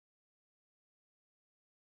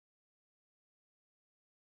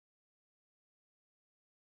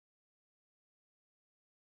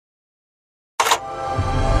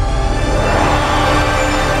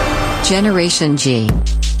Generation G.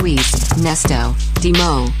 Weez, Nesto,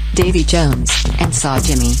 Demo, Davy Jones, and Saw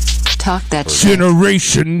Jimmy. Talk that shit.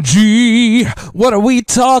 Generation G. What are we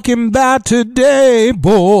talking about today,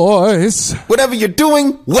 boys? Whatever you're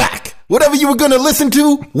doing, whack. Whatever you were gonna listen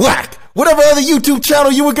to, whack. Whatever other YouTube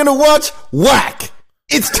channel you were gonna watch, whack.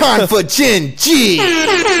 It's time for Gen G.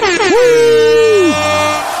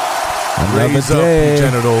 Another day,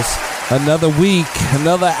 genitals. another week,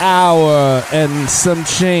 another hour, and some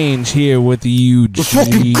change here with you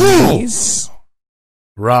fucking G's.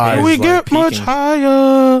 Rise. We get much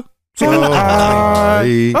higher. We're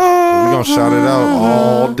gonna shout it out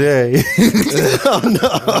all day.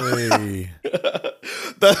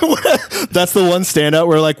 That's the one standout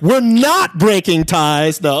where like we're not breaking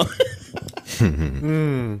ties. No,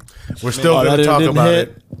 We're still going to talk about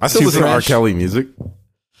it. I still listen to R. Kelly music.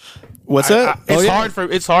 What's that?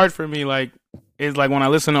 It's hard for me. Like it's like when I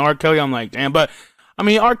listen to R. Kelly, I'm like, damn. But I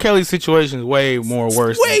mean, R. Kelly's situation is way more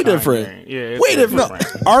worse. Way than different. Kanye. Yeah, it's Way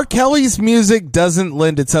different. R. Kelly's music doesn't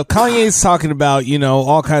lend itself. Kanye's talking about,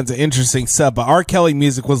 all kinds of interesting stuff, but R. Kelly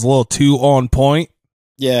music was a little too on point.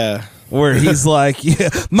 Yeah. Where he's like, yeah,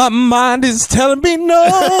 my mind is telling me no,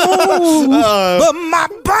 but my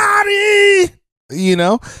body,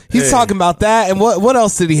 he's talking about that. And what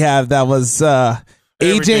else did he have that was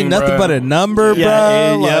age ain't nothing but a number, bro.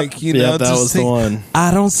 That was the one.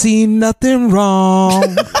 I don't see nothing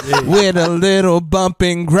wrong with a little bump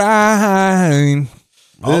and grind.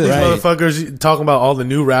 All these motherfuckers talking about all the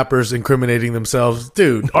new rappers incriminating themselves.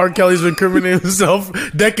 Dude, R. Kelly's been incriminating himself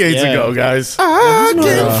decades ago, guys. I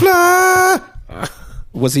can fly.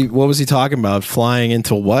 What was he talking about? Flying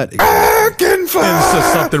into what? I can fly. And it's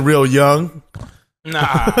just something real young. Nah.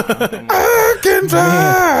 I can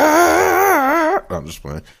fly. I'm just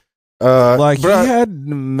playing. He had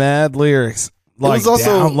mad lyrics. Like, was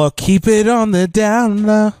also- down low, keep it on the down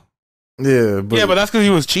low. Yeah, but But that's because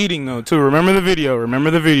he was cheating though too. Remember the video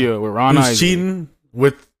with Ron Who's Isley. cheating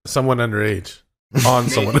with someone underage. On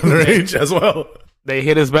someone underage as well. They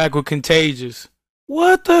hit us back with Contagious.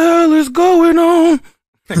 What the hell is going on?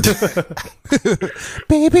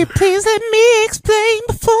 Baby, please let me explain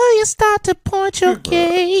before you start to point your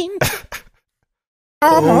cane.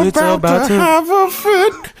 I'm about to have a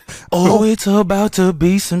fit. Oh, it's about to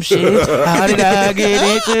be some shit. How did I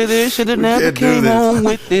get into this? Should have never can't do came this. on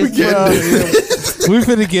with this. We can't do this. We're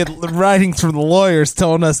going to get writings from the lawyers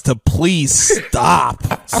telling us to please stop.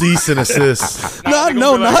 Cease and assist.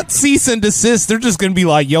 Not cease and desist. They're just going to be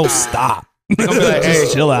like, yo, stop. They're gonna be like, hey,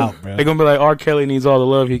 Just chill out, bro. They're gonna be like, R. Kelly needs all the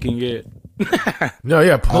love he can get. No,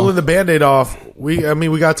 yeah, pulling the Band-Aid off. We got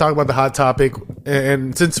to talk about the hot topic.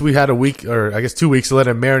 And since we had a week, or I guess 2 weeks, to let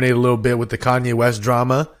him marinate a little bit with the Kanye West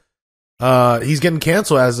drama, he's getting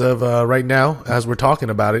canceled as of right now, as we're talking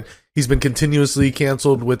about it. He's been continuously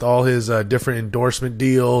canceled with all his different endorsement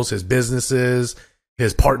deals, his businesses,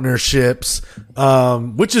 his partnerships,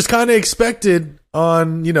 which is kind of expected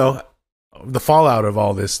on, the fallout of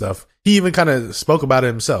all this stuff. He even kind of spoke about it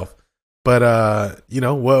himself. But,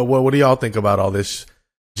 what do y'all think about all this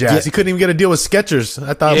jazz? Yeah. He couldn't even get a deal with Skechers.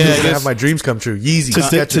 I thought he was going to have my dreams come true. Yeezy,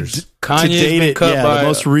 Skechers. The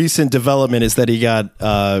most recent development is that he got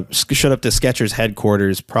showed up to Skechers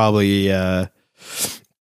headquarters, probably not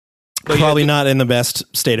in the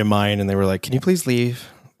best state of mind, and they were like, "Can you please leave?"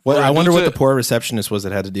 I wonder what the poor receptionist was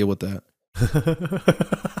that had to deal with that.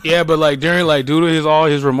 Yeah, but due to all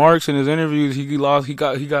his remarks and his interviews, he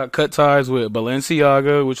got cut ties with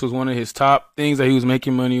Balenciaga, which was one of his top things that he was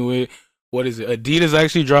making money with. What is it? Adidas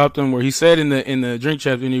actually dropped him, where he said in the Drink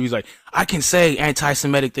Champs interview, he's like, I can say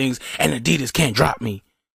anti-Semitic things and Adidas can't drop me.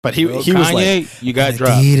 But he Kanye, was like, you got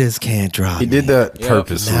dropped. Adidas can't drop. He did that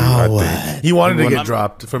purposely, I think. He wanted to get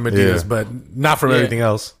dropped from Adidas, Yeah. but not from everything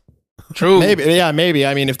else. True. Maybe. I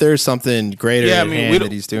mean, if there's something greater Yeah, I at mean, hand we that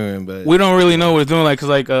don't- he's doing, but We don't really know what he's doing, because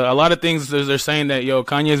a lot of things they're saying that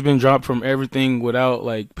Kanye's been dropped from everything without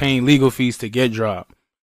paying legal fees to get dropped.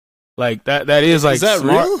 That is is that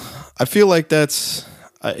smart. real? I feel like that's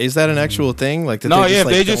is that an actual thing? Like, that If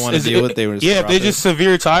they just don't want to deal with, they would if they just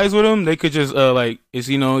severe ties with him, they could just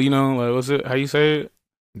what's it? How you say it?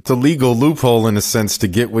 It's a legal loophole in a sense to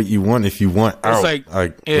get what you want if you want out,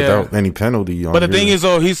 without any penalty. But the thing is,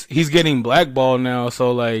 he's getting blackballed now.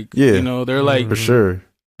 So they're for sure.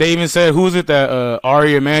 They even said, who is it that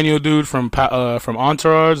Ari Emanuel dude from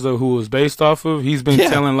Entourage, who was based off of? He's been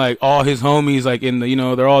telling all his homies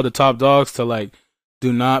they're all the top dogs to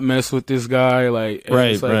do not mess with this guy.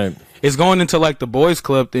 Right. It's going into the boys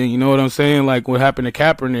club thing. You know what I'm saying? Like what happened to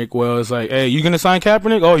Kaepernick. Well, it's like, hey, you gonna sign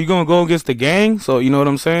Kaepernick? Oh, you gonna go against the gang? So you know what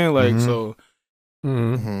I'm saying? So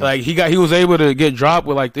Like he was able to get dropped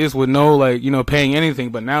with like this with no like paying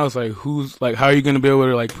anything, but now it's like how are you gonna be able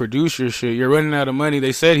to like produce your shit? You're running out of money.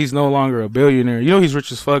 They said he's no longer a billionaire. He's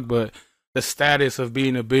rich as fuck, but the status of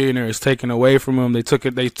being a billionaire is taken away from him.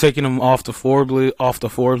 They've taken him off the Forbes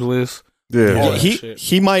list. Yeah,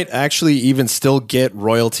 he might actually even still get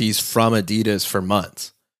royalties from Adidas for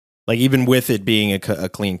months. Like even with it being a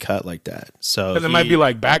clean cut like that, so it might be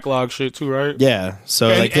like backlog shit too, right? Yeah,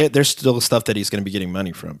 so there's still stuff that he's going to be getting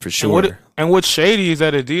money from for sure. And what's shady is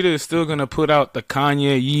that Adidas is still going to put out the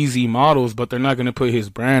Kanye Yeezy models, but they're not going to put his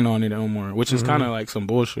brand on it no more, which is kind of like some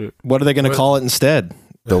bullshit. What are they going to call it instead?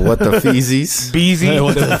 The Feezies? Beezy,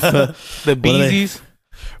 the Beezies.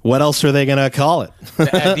 What else are they going to call it? The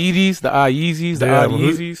Adidas, the Yeezys, the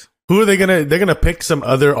Yeezys. Who are they gonna? They're gonna pick some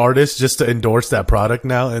other artist just to endorse that product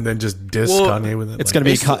now, and then just diss Kanye with it. It's gonna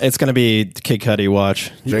be Kid Cudi. Watch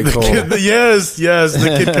J. Cole. Yes,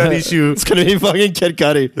 the Kid Cudi shoe. It's gonna be fucking Kid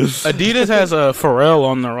Cudi. Adidas has a Pharrell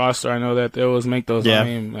on the roster. I know that they always make those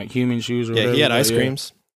like human shoes. Or whatever, he had ice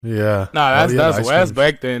creams. Yeah, that's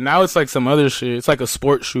back then. Now it's like some other shit. It's like a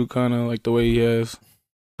sport shoe kind of like the way he has,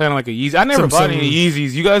 kind of like a Yeezy. I never bought any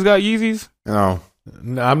Yeezys. You guys got Yeezys? No.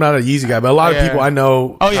 No, I'm not a Yeezy guy, but a lot of people I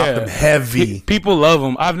know got them heavy. People love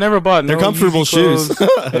them. I've never bought. They're comfortable shoes.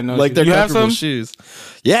 Like they're comfortable shoes.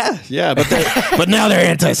 Yeah, but now they're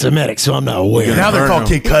anti-Semitic, so I'm not aware. Now they're called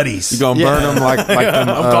Kid Cuddies. You gonna burn them like them,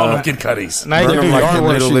 I'm calling them Kid Cuddies. Burn them like the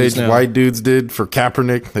middle-aged white dudes did for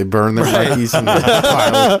Kaepernick. They burn their Nikes in the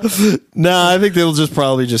pile. No, I think they'll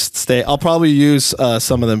probably just stay. I'll probably use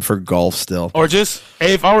some of them for golf still. Or just,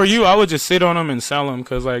 if I were you, I would just sit on them and sell them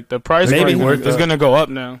because like the price is going to go up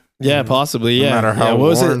now. Yeah, possibly. Yeah. No matter how what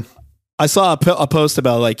was worn. it? I saw a post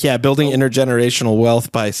about like building intergenerational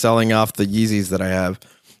wealth by selling off the Yeezys that I have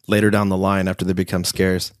later down the line after they become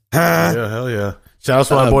scarce. Yeah, hell yeah! Shout out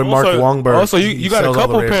to my boy Mark Wongberg. Also, you got a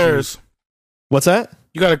couple pairs. What's that?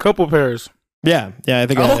 You got a couple pairs. Yeah, I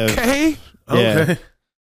think. Okay. Yeah.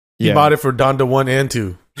 He bought it for Donda 1 and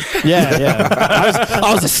 2. Yeah.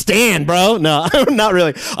 I was a stan, bro. No, not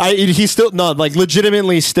really. He's still like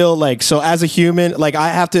legitimately still like, so as a human, like I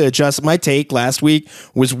have to adjust. My take last week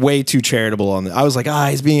was way too charitable on it. I was like,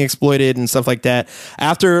 he's being exploited and stuff like that.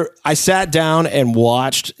 After I sat down and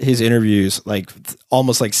watched his interviews, like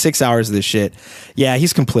almost like 6 hours of this shit. Yeah,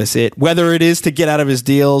 he's complicit, whether it is to get out of his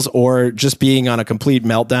deals or just being on a complete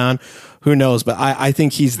meltdown. Who knows? But I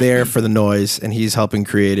think he's there for the noise and he's helping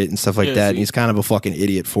create it and stuff like that. And he's kind of a fucking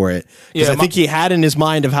idiot for it. Because I think he had in his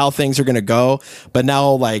mind of how things are going to go. But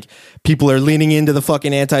now, like, people are leaning into the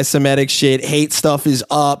fucking anti-Semitic shit. Hate stuff is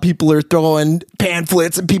up. People are throwing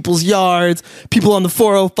pamphlets in people's yards. People on the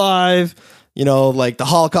 405. Like the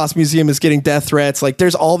Holocaust Museum is getting death threats. Like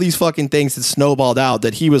there's all these fucking things that snowballed out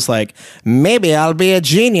that he was like, maybe I'll be a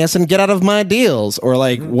genius and get out of my deals, or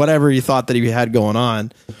like whatever he thought that he had going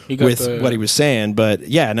on with what he was saying. But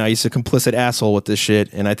yeah, no, he's a complicit asshole with this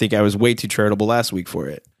shit. And I think I was way too charitable last week for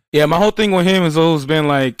it. Yeah, my whole thing with him has always been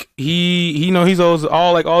like he's always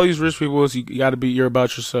all these rich people is you're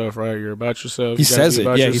about yourself, right? You're about yourself. He says it.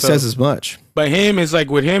 Yeah, he says as much. But him is like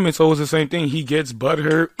with him, it's always the same thing. He gets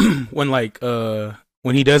butthurt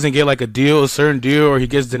when he doesn't get like a certain deal, or he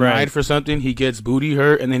gets denied for something. He gets booty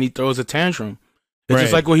hurt, and then he throws a tantrum. It's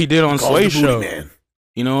just like what he did on Sway Show. Man.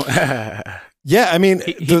 Yeah, I mean,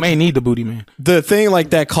 he may need the booty man. The thing,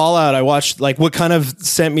 like that call out, I watched, like what kind of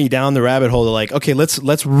sent me down the rabbit hole to like, okay,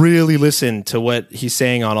 let's really listen to what he's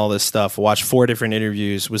saying on all this stuff. Watch 4 different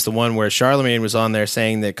interviews. Was the one where Charlamagne was on there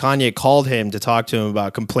saying that Kanye called him to talk to him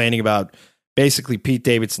about complaining about basically Pete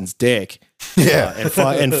Davidson's dick. Yeah, and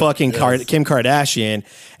fucking Kim Kardashian,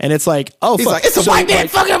 and it's like, he's like, it's a white man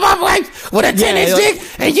fucking my wife with a 10-inch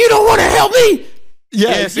dick, and you don't want to help me.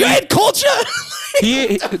 Yeah, you ain't culture.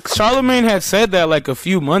 Charlamagne had said that like a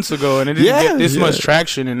few months ago, and it didn't get this much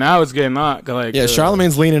traction, and now it's getting like. Yeah,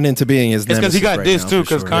 Charlamagne's leaning into being his. It's because he got dissed too,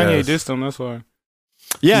 because Kanye dissed him. That's why.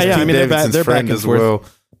 Yeah. I mean, they're back and forth. Well.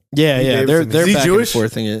 Yeah. They're back Jewish?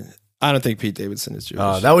 and forth. I don't think Pete Davidson is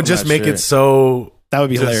Jewish. That would just make it so. That would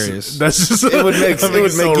be hilarious. That's just, it would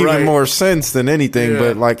make even more sense than anything,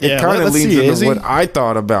 but like it kind of leans into what I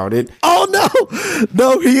thought about it. Oh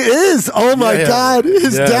no, he is. Oh my God,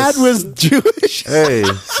 his dad was Jewish. Hey,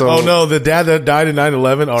 so the dad that died in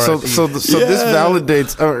 9/11. So this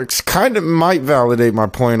validates, or kind of might validate my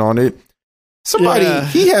point on it.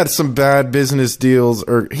 He had some bad business deals,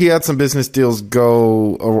 or he had some business deals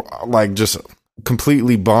go like just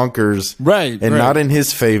completely bonkers, right? And not in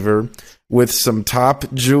his favor. With some top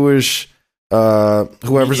Jewish,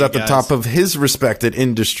 whoever's at the top of his respected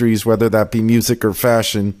industries, whether that be music or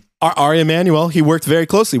fashion. Ari Emanuel, he worked very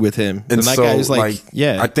closely with him. And that so, guy is like,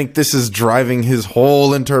 I think this is driving his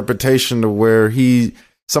whole interpretation to where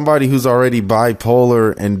somebody who's already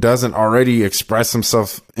bipolar and doesn't already express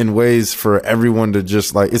himself in ways for everyone to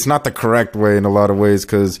just like, it's not the correct way in a lot of ways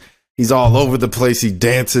because he's all over the place. He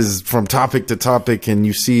dances from topic to topic, and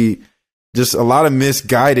you see just a lot of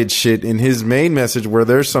misguided shit in his main message where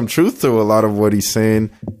there's some truth to a lot of what he's saying.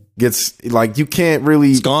 Gets like, you can't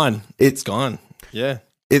really. It's gone. It's gone. Yeah.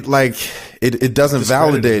 It doesn't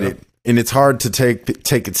validate it. And it's hard to take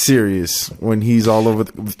it serious when he's all over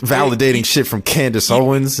validating shit from Candace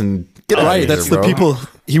Owens and get out of here, that's bro. the people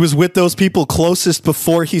he was with. Those people closest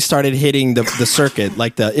before he started hitting the circuit,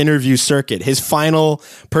 like the interview circuit. His final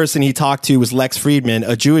person he talked to was Lex Friedman,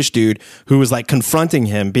 a Jewish dude who was like confronting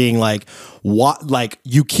him, being like, "What? Like,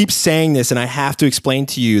 you keep saying this, and I have to explain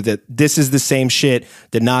to you that this is the same shit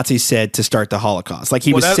that Nazis said to start the Holocaust." Like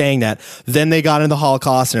he was saying that. Then they got into the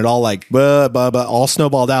Holocaust, and it all like all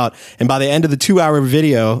snowballed out. And by the end of the 2-hour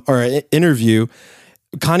video or interview,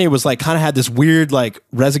 Kanye was like kind of had this weird like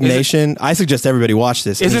resignation. I suggest everybody watch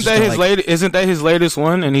this. Isn't that his latest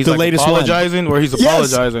one? And he's the like latest apologizing, one. where he's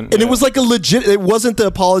apologizing. And it was like a legit. It wasn't the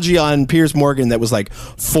apology on Piers Morgan that was like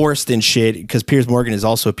forced and shit, because Piers Morgan is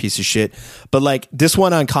also a piece of shit. But like this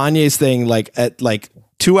one on Kanye's thing, like at like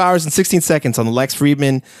 2 hours and 16 seconds on the Lex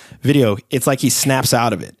Friedman video, it's like he snaps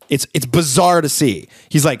out of it. It's bizarre to see.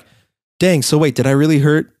 He's like, "Dang, so wait, did I really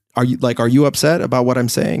hurt? Are you upset about what I'm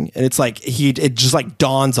saying?" And it's like it just like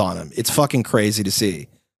dawns on him. It's fucking crazy to see.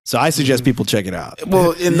 So I suggest people check it out.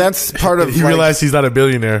 Well, and that's part of He realized he's not a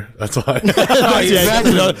billionaire. That's why.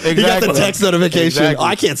 Exactly. He got the text notification. Exactly.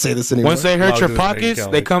 I can't say this anymore. Once they hurt Logged your in the bank pockets,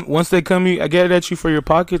 account. once they come, I get it at you for your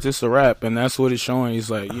pockets. It's a wrap, and that's what it's showing.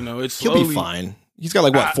 He's like, it's He'll slowly, be fine. He's got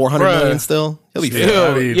like what 400 million still. He'll be fine.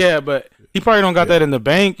 Still, I mean- yeah, but he probably don't got that in the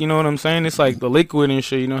bank. You know what I'm saying? It's like the liquid and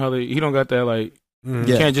shit. You know how he don't got that like.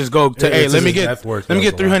 You can't just go to, hey, let me get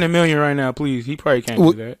 300 million right now, please. He probably can't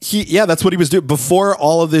do that. That's what he was doing before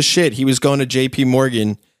all of this shit. He was going to JP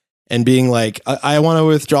Morgan and being like, I want to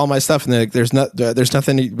withdraw my stuff, and they're like, there's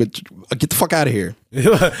nothing. Get the fuck out of here. you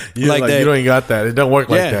don't even got that. It don't work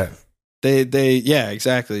like that. Yeah,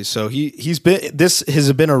 exactly. So this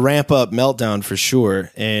has been a ramp up meltdown for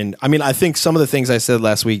sure. And I mean, I think some of the things I said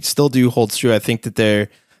last week still do hold true. I think that there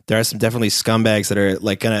are some definitely scumbags that are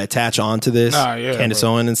like going to attach onto this, Candace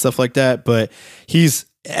Owens and stuff like that. But he's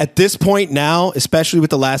at this point now, especially with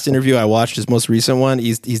the last interview I watched, his most recent one,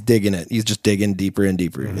 he's digging it. He's just digging deeper and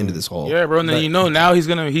deeper into this hole. Yeah, bro. And then now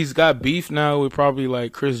he's got beef now with probably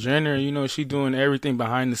like Kris Jenner. She doing everything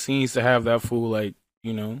behind the scenes to have that fool like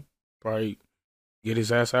probably get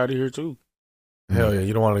his ass out of here too. Hell yeah,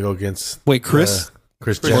 you don't want to go against Kris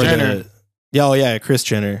Jenner. Yeah, Kris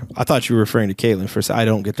Jenner. I thought you were referring to Caitlyn first. I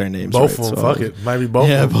don't get their names both right. of them. Fuck it. Might be both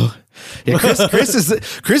of them.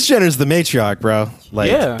 Kris Jenner's the matriarch, bro.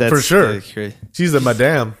 Like, that's for sure. She's the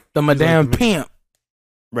madame. The madame pimp.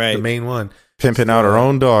 Right. The main one. pimping out her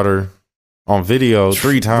own daughter on video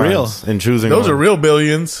 3 times Real. and choosing Those one. are real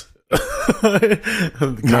billions.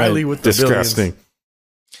 Kylie with the disgusting. billions.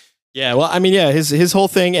 Yeah, well, I mean, yeah, his whole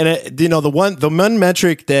thing, and the one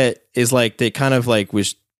metric that is like that kind of like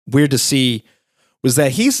was weird to see was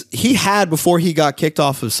that he had, before he got kicked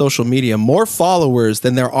off of social media, more followers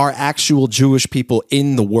than there are actual Jewish people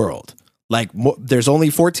in the world. Like, there's only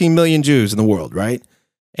 14 million Jews in the world, right?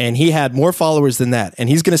 And he had more followers than that, and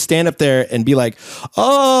he's going to stand up there and be like,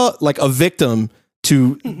 oh, like a victim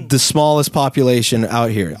to the smallest population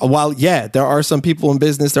out here. While, yeah, there are some people in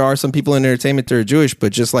business, there are some people in entertainment that are Jewish,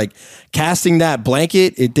 but just like casting that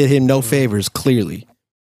blanket, it did him no favors, clearly.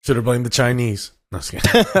 Should have blamed the Chinese. No, He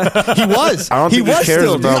was. I don't think he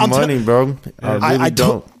cares about money, bro. I really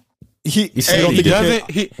don't. He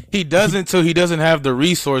doesn't till he doesn't have the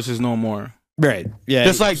resources no more. Right. Yeah.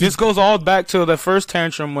 Just like this goes all back to the first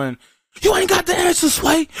tantrum when you ain't got the answers,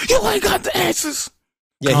 Sway. You ain't got the answers.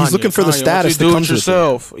 Yeah, he's looking for the status that that comes comes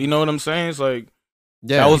yourself. You know what I'm saying? It's like,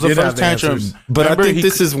 yeah, that was the did have first the tantrum. answers. But Remember, I think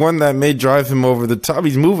this is one that may drive him over the top.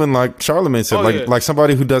 He's moving like Charlamagne said, like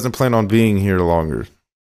somebody who doesn't plan on being here longer.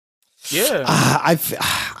 Yeah.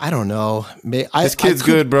 I don't know. His kid's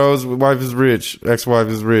good, bro. His wife is rich. Ex-wife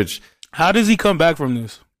is rich. How does he come back from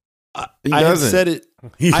this? He I doesn't. said it.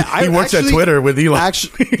 He works at Twitter with Elon.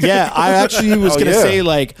 I actually was gonna say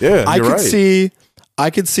like, Yeah, I you're could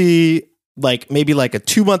right. see like maybe like a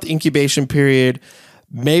 2-month incubation period,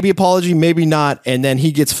 maybe apology, maybe not, and then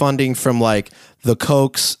he gets funding from like the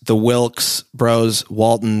Wilks bros,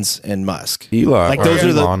 Waltons, and Musk. Eli. Like those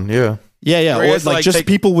are the Elon, yeah. Yeah. Or Or it's like like just take-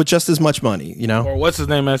 people with just as much money, you know? Or what's his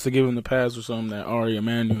name has to give him the pass or something that Ari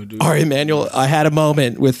Emanuel do. Ari Emanuel, I had a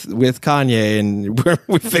moment with Kanye and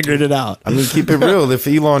we figured it out. I mean, keep it real. If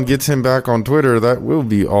Elon gets him back on Twitter, that will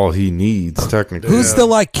be all he needs, technically. Who's the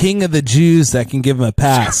like king of the Jews that can give him a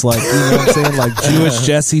pass? Like, you know what I'm saying? Like Jewish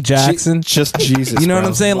Jesse Jackson. Just Jesus. You know what bro.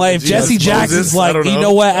 I'm saying? Like if Jesse Moses? Jackson's I like, don't you know.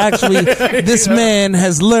 know what? Actually, this man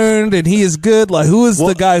has learned and he is good. Like, who is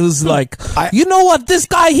the guy who's like, you know what? This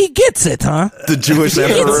guy, he gets it, huh? The Jewish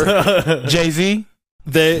emperor? Jay-Z.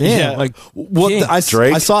 Yeah, like king. I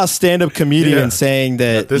saw a stand-up comedian saying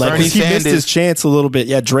that This like Bernie he missed Sanders. his chance a little bit.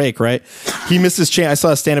 Yeah, Drake, right? He missed his chance. I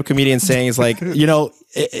saw a stand-up comedian saying it's like, you know,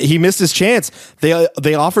 he missed his chance.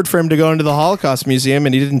 They offered for him to go into the Holocaust Museum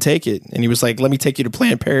and he didn't take it. And he was like, "Let me take you to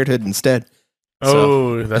Planned Parenthood instead."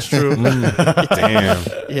 Oh, that's true. Damn.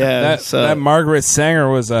 Yeah, that Margaret Sanger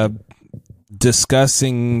was a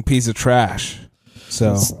disgusting piece of trash.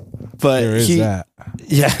 So but there is that.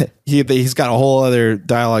 Yeah, he's got a whole other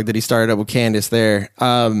dialogue that he started up with Candace there.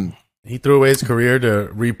 He threw away his career to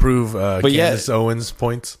reprove yeah. Candace Owens'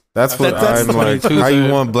 points. That's what That's I'm like. 22 How you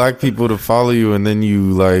said. want black people to follow you and then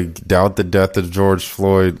you like doubt the death of George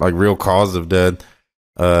Floyd, like real cause of death.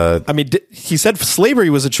 I mean, he said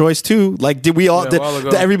slavery was a choice too. Like, did we all? Yeah, a while ago.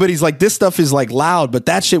 Everybody's like, this stuff is like loud, but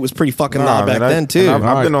that shit was pretty fucking loud back then too.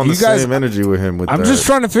 I've been on You the guys- same energy with him. With I'm that. just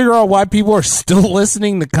trying to figure out why people are still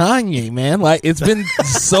listening to Kanye, man. Like, it's been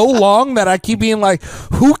so long that I keep being like,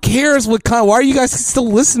 who cares what Kanye? Why are you guys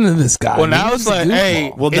still listening to this guy? Well, Man, now he's it's a like, goofball.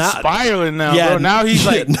 hey, Well, it's now- spiraling now, Yeah, bro. Now he's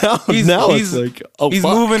yeah, like, now he's it's like, oh, he's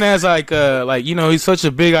fuck. moving as like you know, he's such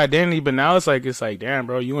a big identity, but now it's like, damn,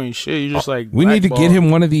 bro, you ain't shit. You're just like, We need to blackballed. get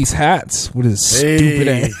him one of these hats with his stupid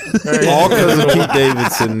ass. all because of Pete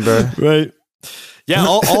Davidson, bro. Right? Yeah,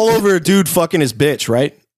 all over a dude fucking his bitch,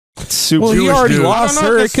 right? Super. Well, he Jewish already dude. lost I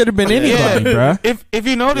don't know, her. It 'cause- could have been anybody, Yeah, bruh. if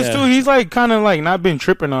you notice Yeah. too, he's like kind of like not been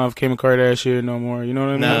tripping off Kim Kardashian no more. You know what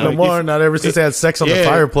I mean? No. No Like, more. Not ever since they had sex on the Yeah.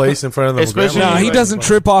 fireplace in front of the Especially- grandma. No, he like, doesn't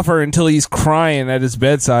trip off her until he's crying at his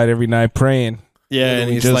bedside every night praying. Yeah,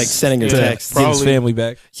 and he's Just like sending her to texts. get his Probably. family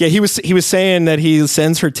back. Yeah, he was saying that he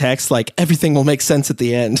sends her texts like everything will make sense at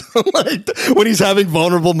the end. Like when he's having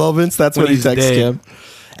vulnerable moments, that's When when he he's texts dead. Kim.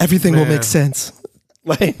 Everything will Man. make sense.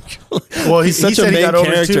 Like, Well, he's he such a said he main got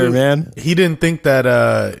over character, too. man. He didn't think that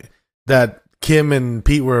that Kim and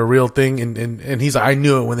Pete were a real thing, and he's like, I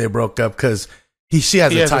knew it when they broke up because she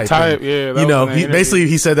has He a has a type. type, and, yeah, that you know, was in the basically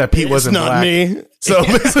he said that Pete It's wasn't not black. me. So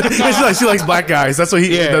basically, it's like she likes black guys. That's what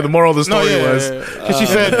the moral of the story was. Because she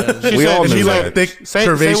said We all she knew like that. Thick, say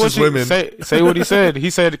curvaceous what she, women. Say what he said.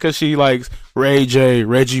 He said because she likes Ray J,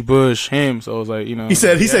 Reggie Bush, him. So it was like, you know. He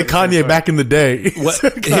said Kanye back in the day. What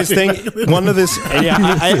his thing? One of this. Yeah,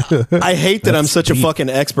 I hate that I'm such a fucking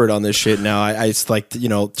expert on this shit now. I it's like, you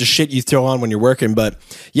know, the shit you throw on when you're working. But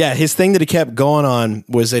yeah, his thing that he kept going on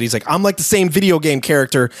was that he's like, I'm like the same video game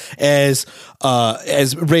character as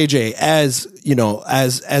Ray J, as you know,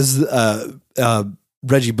 as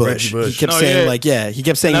Reggie Bush. Reggie Bush. He kept No, saying yeah. like, yeah, he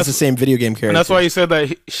kept saying And he's the same video game character. And that's why he said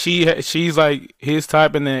that she's like his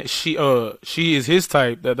type, and then she is his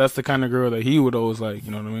type. That's the kind of girl that he would always like.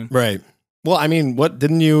 You know what I mean? Right. Well, I mean, what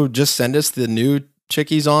didn't you just send us the new chick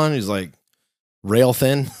he's on? He's like rail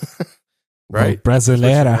thin. Right.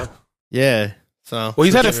 Brasileira. Yeah. So Well,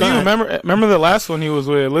 he's had a It's few. not- Remember the last one he was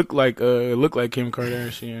with? It looked like Kim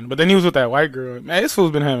Kardashian, but then he was with that white girl. Man, this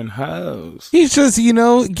fool's been having hoes. He's just, you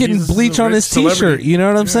know, getting He's bleach a on rich his t-shirt. celebrity. You know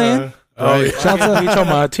what I'm saying? Oh, yeah. Shouts out, Bleach on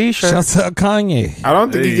my t-shirt. shouts out Kanye. I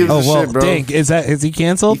don't think he gives Oh a well, shit, bro. dang, is he He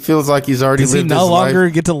canceled? feels like he's already Does he lived no his longer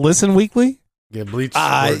life. get to listen weekly? Get bleached.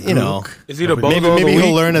 you know, Is he the Maybe- bozo of the maybe he'll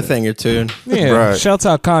week? learn a thing or two. Yeah. Right. Shouts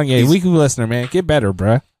out Kanye, He's- weekly listener, man. Get better,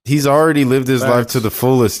 bruh. He's already lived his life Facts. to the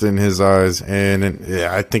fullest in his eyes, and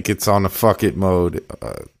yeah, I think it's on a fuck it mode.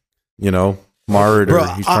 You know, martyr. Bro,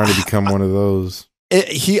 He's trying to become one of those.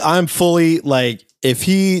 I'm fully like, if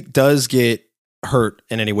he does get hurt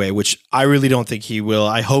in any way, which I really don't think he will.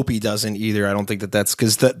 I hope he doesn't either. I don't think that's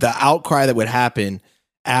because the outcry that would happen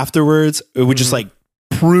afterwards, it would just like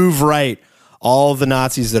prove right all the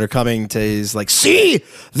Nazis that are coming to his like, see,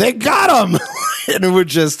 they got him, and it would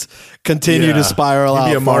just continue Yeah. to spiral He'd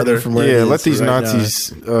be out a farther martyr. from where it Yeah, is let these right now.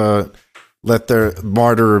 Nazis let their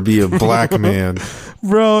martyr be a black man.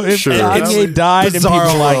 Bro, if Sure. Kanye died and people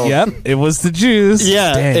Bizarre were like, world. yep, it was the Jews.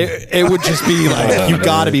 Yeah, Dang. it would just be like, you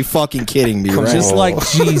got to be fucking kidding me, right? Just like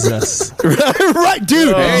Jesus. Right, dude.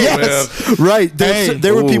 Yes, right. Hey,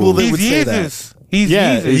 There were people that He's would say that. Jesus. He's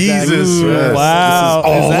Yeah, Jesus. Jesus. Yes. Wow.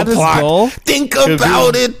 This is all Is that the his plot. goal? Think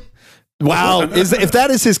about it. Wow, if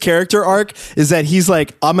that is his character arc, is that he's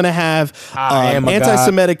like, I'm gonna have an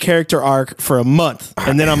anti-Semitic character arc for a month,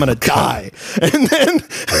 and then I'm gonna die, and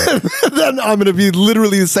then I'm gonna be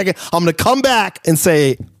literally the second. I'm gonna come back and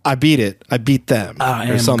say, I beat them,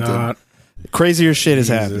 or something. God. Crazier shit has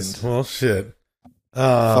happened. Well, shit.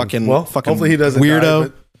 Fucking hopefully he doesn't weirdo. Die,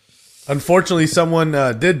 but unfortunately, someone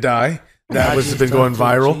did die. That was been going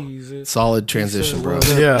viral. Jesus. Solid transition, bro.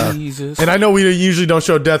 Yeah, Jesus. and I know we usually don't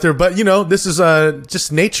show death here, but this is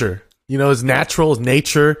just nature. It's natural, it's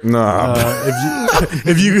nature. Nah.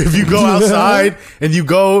 If you go outside and you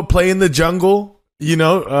go play in the jungle,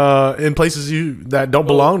 in places that don't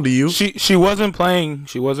belong to you. She wasn't playing.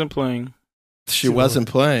 She wasn't playing. She wasn't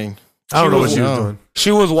playing. I don't know what she was doing.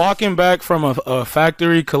 She was walking back from a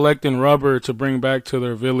factory collecting rubber to bring back to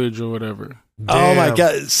their village or whatever. Oh my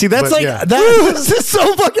god! See, that's that's just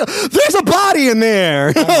so fucking. There's a body in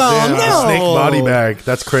there. Oh no! Snake body bag.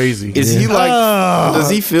 That's crazy. Is he like? Does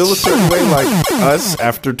he feel a certain way like us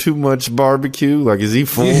after too much barbecue? Like, is he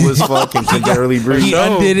full as fuck and can barely breathe? He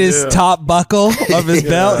undid his top buckle of his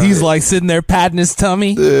belt. He's like sitting there patting his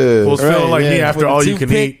tummy. Feeling like me after all you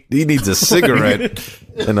can eat. He needs a cigarette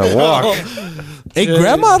and a walk. Hey,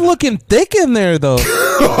 grandma looking thick in there though.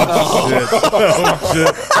 Oh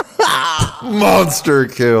shit! Monster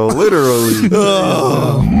kill, literally.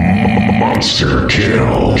 Monster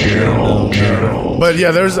kill. But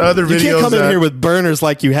yeah, there's other videos. You can't come in here with burners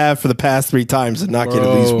like you have for the past 3 times and not get at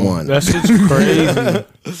least one. That's just crazy.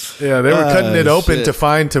 Yeah, they were cutting it open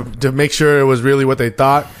to make sure it was really what they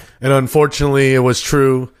thought, and unfortunately, it was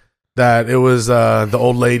true that it was the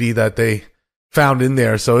old lady that they found in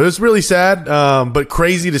there. So it was really sad, but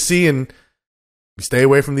crazy to see, and stay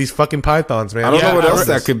away from these fucking pythons, man. I don't know what else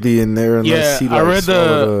that could be in there unless he I read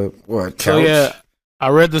couch? So I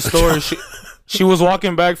read the story. She was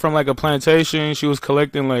walking back from like a plantation. She was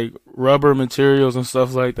collecting like rubber materials and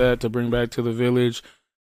stuff like that to bring back to the village.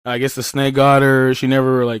 I guess the snake got her. She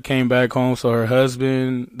never like came back home. So her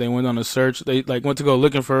husband, they went on a search. They like went to go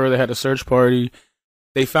looking for her. They had a search party.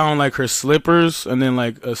 They found like her slippers and then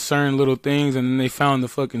like a certain little things, and then they found the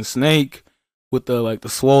fucking snake with the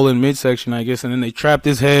swollen midsection, I guess, and then they trapped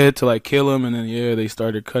his head to like kill him, and then they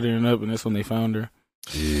started cutting her up, and that's when they found her.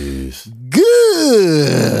 Jeez.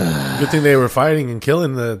 Good thing they were fighting and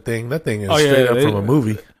killing the thing. That thing is straight up from a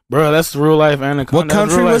movie. Bro, that's real life anaconda. What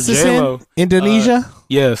country was this in? Indonesia?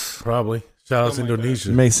 Yes. Probably. Shout out to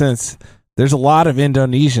Indonesia. Makes sense. There's a lot of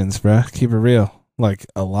Indonesians, bro. Keep it real. Like,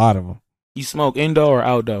 a lot of them. You smoke Indo or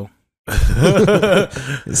Outdo?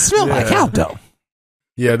 It smell like Outdo.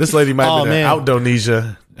 Yeah, this lady might have been in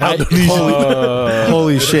Outdonesia.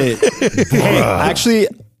 Holy shit. Hey, actually,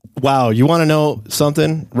 wow, you want to know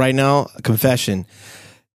something right now? A confession.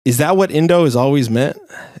 Is that what Indo has always meant?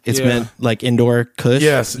 It's meant like indoor kush?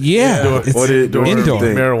 Yes. Yeah. Indoor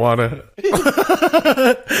marijuana.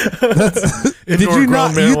 Did you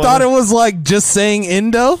not? You thought it was like just saying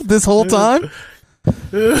Indo this whole time?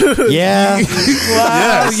 Yeah.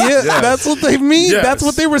 Wow. Yes. That's what they mean. Yes. That's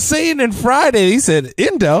what they were saying in Friday. He said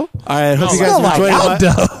Indo. All right. Hope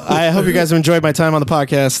you guys have enjoyed my time on the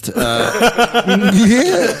podcast.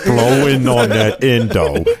 Blowing on that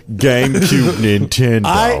Indo. GameCube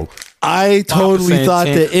Nintendo. I totally thought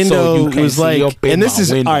that Indo was like, and this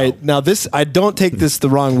is, all right, now this, I don't take this the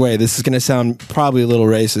wrong way. This is going to sound probably a little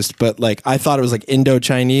racist, but like, I thought it was like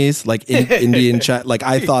Indo-Chinese, like Indian, like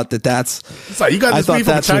I thought that's. It's like, you got this beef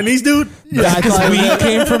from the Chinese dude? Yeah, I thought we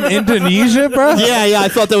came from Indonesia, bro. Yeah, I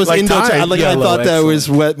thought that was like Indo-Chinese. Like, I thought that was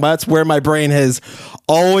that's where my brain has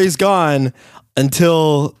always gone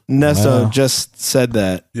until Nesto just said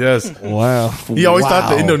that. Yes. Wow. He always thought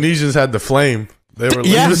the Indonesians had the flame. They were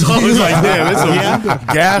he was always like, damn, there's some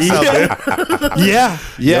gas out there. Yeah.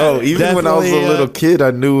 Yo, even when I was a little kid,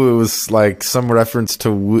 I knew it was like some reference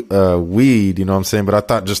to weed, you know what I'm saying? But I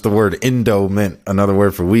thought just the word Indo meant another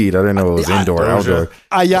word for weed. I didn't know it was indoor, outdoor.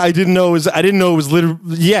 I didn't know it was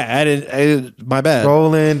literally, my bad.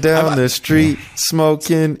 Rolling down the street,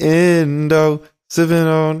 smoking Indo, sipping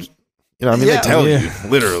on, they tell you,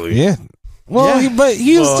 literally. Yeah. Well, he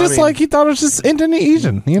was like he thought it was just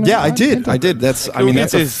Indonesian. Yeah, I did. That's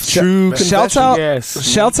a true confession.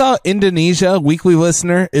 Shouts out Indonesia, weekly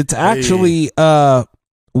listener. It's actually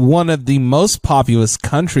one of the most populous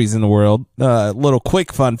countries in the world. Little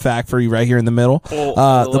quick fun fact for you right here in the middle.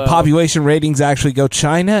 The population ratings actually go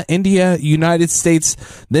China, India, United States,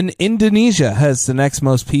 then Indonesia has the next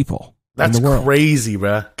most people. That's crazy,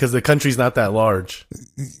 bruh. Because the country's not that large.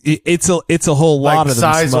 It's a whole lot of them.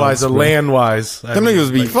 Size wise or land wise. Them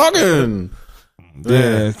niggas be fucking.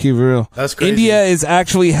 Yeah, keep it real. That's crazy. India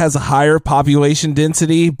has a higher population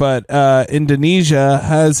density, but Indonesia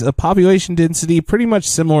has a population density pretty much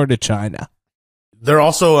similar to China. They're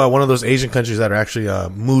also one of those Asian countries that are actually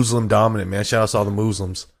Muslim dominant, man. Shout out to all the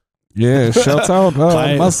Muslims. Yeah, shouts out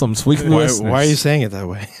Muslims. Why are you saying it that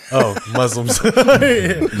way? Oh, Muslims. Shout out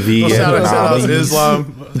to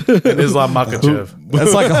Islam and Islam Makachev.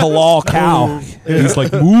 That's like a halal cow. He's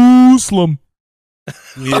like Muslim.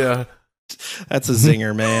 Yeah. That's a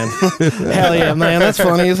zinger, man. Hell yeah, man. That's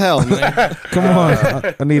funny as hell, man. Come on.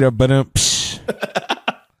 I need a banana.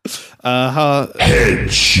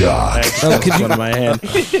 Headshot. That's one in my hand.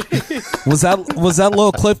 Was that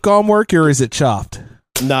little clip gone work or is it chopped?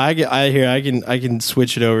 No, I can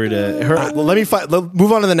switch it over to her.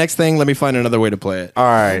 Move on to the next thing. Let me find another way to play it. All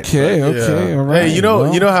right. Okay. All right. Hey, you know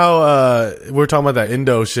how we're talking about that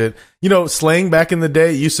Indo shit. You know, slang back in the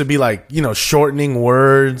day used to be like, you know, shortening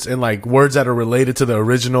words and like words that are related to the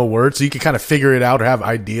original word, so you could kind of figure it out or have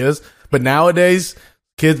ideas. But nowadays,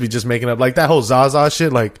 kids be just making up like that whole Zaza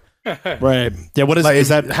shit, like. Right. Yeah. What is, like, is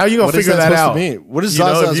that? How you gonna figure that out? What is You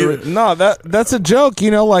know, Zaza? No, that's a joke.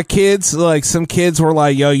 You know, like kids, like some kids were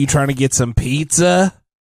like, "Yo, you trying to get some pizza?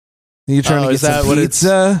 You trying to get is that some what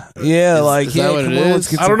pizza? Yeah, like is yeah, that what come it on, is?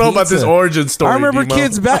 let's get I don't some know about this pizza. origin story. I remember Demo.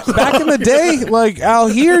 kids back in the day, like out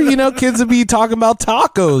here, you know, kids would be talking about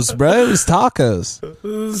tacos, bro. It was tacos.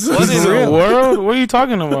 What in the world? What are you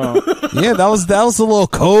talking about? Yeah, that was the little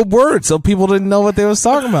code word, so people didn't know what they was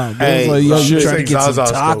talking about. They was like, yo, you shit. trying to get some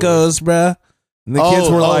Zaza's tacos, bruh? And the kids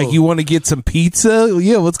were like, "You want to get some pizza?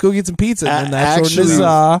 Yeah, let's go get some pizza." And that's Actually-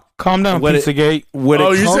 Calm down, Pizzagate.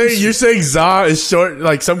 You're saying za is short?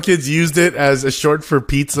 Like some kids used it as a short for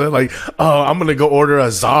pizza. Like, oh, I'm gonna go order a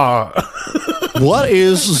za. What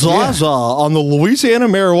is Zaza on the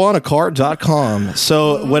LouisianaMarijuanaCart.com?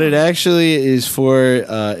 So what it actually is for,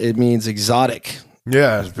 it means exotic.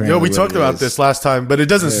 Yeah, yo, we talked about this last time, but it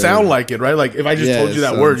doesn't sound like it, right? Like if I just told you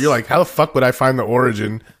that word, you're like, how the fuck would I find the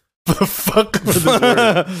origin? The fuck for this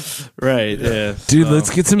word? Right, yeah. Dude,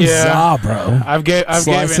 let's get some za, bro. I've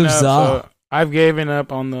Slice given of up. za. So I've given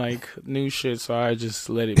up on like new shit, so I just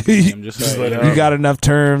let it be. I'm just like, You got enough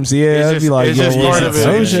terms, yeah. I'd be like, it's just yo, part what's of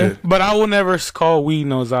up, it. Soja? But I will never call weed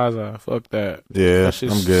no Zaza. Fuck that. Yeah, That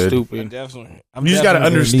shit's I'm good. stupid. Definitely. You just gotta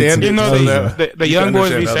understand You know, it. the You young can boys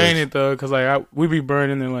be understand saying others. it though, because like we be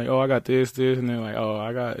burning. They're like, oh, I got this, and they're like, oh,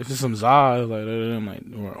 I got it's just some Zaza. Like, I'm like,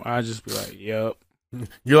 I just be like, yep.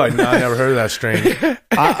 You're like, nah, I never heard of that strain.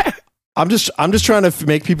 I'm just trying to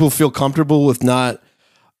make people feel comfortable with not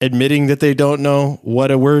admitting that they don't know what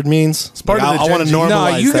a word means. It's part of the I want to Gen Z.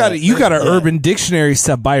 normalize. No, you that. got an urban dictionary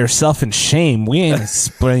stuff by yourself in shame. We ain't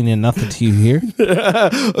explaining nothing to you here. Well,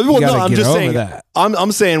 no, gotta I'm get just over saying. that.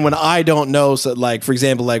 I'm saying when I don't know, so like for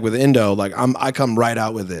example, like with Indo, like I come right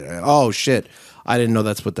out with it. Oh shit, I didn't know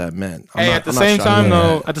that's what that meant. At the same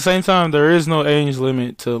time, there is no age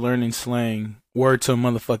limit to learning slang. Word to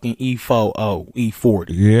motherfucking E40, E40.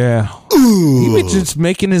 Yeah. He was just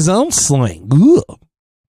making his own slang. Ooh.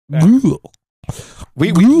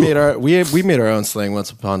 We made our own slang once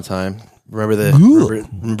upon a time.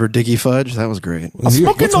 Remember Diggy Fudge? That was great.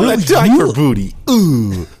 Smoking on that diaper booty.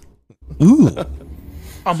 Ooh.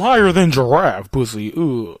 I'm higher than giraffe, pussy.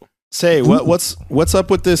 Ooh. Say what's up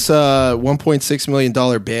with this $1.6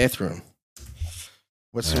 million bathroom?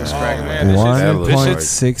 What's cracking, man?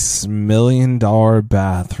 $1.6 million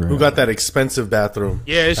bathroom. Who got that expensive bathroom?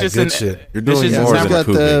 Yeah, it's That just good an shit. You're doing This is- more Who's than got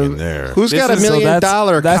pooping in there. Who's got $1 so million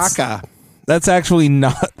that's- caca? That's actually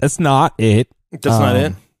not. That's not it. That's not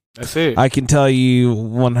it. That's it. I can tell you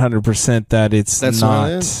 100% that it's That's not.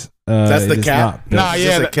 not it? That's it the is cap. not built. Nah, It's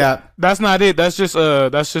yeah, just a cap. that's not it. That's just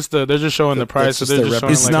they're just showing the price. So just they're the just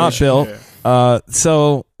showing It's like not built. Yeah.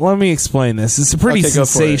 So let me explain this. It's a pretty Okay, go for it.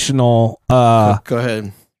 sensational Go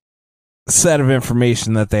ahead. set of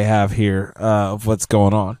information that they have here of what's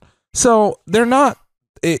going on. So they're not.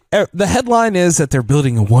 The headline is that they're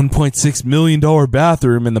building a $1.6 million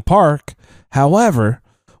bathroom in the park. However,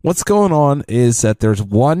 what's going on is that there's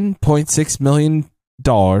 $1.6 million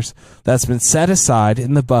that's been set aside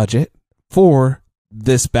in the budget for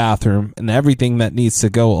this bathroom and everything that needs to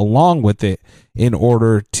go along with it in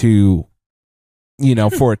order to,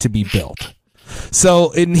 for it to be built.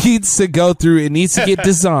 So it needs to go through, it needs to get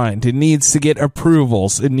designed, it needs to get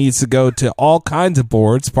approvals, it needs to go to all kinds of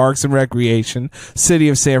boards, Parks and Recreation, City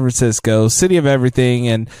of San Francisco, City of everything,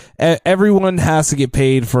 and everyone has to get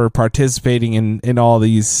paid for participating in all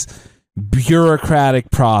these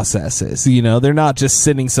bureaucratic processes. They're not just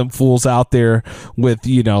sending some fools out there with,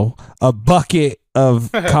 a bucket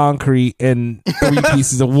of concrete and 3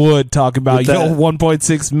 pieces of wood talking about, With that-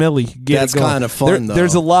 1.6 milli. That's kind of fun, though.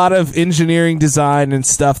 There's a lot of engineering design and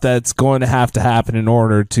stuff that's going to have to happen in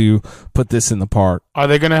order to put this in the park. Are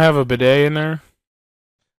they gonna have a bidet in there?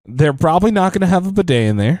 They're probably not going to have a bidet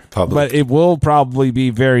in there, but it will probably be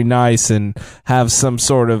very nice and have some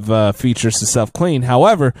sort of features to self-clean.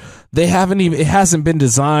 However, it hasn't been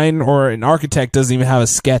designed, or an architect doesn't even have a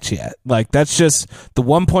sketch yet. Like, that's just the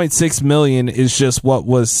 1.6 million is just what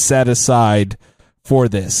was set aside for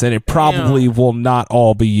this, and it probably will not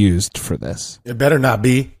all be used for this. It better not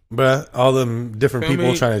be, bruh. All them different Feel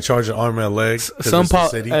people me? trying to charge an arm and a leg. Some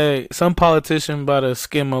politician about to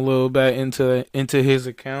skim a little bit into his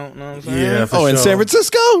account. Know what I'm saying? Yeah. For in sure. San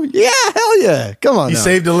Francisco? Yeah, hell yeah. Come on He now.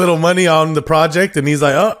 saved a little money on the project, and he's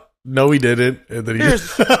like, "Oh, no, he didn't." And then he, no,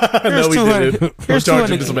 he 200 didn't. I'm here's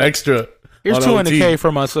charging 200 some extra. Here's on 200K OT.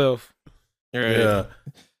 for myself. Yeah.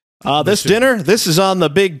 This dinner, this is on the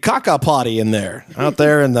big caca potty in there, out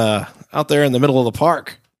there in the middle of the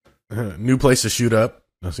park. New place to shoot up.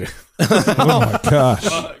 Oh my gosh,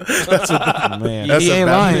 man, That's He a ain't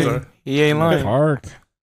bad lying. resort. He ain't lying. park.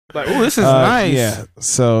 Like, oh, this is nice. Yeah,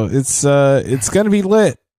 so it's gonna be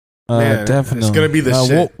lit. Man, Definitely, it's gonna be the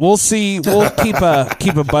shit. We'll see. We'll keep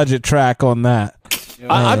a budget track on that.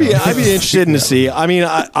 I'd be interested in to see. I mean,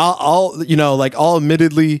 I'll I'll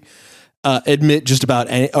admittedly admit just about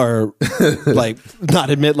any, or like not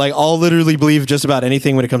admit, like I'll literally believe just about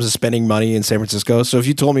anything when it comes to spending money in San Francisco. So if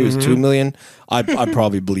you told me it was 2 million, I'd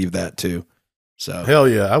probably believe that too. So Hell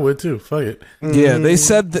yeah, I would too. Fuck it. Yeah, they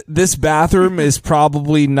said that this bathroom is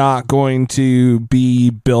probably not going to be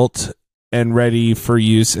built and ready for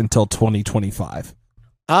use until 2025.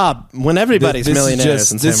 when everybody's This is millionaires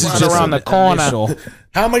just- in San this is Francisco. just around the corner. initial.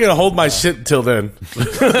 How am I gonna hold my shit until then?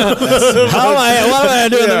 What am I gonna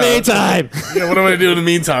do in the Yeah. meantime? Yeah, what am I gonna do in the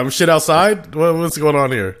meantime? Shit outside? What's going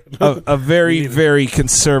on here? a very, very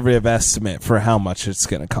conservative estimate for how much it's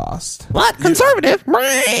going to cost. What conservative?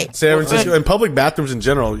 San Francisco and public bathrooms in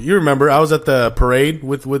general. You remember I was at the parade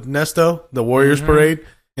with Nesto, the Warriors parade,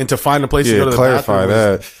 and to find a place to go to the clarify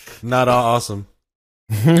bathroom was that. not awesome.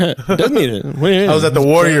 Doesn't mean it. I was at the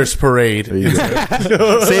Warriors parade.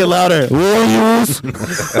 Say it louder. Warriors,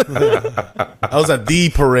 I was at the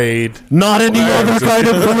parade. not any other kind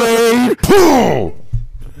of parade.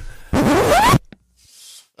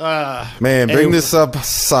 Man, bring this up,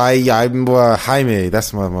 Jaime.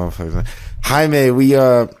 That's my motherfucker. Name.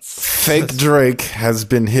 Jaime, fake Drake has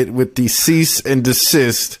been hit with the cease and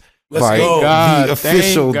desist by go. God, the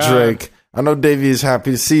official thank God. Drake. I know Davey is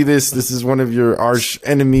happy to see this. This is one of your arch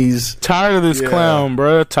enemies. Tired of this Yeah. clown,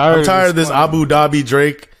 bro. I'm tired of this clown. Abu Dhabi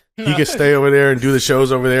Drake. He can stay over there and do the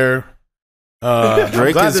shows over there.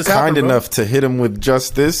 Drake is kind enough to hit him with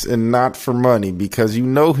just this and not for money, because you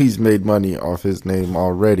know he's made money off his name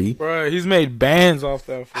already. Bro, he's made bands off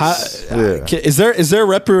that. Yeah. Is there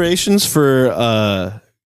reparations for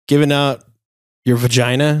giving out your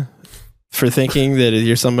vagina for thinking that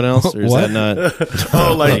you're someone else, or is What? that not?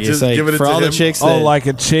 Oh, like It's just like giving it for to all him? the chicks. That, Oh, like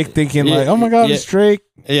a chick thinking Yeah, like, oh my God, yeah. it's Drake.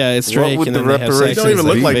 yeah, it's Drake. would and the then they have sex reparations Don't even and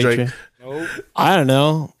look it's like fake Drake. Nope. I don't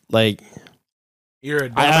know. Like You're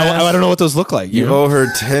a I don't know what those look like. You owe her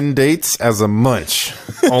 10 dates as a munch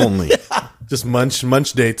only. Just munch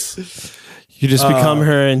dates. You just become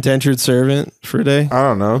her indentured servant for a day. I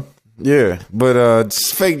don't know. Yeah, but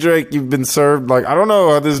just fake Drake, you've been served. Like, I don't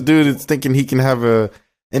know how this dude is thinking he can have a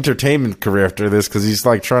entertainment career after this, because he's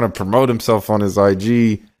like trying to promote himself on his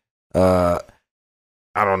IG.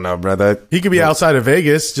 I don't know, brother. He could be outside of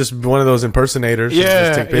Vegas, just one of those impersonators. Yeah,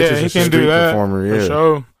 just take pictures yeah, and he shit. can do Street that. performer, For yeah.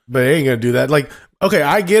 sure. But he ain't gonna do that. Like, okay,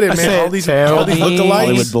 I get it, I man. said, all these tell me. Hollywood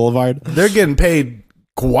lookalikes, Boulevard. they're getting paid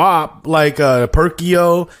guap, like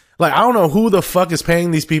Perkio. Like, I don't know who the fuck is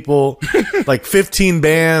paying these people like 15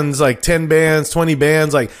 bands, like 10 bands, 20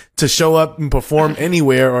 bands, like to show up and perform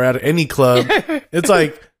anywhere or at any club. It's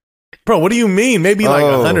like, bro, what do you mean? Maybe like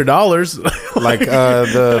Oh. $100. Like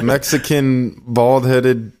the Mexican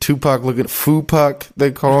bald-headed Tupac-looking Fupac,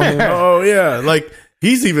 they call him. Oh yeah, like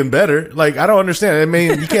he's even better. Like, I don't understand. I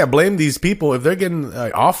mean, you can't blame these people if they're getting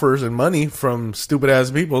offers and money from stupid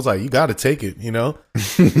ass people. It's like, you got to take it, you know.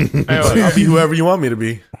 I'll be whoever you want me to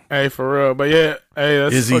be. Hey, for real. But yeah, hey,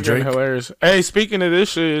 that's Is he fucking Drake? hilarious. Hey, speaking of this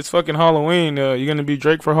shit, it's fucking Halloween. You gonna be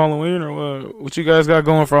Drake for Halloween, or what? What you guys got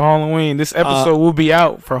going for Halloween? This episode will be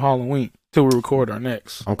out for Halloween till we record our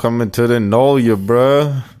next. I'm coming to the Nolia,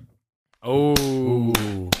 bruh. Oh,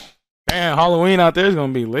 man, Halloween out there is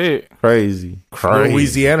gonna be lit. Crazy.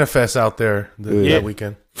 Louisiana Fest out there Yeah. that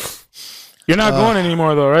weekend. You're not going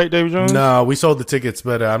anymore though, right, David Jones? No, we sold the tickets,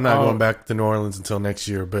 but I'm not Oh. going back to New Orleans until next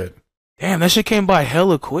year. But Damn, that shit came by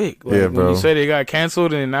hella quick. Like, Yeah, when bro. you said it got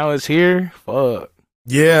canceled and now it's here, fuck.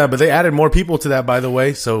 Yeah, but they added more people to that, by the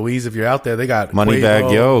way. So, Weez, if you're out there, they got Moneybagg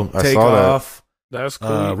Quavo, Yo. I Take saw that. Off, That's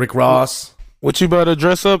cool. Rick Ross. What you about to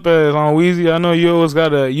dress up as on Weezy? I know you always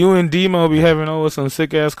got you and Demo be having always some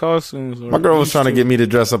sick ass costumes. My girl was trying to get me to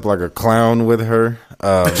dress up like a clown with her.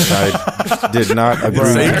 I did not agree.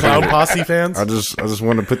 Same Cloud Posse fans. I just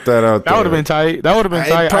want to put that out there. That would have been tight. That would have been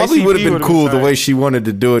tight. It probably ICP would have been would've cool the tight. way she wanted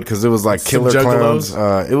to do it because it was like Some killer clowns.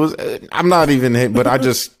 juggalos? It was. I'm not even, but I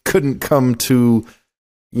just couldn't come to,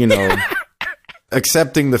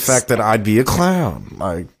 accepting the fact that I'd be a clown.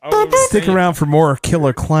 Like, Stick around for more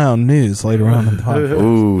killer clown news later on in the podcast.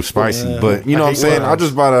 ooh, spicy. But you know what I'm hate saying? clowns. I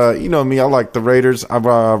just bought me, I like the Raiders. I'm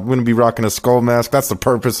going to be rocking a skull mask. That's the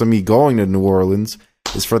purpose of me going to New Orleans,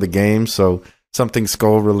 is for the game. So something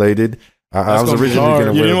skull related. I was gonna be originally hard. going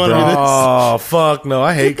to You wear didn't wanna brown. do Oh, fuck no.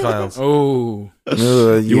 I hate clowns. Oh,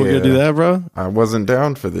 You weren't gonna do that, bro? I wasn't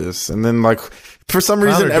down for this. And then, like, for some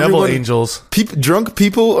Clowns reason, are devil everyone, angels. drunk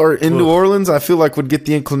people are in New Ugh. Orleans, I feel like would get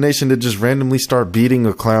the inclination to just randomly start beating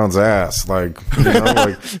a clown's ass. Like,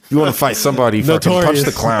 like you want to fight somebody, fucking punch Notorious.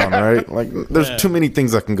 the clown, right? Like, there's too many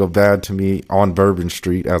things that can go bad to me on Bourbon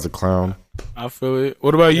Street as a clown. I feel it.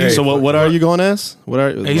 What about you? Hey, So what are you going as? What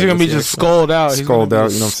are He's gonna be just skulled out. He's Skulled gonna be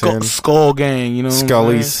out, you know what I'm saying? Skull gang, you know. What I'm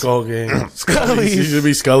Scullies, Skull Gang. Scullies. You should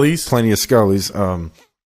be Scullies. plenty of Scullies. saying?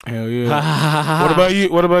 Hell yeah. What about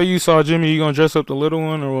you? What about you, Saw Jimmy? You gonna dress up the little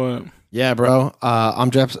one or what? Yeah, bro. I'm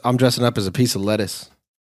dressing up as a piece of lettuce.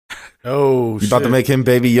 Oh, You about to make him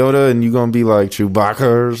Baby Yoda, and you gonna be like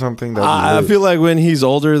Chewbacca or something? That'd be I lit. feel like when he's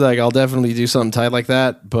older, like I'll definitely do something tight like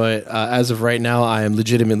that. But as of right now, I am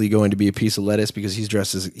legitimately going to be a piece of lettuce because he's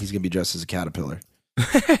gonna be dressed as a caterpillar.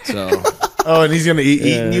 So Oh, and he's gonna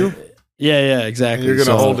eating you. yeah, exactly. You're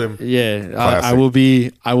gonna hold him. Yeah, I Classic. will be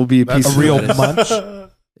a piece A of real lettuce. munch.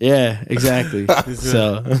 Yeah, exactly.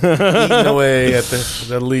 So Eating away at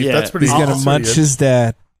the leaf. Yeah. That's pretty. He's gonna that's munch pretty good. his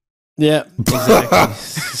dad. yeah, exactly.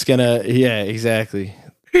 He's gonna exactly.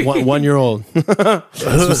 1 year old. That's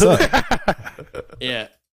what's up. Yeah.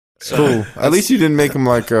 So, Cool. At least you didn't make him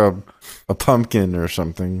like a pumpkin or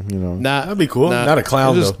something, Nah, That'd be cool. Nah. Not a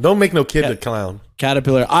clown Just- though. Don't make no kid a clown.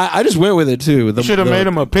 caterpillar. I just went with it too. You should have made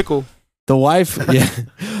him a pickle. The wife,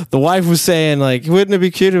 the wife was saying like, "Wouldn't it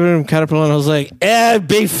be cute if it was a caterpillar?" And I was like, "It'd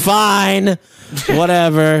be fine,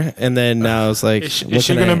 whatever." And then I was like, Is she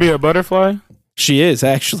looking gonna at- be a butterfly? She is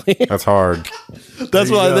actually. That's hard. That's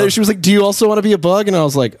you why go. she was like, "Do you also want to be a bug?" And I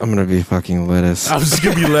was like, "I'm gonna be fucking lettuce. I was just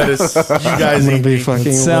gonna be lettuce. You I'm guys gonna eat be me. fucking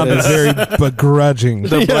It sounded lettuce." very begrudging.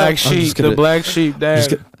 The Yeah, black I'm sheep. just gonna- The black sheep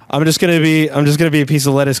dad. I'm just gonna be a piece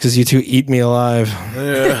of lettuce because you two eat me alive.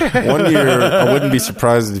 One year, I wouldn't be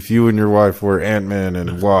surprised if you and your wife were Ant-Man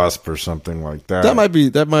and Wasp or something like that. That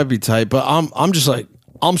might be tight, but I'm just like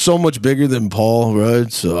I'm so much bigger than Paul,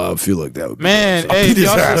 right? So I feel like that would be Man, awesome. hey, Beat if his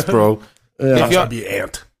y'all, ass, bro. Yeah. if y'all, I'd be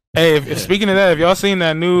ant. hey, if speaking of that, if y'all seen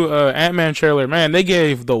that new Ant-Man trailer, man, they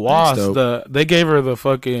gave the Wasp they gave her the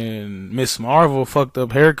fucking Miss Marvel fucked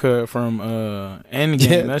up haircut from Endgame.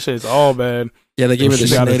 Yeah. That shit's all bad. Yeah, they gave her the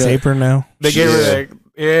She got a Sinead- taper now. They gave her that.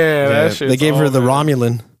 Yeah, that shit. They gave her the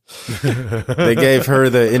Romulan. They gave her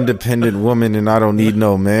the independent woman and I don't need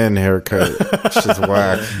no man haircut. She's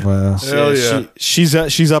whack. Well, Hell yeah. She's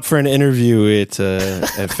up for an interview at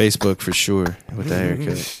Facebook for sure with the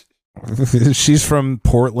haircut. she's from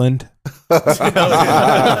Portland.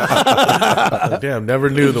 Damn, never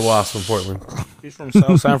knew the Wasp from Portland. She's from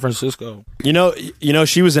South San Francisco. You know,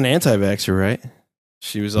 she was an anti-vaxxer, right?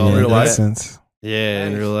 She was all Yeah, in real makes life? sense. Yeah,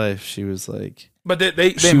 in real life, she was like, But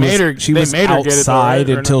they She made was, her. She they was made her get it though, outside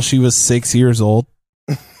right? Or until not? she was 6 years old.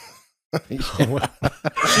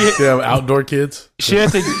 Yeah, outdoor kids. she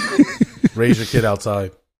had to. Raise your kid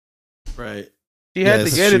outside. right. She had Yes,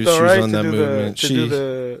 to get she it was- though, she was right? on that movement.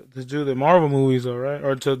 To do the Marvel movies, though, right?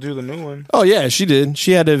 Or to do the new one. Oh yeah, she did.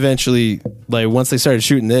 She had to eventually, like, once they started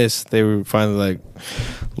shooting this, they were finally like,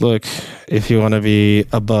 "Look, if you want to be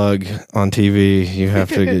a bug on TV, you have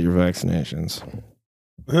to get your vaccinations."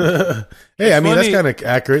 Hey, I mean that's funny. kind of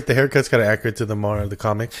accurate. The haircut's kind of accurate to the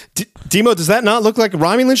comic. Demo, does that not look like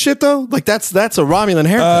Romulan shit though? Like that's a Romulan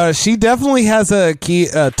haircut. She definitely has a key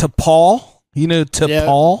to Paul. You know, to Yeah.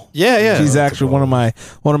 Paul. yeah. She's actually one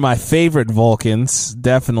of my favorite Vulcans.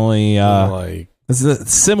 Definitely, Like it's a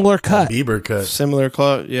similar cut. Bieber cut. Similar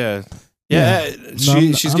cloth. Yeah.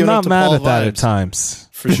 She's I'm giving not up to mad Paul at that vibes, at times.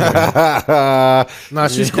 for sure. Nah,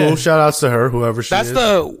 she's cool. Shout outs to her, whoever she is.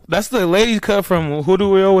 That's the lady cut from who do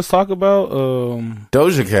we always talk about?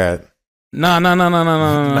 Doja Cat. Nah.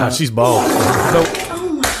 Nah, she's bald.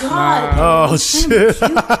 Nah. Oh shit! The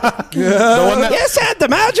one that Yes, at the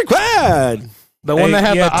magic word. The one that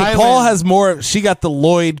had the island. Paul has more. She got the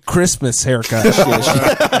Lloyd Christmas haircut.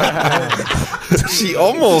 She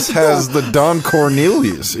almost has the Don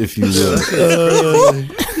Cornelius, if you will.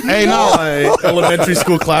 Hey, no, my elementary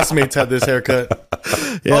school classmates had this haircut.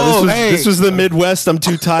 Yeah, this was the Midwest. I'm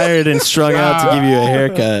too tired and strung out to give you a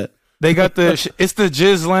haircut. They got it's the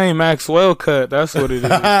Ghislaine Maxwell cut. That's what it is.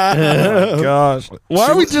 Oh, gosh. Why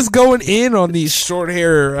are we just going in on these short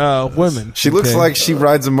hair women? She looks like she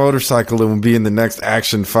rides a motorcycle and will be in the next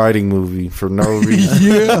action fighting movie for no reason.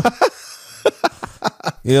 Yeah.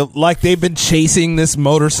 Yeah, like they've been chasing this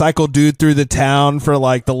motorcycle dude through the town for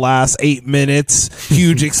like the last 8 minutes.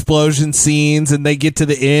 Huge explosion scenes, and they get to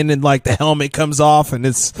the end, and like the helmet comes off, and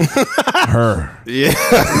it's her. Yeah.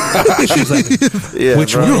 She's like, Yeah,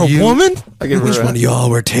 "Which bro. you're a woman? I get Which one of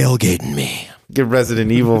y'all were tailgating me? Get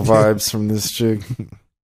Resident Evil vibes from this chick.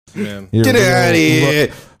 Man. You're Get out of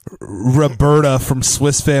here. Roberta from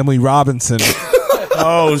Swiss Family Robinson."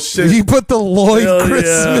 Oh, shit. You put the Lloyd Hell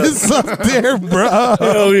Christmas up there, bro.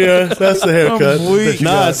 Oh, yeah. That's the haircut.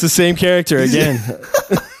 Nah, it's the same character again.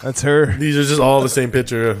 That's her. These are just all the same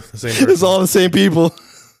picture of the same person. It's all the same people.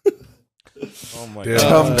 Oh my Yeah.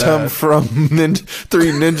 Tum Tum from Three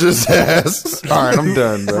Ninjas ass. All right, I'm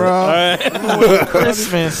done, bro.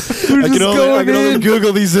 Christmas. We're I just can going only in.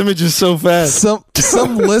 Google these images so fast.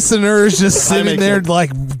 Some listeners just sitting make there it.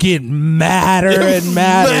 like getting madder and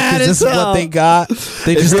madder Mad because this is as what hell. they got.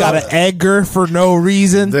 They just got an Edgar for no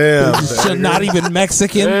reason. Damn. They're not even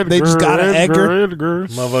Mexican. They just got an Edgar.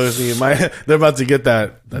 Motherfuckers thinking, they're about to get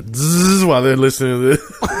that zzz while they're listening to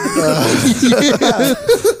this.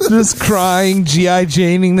 Just crying, G.I.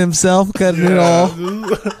 Janing themselves, cutting it off.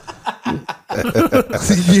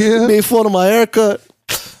 Yeah, Made fun of my haircut.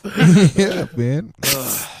 yeah, man.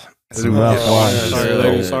 It's a rough one. Sorry,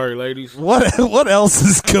 ladies. Sorry, ladies. What else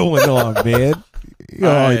is going on, man? You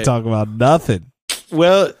only right. talk about nothing.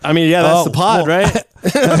 Well, I mean, yeah, that's the pod, right?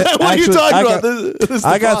 What are you Actually, talking about? This is the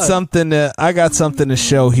I got pod. something. I got something to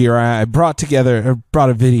show here. I brought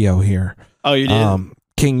a video here. Oh, you did?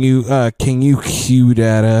 Can you cue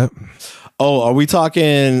that up? Oh, are we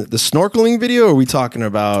talking the snorkeling video, or are we talking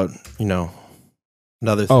about,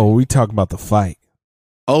 another thing? Oh, we talk about the fight.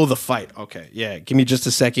 Oh, the fight. Okay. Yeah. Give me just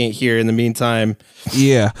a second here in the meantime.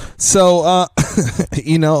 Yeah. So,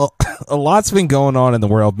 a lot's been going on in the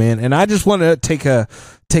world, man, and I just want to take a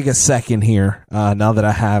second here, now that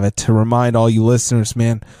I have it, to remind all you listeners,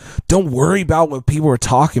 man, don't worry about what people are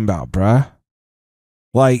talking about, bruh.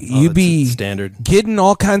 Like, you that's be standard. getting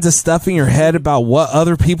all kinds of stuff in your head about what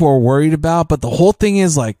other people are worried about, but the whole thing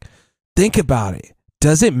is, like, think about it.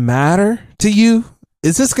 Does it matter to you?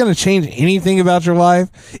 Is this going to change anything about your life?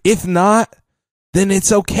 If not, then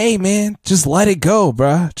it's okay, man. Just let it go,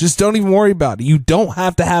 bruh. Just don't even worry about it. You don't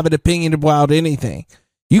have to have an opinion about anything.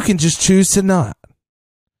 You can just choose to not.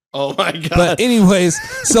 Oh my god. But anyways,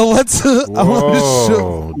 so let's I want to show.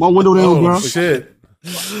 Whoa. My window down, Oh, bro. shit.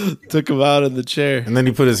 Took him out in the chair. And then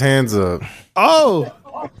he put his hands up. Oh.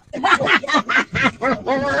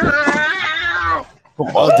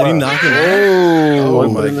 Oh, did he knock him out? Oh,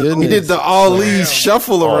 my goodness. He did the Ali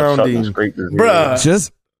shuffle around him. Bruh.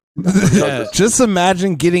 Just just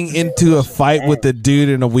imagine getting into a fight with a dude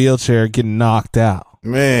in a wheelchair getting knocked out.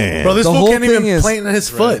 Man. Bro, this The fool whole can't even thing is- plant his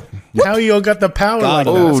foot. How you got the power like that?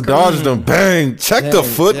 Oh, That's dodged him. Bang. Check the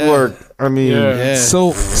footwork. I mean, Yeah.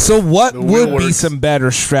 So what The wheel would be works. some better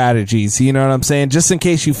strategies? You know what I'm saying? Just in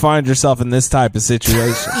case you find yourself in this type of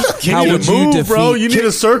situation. You How need would to you move, defeat bro. You need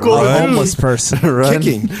a circle. a to do. homeless person?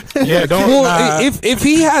 Kicking. Yeah, don't. Well, if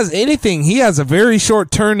he has anything, he has a very short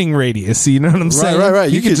turning radius. You know what I'm saying? right.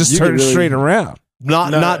 You, You can could- just you turn could really- straight around.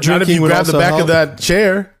 Not Not drinking if you would grab the also back help. of that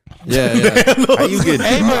chair. Yeah, yeah. how you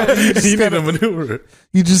get, You need a maneuver.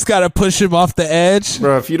 You just got to push him off the edge.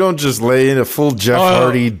 bro, if you don't just lay in a full Jeff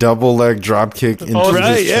Hardy double leg drop kick into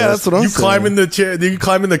Right, his yeah, chest. that's what I'm You saying. climb in the chair. You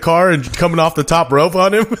climb in the car and coming off the top rope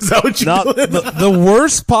on him. Is that what you Not doing? the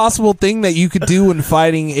worst possible thing that you could do when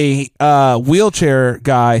fighting a wheelchair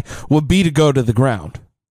guy would be to go to the ground.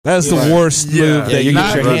 That's the worst Yeah. move Yeah, that you you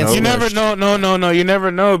get could your do. hands You never know. No. You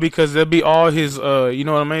never know because there'll be all his. You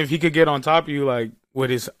know what I mean? If he could get on top of you, like with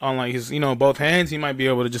his on like his, both hands, he might be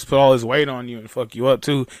able to just put all his weight on you and fuck you up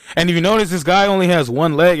too. And if you notice, this guy only has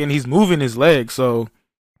one leg and he's moving his leg, so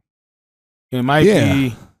it might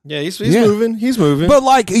be. Yeah, he's Yeah. moving. He's moving. But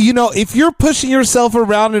like if you're pushing yourself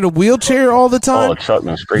around in a wheelchair all the time,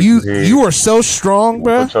 you are so strong,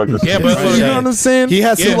 bro. Yeah, but You know what I'm saying? He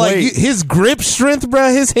has some like weight. his grip strength, bro.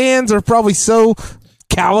 His hands are probably so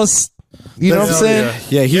callous. You know what I'm saying?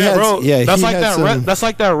 yeah, he has. bro. Yeah, that's he like had that. some That's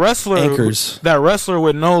like that wrestler. anchors. That wrestler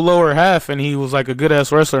with no lower half, and he was like a good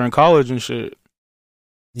ass wrestler in college and shit.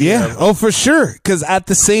 Yeah. Oh, for sure. Because at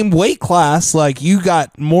the same weight class, like you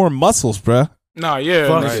got more muscles, bruh. Nah, yeah,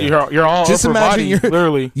 Fuck you're all Just upper imagine body, you're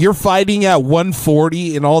literally. you're fighting at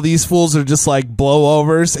 140, and all these fools are just like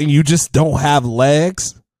blowovers, and you just don't have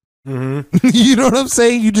legs. Mm-hmm. You know what I'm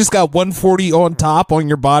saying? You just got 140 on top on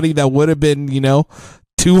your body that would have been,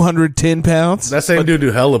 210 pounds. That same dude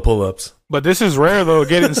do hella pull-ups. But this is rare though,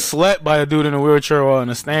 getting slept by a dude in a wheelchair while in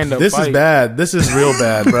a stand-up This fight. is bad. This is real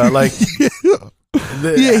bad, bro. Like,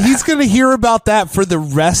 Yeah, he's gonna hear about that for the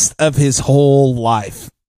rest of his whole life.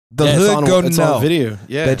 The hood gonna it's know on video.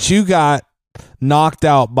 Yeah, that you got knocked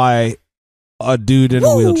out by a dude in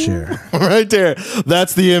a wheelchair. right there.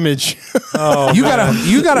 That's the image. oh, You gotta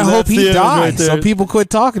hope That's the he image right dies there. so people quit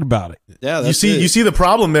talking about it. Yeah, you see the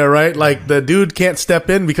problem there, right? Like the dude can't step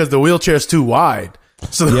in because the wheelchair's too wide.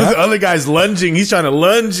 So the other guy's lunging. He's trying to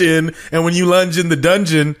lunge in, and when you lunge in the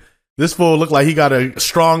dungeon, this fool looked like he got a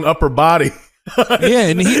strong upper body. Yeah,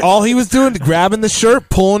 and all he was doing grabbing the shirt,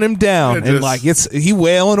 pulling him down, Yeah, and just- like he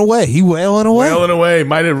wailing away. He wailing away. Wailing away.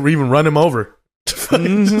 Might have even run him over.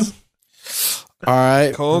 Mhm. All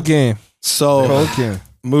right. Cold game. So Cold game.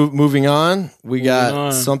 moving on, we got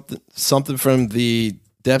on. something from the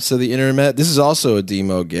depths of the internet. This is also a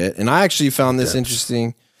demo get, and I actually found this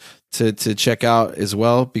interesting to check out as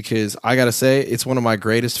well because I gotta say it's one of my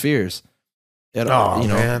greatest fears. Oh,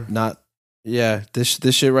 man. This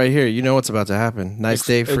shit right here. You know what's about to happen. Nice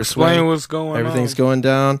day for Explain swim. what's going Everything's on. going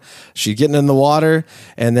down. She's getting in the water,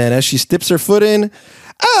 and then as she dips her foot in,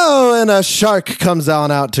 and a shark comes on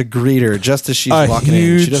out to greet her just as she's A walking in.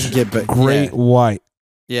 huge, She doesn't get great white.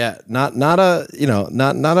 Yeah, not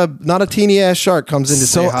a teeny ass shark comes in to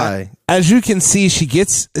say hi. As you can see,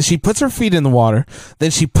 she puts her feet in the water,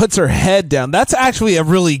 then she puts her head down. That's actually a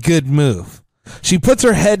really good move. She puts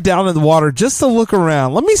her head down in the water just to look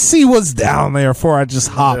around. Let me see what's down there before I just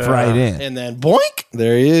hop right in. And then boink,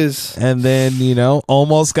 there he is. And then,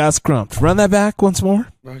 almost got scrumped. Run that back once more.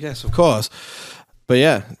 I guess, of course. But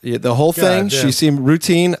yeah, the whole thing, damn. she seemed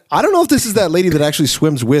routine. I don't know if this is that lady that actually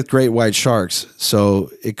swims with great white sharks.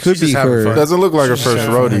 So it could She's be just having her. fun. Doesn't look like her first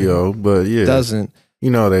rodeo, but yeah, Doesn't.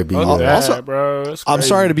 they be. Look at that, Also, bro. That's I'm crazy.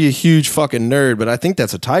 sorry to be a huge fucking nerd, but I think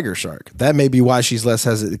that's a tiger shark. That may be why she's less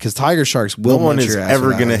hesitant because tiger sharks will. No one munch is your ass ever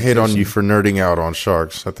without going to hit on hesitation. you for nerding out on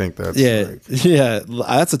sharks. I think that's Yeah, yeah,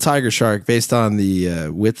 that's a tiger shark based on the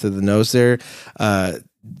width of the nose there.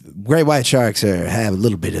 Great white sharks have a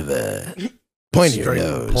little bit of a pointier Straight,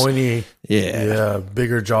 nose. pointy, Yeah.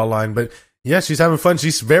 bigger jawline. But yeah, she's having fun.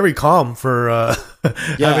 She's very calm for Yeah,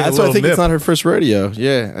 having that's a why I little think nip. it's not her first rodeo.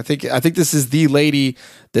 Yeah, I think this is the lady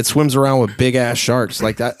that swims around with big ass sharks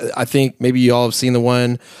like that. I think maybe you all have seen the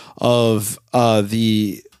one of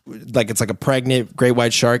it's like a pregnant great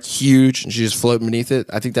white shark, huge, and she's just floating beneath it.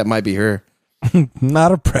 I think that might be her.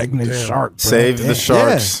 Not a pregnant shark. Bro. Save the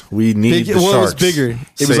sharks. We need the Well, sharks. it was bigger. It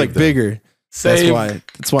was Save like them. bigger. Save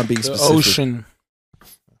That's why I'm being the specific. ocean.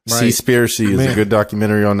 Seaspiracy is a good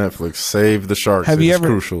documentary on Netflix. Save the sharks. Have you It's ever-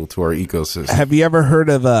 crucial to our ecosystem. Have you ever heard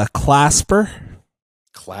of a clasper?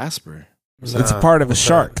 Clasper. It's a part of a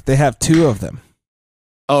shark. They have two of them.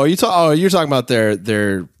 Oh, you're talking about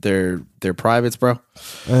their privates, bro.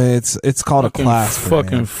 It's called a clasper.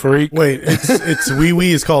 Fucking man. freak. Wait, it's wee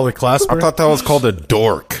wee is called a clasper. I thought that was called a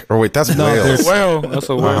dork. Or wait, that's whales. Well, that's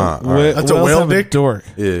a whale. Uh-huh. All right. That's a Whales whale have dick? dork.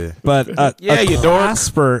 Yeah. But Yeah, a you dork.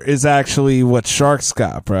 clasper is actually what sharks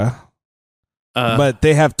got, bro. But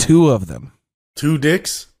they have two of them. Two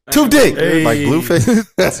dicks. Two dick. Hey. Like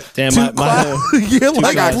Blueface. Damn, Two yeah, I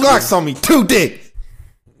like got Glocks on me. Two dick.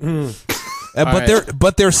 but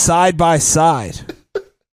right. they're side by side.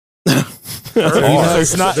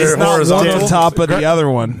 It's not They're one horizontal. on top of the other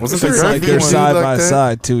one. Wasn't It's there like a they're one side like by that?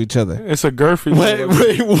 side to each other. It's a girthy.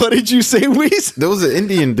 Wait, what did you say, Weez? There was an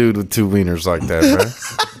Indian dude with two wieners like that,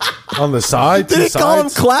 bro. On the side, Did two they call them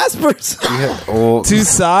sides. claspers? Oh, Two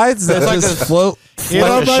sides that like just a- float. Yeah,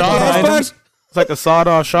 like a float shot behind on. them. It's like a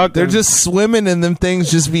sawed-off shotgun. They're just swimming and them things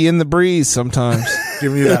just be in the breeze sometimes.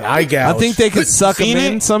 Giving you that eye gouge. I think they could suck them Seen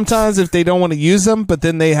in it? sometimes if they don't want to use them, but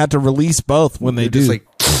then they had to release both when they do. Just like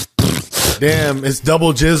Damn, it's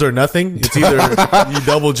double jizz or nothing. It's either you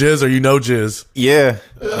double jizz or you no jizz. yeah.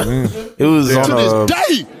 It was on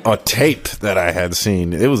a tape that I had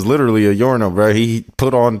seen. It was literally a urinal, bro. He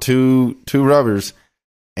put on two rubbers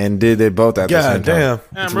and did they both at the same God damn. time.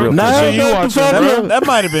 Damn, It's bro. real Nah, crazy. you watch it, bro. that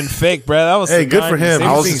might have been fake, bro. That was Hey, the good for 90s. him. They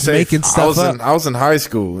I was was just safe. making stuff up. I was in high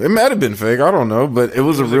school. It might have been fake. I don't know, but it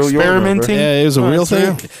was a real urinal, bro. experimenting. yeah, it was a real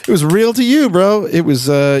thing. It was real to you, bro. It was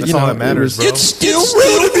you know all that matters, it was, bro. It's still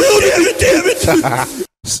real to me, damn it.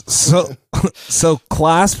 So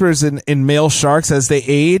claspers in male sharks as they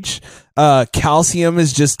age, calcium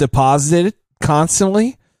is just deposited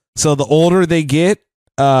constantly. So the older they get,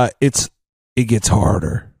 it gets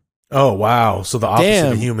harder. Oh wow! So the opposite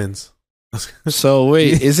Damn. of humans. So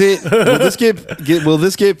wait, is it? Will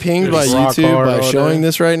this get pinged by Rock YouTube hard by all showing day.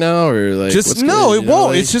 this right now, or like? Just what's no, good, it you know,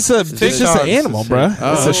 won't. like- It's just an TikTok. animal, bruh.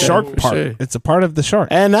 Oh, It's a okay. shark For part. sure. It's a part of the shark.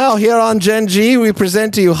 And now here on Gen G, we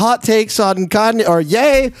present to you hot takes on Kanye or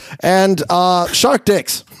Yay and shark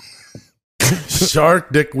dicks.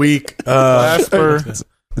 Shark Dick Week. Clasper. It's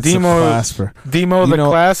Demo- a clasper. Demo You the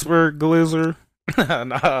know- Clasper Glizzer.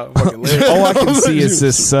 Nah, fucking lit. All I can see is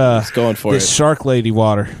this Going for this it. shark lady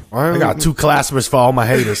water. I got 2 claspers for all my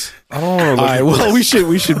haters. I don't want to All look right, at well,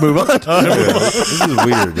 we should move on. this. This is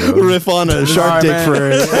weird, yo. Riff on a shark dick for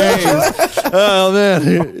oh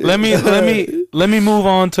man. let me move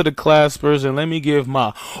on to the claspers and let me give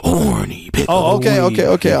my horny pick. Oh, of the okay, week. okay,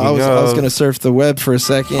 okay. I was gonna surf the web for a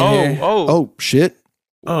second here. Oh. Shit.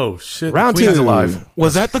 Oh shit! Round the Queen's 2. alive.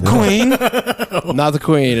 Was that the queen? Not the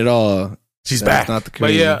queen at all. She's That's back. not the queen.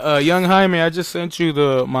 But yeah, young Jaime, I just sent you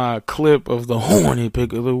my clip of the horny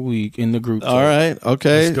pick of the week in the group. All right.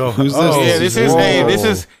 Okay. Let's go. Who's this? Oh, Yeah, this is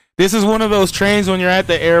Whoa. this is one of those trains when you're at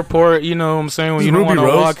the airport, you know what I'm saying, when This you is don't want to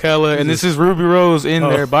Ruby Rose? walk hella, and this is Ruby Rose in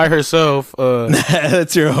there by herself,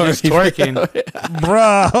 That's your horny just twerking.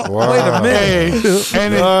 Bruh. Wow. Wait a minute. Hey,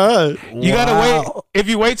 and All right. you gotta wait. If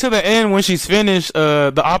you wait till the end when she's finished,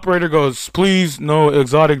 the operator goes, "Please, no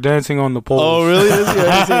exotic dancing on the poles." Oh, really? Is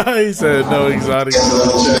he- He said no exotic.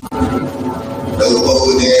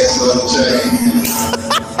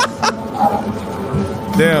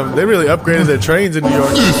 Damn, they really upgraded their trains in New York.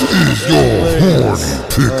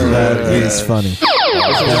 That is funny.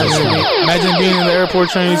 Imagine being in the airport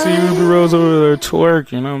train, you see Ruby Rose over there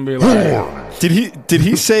twerking, I'm be like, Did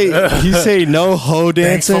he say no hoe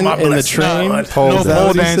Thanks for dancing my in the blessing. train? no Is that pole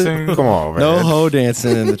what he said? dancing, Come on, man. No hoe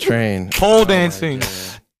dancing in the train. pole dancing.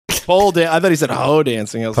 Pole I thought he said hoe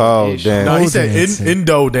dancing. I was Oh, like, "Yeesh." damn. No, he Pole said dancing.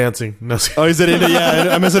 Indo dancing. No, Oh, he said Indo. Yeah,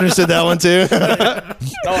 I misunderstood that one too.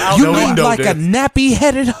 You no look Indo like a dance. nappy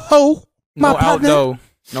headed hoe. No My partner.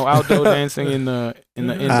 outdoor dancing in the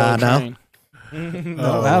Indo no. train.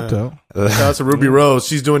 No, outdo. shout out to Ruby Rose.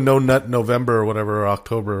 She's doing No Nut November or whatever, or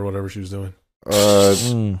October or whatever she was doing.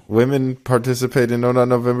 Women participate in No Nut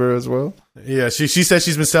November as well. Yeah, she said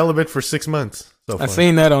she's been celibate for 6 months. So I far.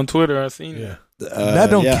 seen that on Twitter. I seen Yeah, it. That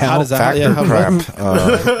don't How count. does that? Factor Yeah, how- crap. All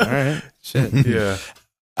right. Shit. yeah.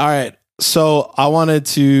 All right. So I wanted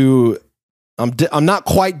to. I'm not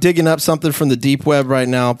quite digging up something from the deep web right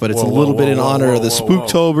now, but it's Whoa, a little whoa, bit in whoa, honor whoa, of the whoa, whoa.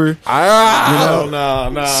 Spooktober. Ah!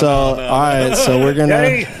 No. So all right, so we're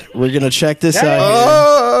gonna check this out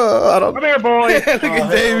Oh, I don't. Come here, boy. Look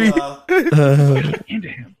at Davey.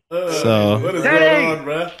 here. So What is going on,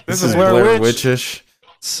 bro? This is is where Blair witch. Witchish.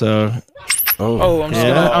 so Oh, I'm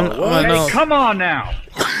Yeah. I Hey, know. come on now.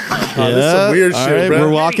 this is some weird all shit, right, bro.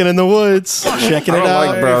 we're walking in the woods, checking I it don't out.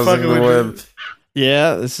 like Hey, browsing fucking the with web.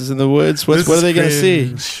 Yeah, this is in the woods. What This are is they gonna see?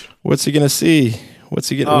 cringe. What's he gonna see? What's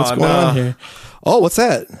he gonna? What's Oh, going no. on here? Oh, what's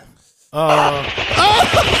that?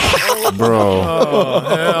 Bro. Oh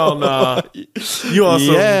hell nah! You on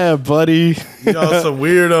some Yeah, buddy. you on some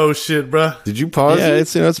weirdo shit, bro. Did you pause Yeah, it?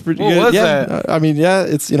 it's it's pretty What good. was Yeah, that? I mean, yeah,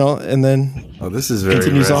 it's and then Oh, this is very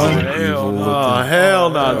Continues on. Resident Evil. Oh hell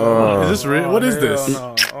no! Is this real? What is this?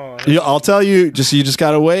 yeah, I'll tell you. You just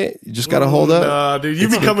gotta wait. You just gotta hold up. Nah, dude, you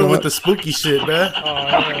be coming with the spooky shit, man.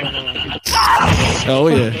 Oh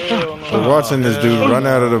yeah. We're watching this dude run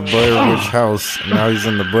out of the Blair Witch house. Now he's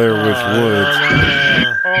in the Blair Witch woods.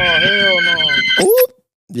 Ooh.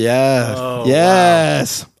 Yeah. Oh,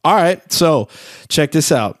 Yes. All right. So check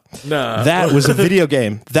this out. Nah, That was a video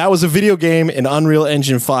game. That was a video game in Unreal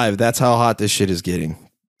Engine 5. That's how hot this shit is getting.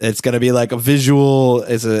 It's gonna be like a visual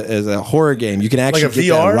as a horror game. You can actually Like a get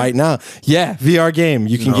VR? that right now. Yeah, VR game.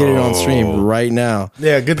 You can get it on stream right now.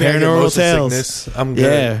 yeah, good thing I get Paranormal motion Tales. sickness. I'm good.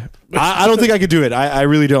 Yeah. I don't think I could do it. I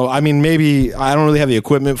really don't. I mean, maybe I don't really have the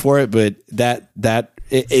equipment for it, but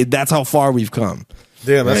that's how far we've come.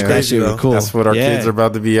 Damn, that's Man, That crazy shit though. was cool. That's what our Yeah. kids are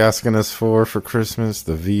about to be asking us for Christmas.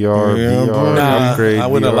 The VR, Yeah, VR bro. Nah, upgrade. I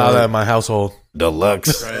wouldn't VR allow that in my household.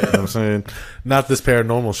 deluxe. You know what I'm saying? Not this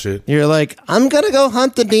paranormal shit. You're like, I'm gonna go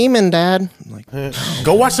hunt the demon, Dad. I'm like,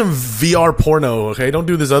 Go watch some VR porno, okay? Don't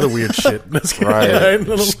do this other weird shit. Right.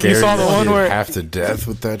 You Scared saw the one shit where half to death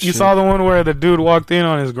with that you shit. saw the one where the dude walked in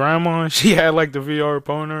on his grandma. She had like the VR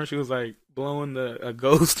porno. She was like blowing a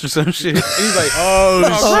ghost or some shit. He's like, Oh,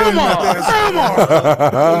 grandma.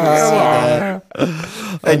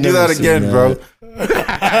 Hey, do that again, bro.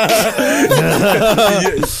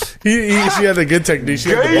 she had a good technique. She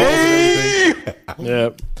had the balls and everything.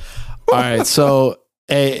 yep. All right, so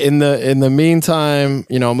Hey, in the meantime,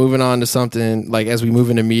 moving on to something like as we move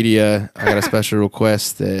into media, I got a special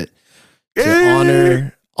request to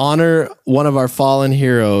honor one of our fallen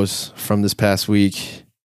heroes from this past week.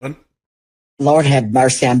 Lord have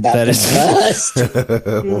mercy, I'm about That to is- bust. What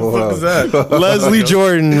the fuck is that? Leslie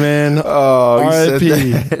Jordan, man. Oh, you said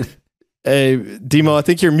R.I.P. that. Hey, Demo, I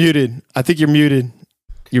think you're muted.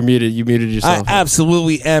 You're muted. You muted I yourself.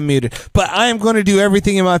 absolutely am muted, but I am going to do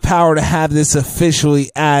everything in my power to have this officially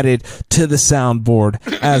added to the soundboard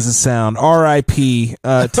as a sound. R.I.P.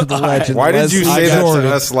 To the legend. Why did you Leslie say that Jordan.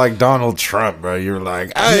 to us like Donald Trump, bro? You're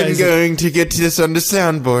like, I'm going to get this on the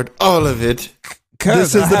soundboard, all of it.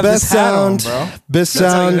 This is I the have best this hat on, sound. bro. Best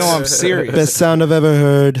That's how sound. you know I'm serious. Best sound I've ever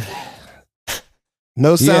heard.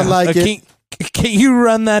 No sound like it. Can you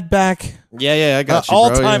run that back? Yeah, I got you,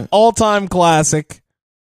 all time classic.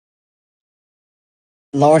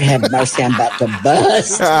 Lord have mercy, I'm about to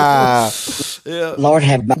bust. Yeah. Lord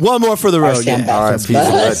have mercy. One more for the road. Mercy, I'm Yeah. about R.I.P. to the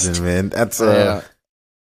bust. legend, man. That's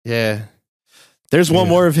Yeah. There's one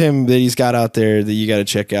more of him that he's got out there that you got to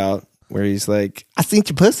check out where he's like, I seen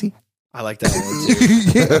your pussy. I like that one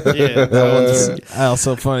too. Yeah, that one's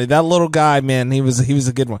Also funny. That little guy, man, he was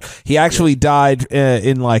a good one. He actually died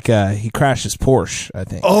in he crashed his Porsche, I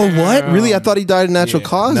think. Oh, what? Really? I thought he died of natural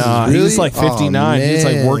causes. Nah, really? he was like 59. Oh, he was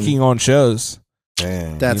like man. working on shows.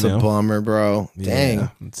 Dang. That's you a know? bummer, bro. Dang. Yeah,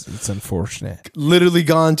 it's unfortunate. Literally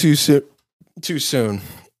gone too soon.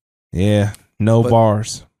 Yeah, no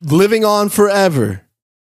bars. Living on forever.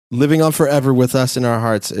 Living on forever with us in our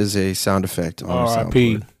hearts is a sound effect. On our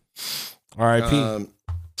R.I.P. soundboard. R.I.P.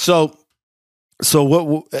 So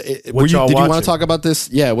what did y'all you want watching? to talk about this?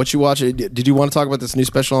 Yeah, what you watching? Did you want to talk about this new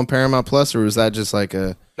special on Paramount Plus, or was that just like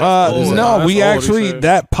a? old. No, That's we old, actually he said.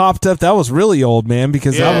 that popped up. That was really old, man,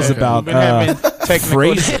 because that was We've about been having technical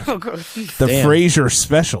Frasier. The Damn. Frasier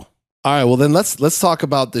special. All right, well then let's talk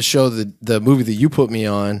about the show, the movie that you put me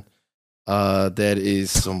on. That is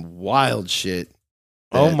some wild shit.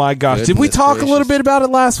 Oh my gosh! Did we Goodness talk a little gracious. bit about it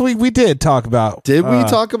last week? We did talk about. Did we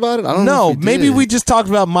talk about it? I don't know. No, if we maybe did. we just talked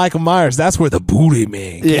about Michael Myers. That's where the booty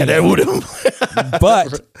man. Yeah, that would have.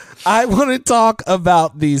 But I want to talk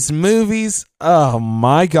about these movies. Oh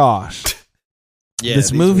my gosh! Yeah,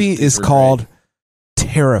 This movie is called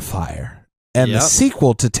Terrifier. And the Yep.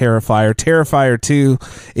 sequel to Terrifier, Terrifier 2,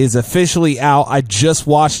 is officially out. I just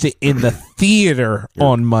watched it in the theater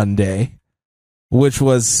on Monday, which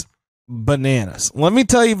was bananas. Let me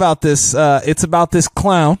tell you about this. It's about this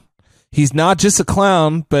clown. He's not just a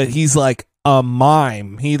clown, but he's like a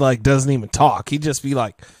mime. He like doesn't even talk. He just be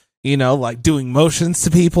like, like doing motions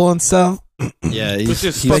to people and stuff. Yeah, Which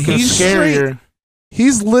is But fucking he's scarier.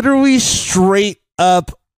 He's literally straight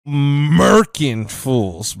up murking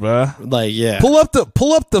fools, bruh. like yeah. Pull up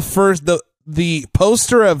the first the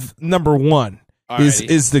poster of number 1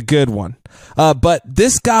 is the good one. But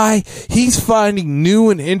this guy, he's finding new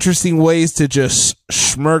and interesting ways to just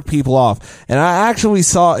smirk people off. And I actually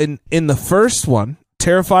saw in the first one,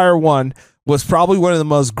 Terrifier 1 was probably one of the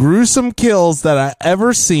most gruesome kills that I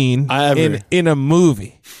ever seen in a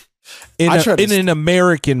movie. In an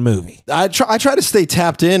American movie. I try to stay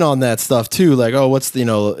tapped in on that stuff too. Like, oh, what's the,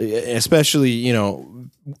 especially,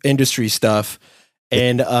 industry stuff.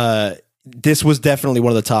 And this was definitely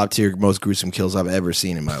one of the top tier most gruesome kills I've ever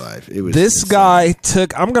seen in my life. It was This insane. guy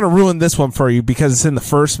I'm going to ruin this one for you because it's in the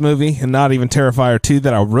first movie and not even Terrifier 2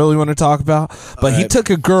 that I really want to talk about. But he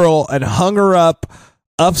took a girl and hung her up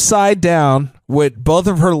upside down with both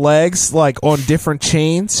of her legs like on different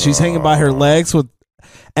chains. She's hanging by her legs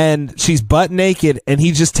and she's butt naked, and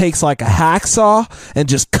he just takes like a hacksaw and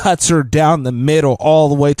just cuts her down the middle all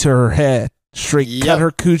the way to her head. Straight cut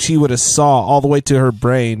her coochie with a saw all the way to her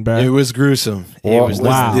brain, bro. It was gruesome. Well, It was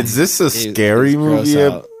wow. Is this a It scary was gross movie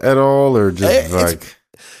out. at all, or just It's- like?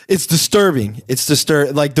 It's disturbing. It's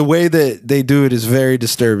disturbing. Like the way that they do it is very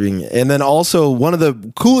disturbing. And then also one of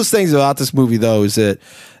the coolest things about this movie though is that,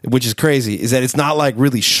 which is crazy, is that it's not like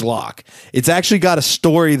really schlock. It's actually got a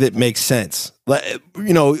story that makes sense. Like,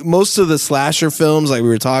 most of the slasher films, like we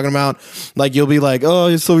were talking about, like you'll be like,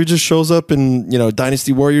 oh, so he just shows up in,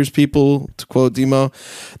 Dynasty Warriors people, to quote Demo.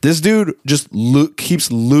 This dude just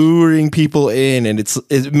keeps luring people in, and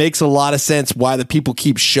it makes a lot of sense why the people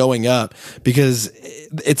keep showing up, because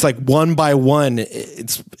it's like one by one,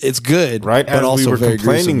 it's good, Right, but as also we were very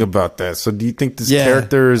complaining gruesome. about that. So, do you think this Yeah.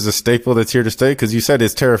 character is a staple that's here to stay? Because you said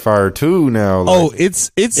it's Terrifier 2 now. Oh, like-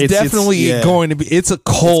 it's It's- definitely yeah. going to be. It's a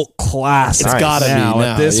cult classic. It's gotta be now now,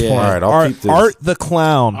 at this yeah. point. All right, I'll keep this. Art the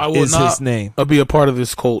Clown I will is not his name. be a part of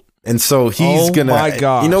this cult. and so he's Oh gonna, my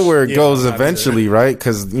gosh. you know where it Yeah, goes I'm not eventually, right?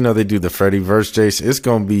 Because they do the Freddy versus Jason. It's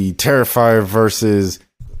gonna be Terrifier versus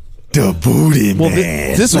The booty Well,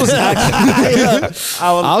 man. this was actually.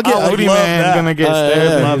 I'll get- Booty man gonna get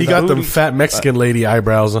stabbed. He got them fat Mexican lady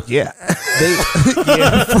eyebrows. Yeah,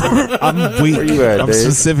 I'm weak. you at, I'm Dave?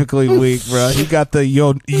 specifically weak, bro. He got the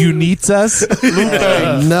Unitas.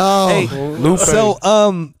 No. Hey, so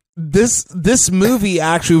this movie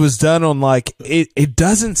actually was done on like it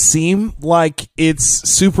doesn't seem like it's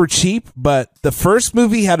super cheap, but the first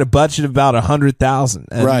movie had a budget of about 100,000.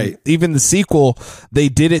 Right. Even the sequel, they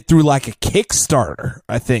did it through like a Kickstarter,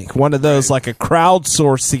 I think. One of those like a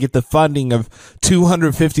crowdsource to get the funding of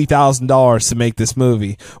 $250,000 to make this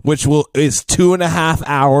movie, which is 2.5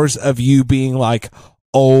 hours of you being like,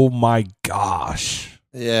 oh my gosh.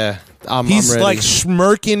 Yeah. I'm He's ready. like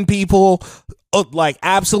smirking people, like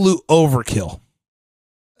absolute overkill.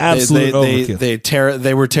 Absolute overkill.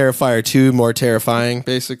 They were Terrifier 2 more terrifying,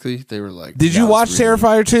 basically. They were like, Did you watch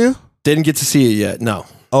Terrifier 2? Didn't get to see it yet. No.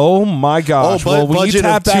 Oh my gosh. Oh, well, when you budget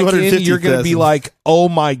tap of back in, you're going to be 250,000. like, oh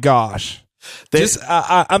my gosh.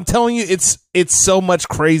 I'm telling you, it's so much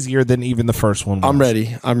crazier than even the first one was. I'm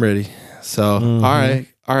ready. So,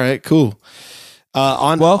 all right, cool.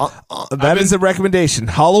 That is a recommendation.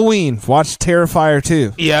 Halloween. Watch Terrifier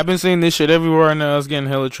 2. Yeah, I've been seeing this shit everywhere now. It's getting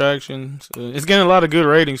hella traction. So it's getting a lot of good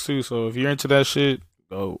ratings too. So if you're into that shit,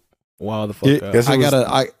 go wow the fuck out. Guess it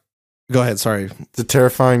was- Go ahead. Sorry. It's a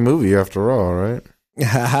terrifying movie after all, right?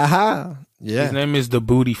 Yeah. His name is The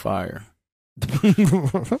Booty Fire.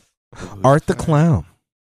 Art the Clown.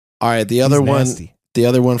 All right. The other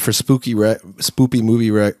one for spooky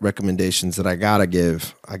movie recommendations that I gotta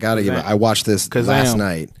give. I watched this last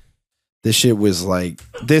night. This shit was like,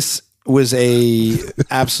 this was a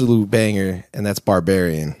absolute banger, and that's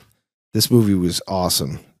Barbarian. This movie was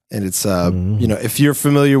awesome, and it's if you're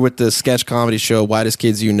familiar with the sketch comedy show Whitest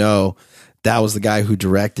Kids You Know, that was the guy who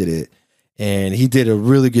directed it, and he did a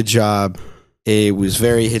really good job. It was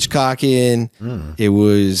very Hitchcockian. It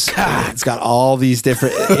was. It's got all these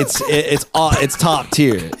different. It's top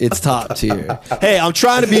tier. It's top tier. Hey, I'm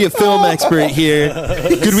trying to be a film expert here.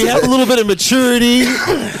 Could we have a little bit of maturity?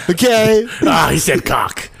 Okay. He said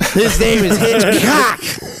cock. His name is Hitchcock.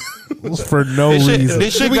 For no reason.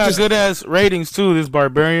 This shit got good ass ratings too. This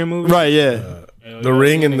Barbarian movie, Right? Yeah. The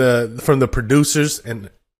Ring and from the producers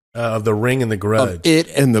and of The Ring and The Grudge. It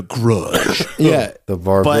and The Grudge. Yeah. The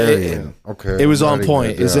Barbarian. It was on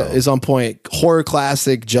point. It's on point. Horror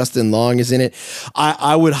classic. Justin Long is in it.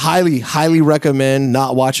 I would highly recommend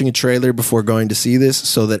not watching a trailer before going to see this,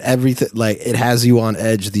 so that everything, like, it has you on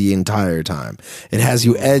edge the entire time. It has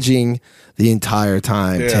you edging the entire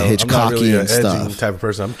time to Hitchcockian I'm not really an stuff. edging type of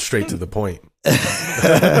person. I'm straight to the point. Not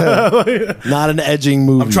an edging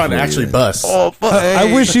movie. I'm trying to for actually you. bust.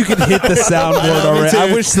 I wish you could hit the soundboard already.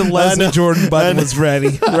 I wish the Leslie Jordan button was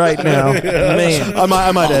ready right now. Man.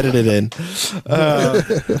 I might edit it in.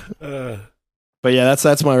 But yeah,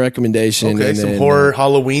 that's my recommendation. Okay, And some then, horror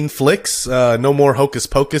Halloween flicks. No more Hocus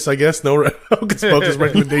Pocus, I guess. No Hocus Pocus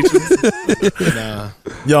recommendations.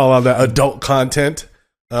 Y'all on that adult content.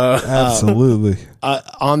 Absolutely.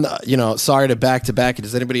 Sorry to back.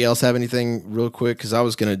 Does anybody else have anything real quick? Because I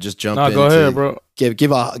was gonna just jump in. go ahead, bro.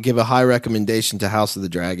 Give a high recommendation to House of the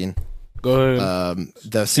Dragon. Go ahead.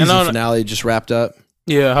 The season finale just wrapped up.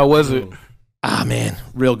 Yeah, how was it? Ah, man,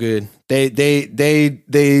 real good. They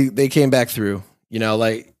came back through.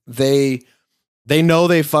 Like they know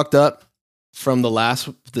they fucked up from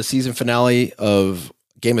the season finale of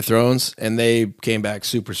Game of Thrones, and they came back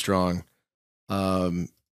super strong.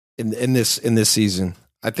 In this season,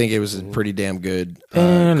 I think it was a pretty damn good go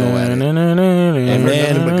at it. And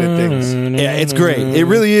man, but good things. yeah, it's great. It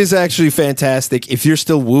really is actually fantastic. If you're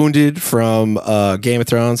still wounded from Game of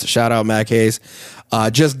Thrones, shout out Mac Hayes.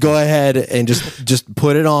 Just go ahead and just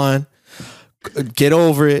put it on. Get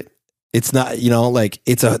over it. It's not,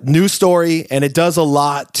 it's a new story, and it does a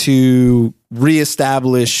lot to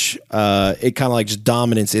reestablish it kind of like just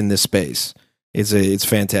dominance in this space. It's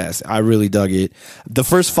fantastic. I really dug it. The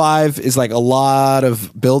first 5 is like a lot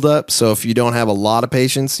of buildup, so if you don't have a lot of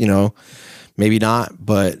patience, maybe not.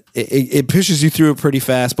 But it pushes you through it pretty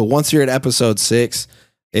fast. But once you're at episode 6,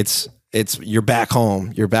 it's you're back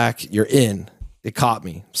home. You're in. It caught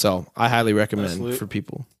me, so I highly recommend for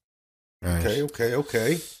people. Nice.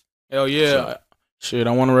 Okay. Hell yeah. Shit,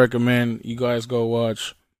 I want to recommend you guys go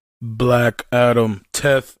watch Black Adam,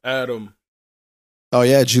 Teth Adam. Oh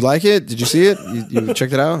yeah, did you like it? Did you see it? You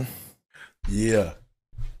checked it out? Yeah.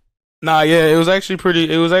 Nah, yeah, it was actually pretty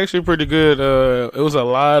good. It was a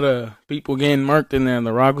lot of people getting murked in there, and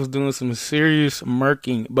The Rock was doing some serious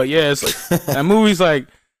murking. But yeah, it's like that movie's like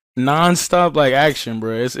nonstop like action,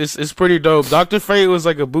 bro. It's pretty dope. Dr. Fate was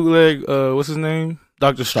like a bootleg. What's his name?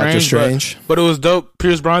 Doctor Strange. But it was dope.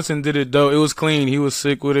 Pierce Bronson did it dope. It was clean. He was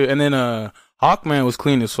sick with it. And then Hawkman was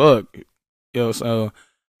clean as fuck. Yo, so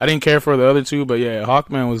I didn't care for the other two, but yeah,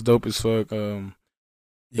 Hawkman was dope as fuck.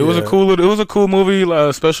 It was a cool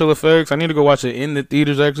movie. Special effects. I need to go watch it in the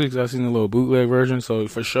theaters actually because I've seen the little bootleg version. So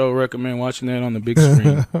for sure, recommend watching that on the big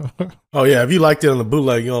screen. Oh yeah, if you liked it on the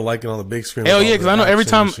bootleg, you don't like it on the big screen. Hell yeah, because I know every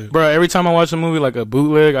time I watch a movie like a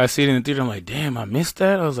bootleg, I see it in the theater. I'm like, damn, I missed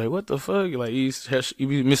that. I was like, what the fuck? Like you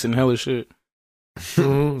be missing hella shit.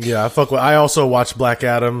 Yeah, I also watched Black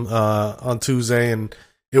Adam on Tuesday, and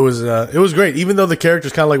it was great. Even though the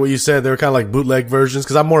characters kind of like what you said, they were kind of like bootleg versions.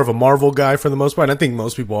 Because I'm more of a Marvel guy for the most part. And I think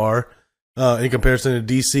most people are in comparison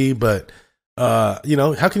to DC. But how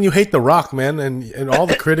can you hate The Rock, man? And all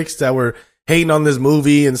the critics that were hating on this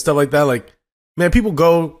movie and stuff like that. Like, man, people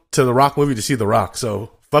go to The Rock movie to see The Rock.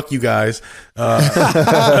 So fuck you guys.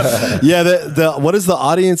 Yeah. What is the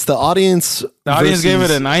audience? The audience gave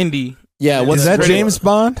it a 90. Yeah, is that James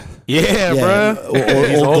Bond? Yeah, bro. Or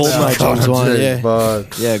Goldeneye James Bond.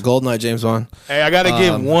 Yeah, Goldeneye James Bond. Hey, I gotta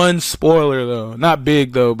give one spoiler though. Not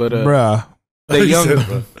big though, but bruh.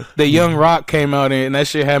 The young Rock came out and that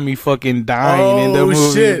shit had me fucking dying in the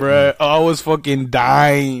movie, bro. I was fucking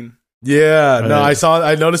dying. Yeah, no, I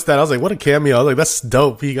noticed that. I was like, what a cameo. I was like, that's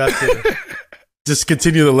dope. He got to just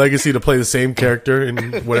continue the legacy to play the same character in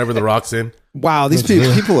whatever The Rock's in. Wow, these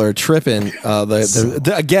people are tripping.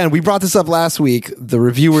 Again, we brought this up last week. The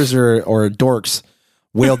reviewers are dorks,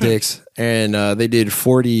 whale dicks, and they did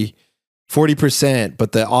 40%,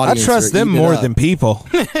 but the audience. I trust them more than people.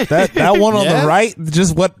 That one on the right,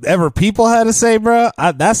 just whatever people had to say, bro.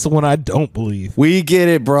 That's the one I don't believe. We get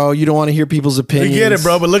it, bro. You don't want to hear people's opinions. We get it,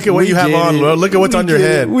 bro. But look at what you have on, bro. Look at what's on your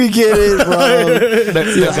head. We get it, bro.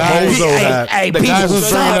 The guys who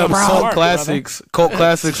bringing up cult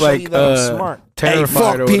classics like Terrified. Hey,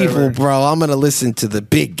 fuck people, bro. I'm gonna listen to the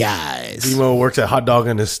big guys. Demo works at Hot Dog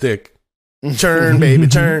on his Stick. Churn, baby,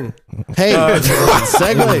 churn. Hey,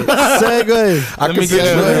 segue. Let me get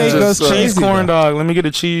a cheese corn dog. Let me get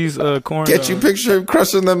a cheese corn dog. Get you picture him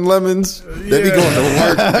crushing them lemons. They be going to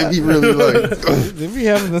work. They be really like... They be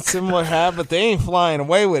having a similar habit. They ain't flying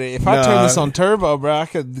away with it. If I turn this on turbo, bro, I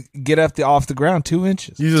could get off the ground 2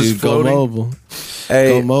 inches. You just floating. Go mobile.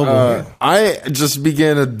 Hey, go mobile. I just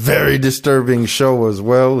began a very disturbing show as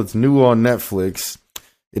well. It's new on Netflix.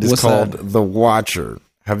 It is called The Watcher.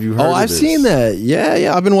 Have you heard of this? I've seen that.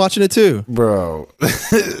 Yeah, I've been watching it too. Bro,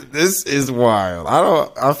 this is wild.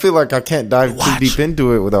 I feel like I can't dive too deep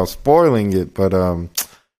into it without spoiling it, but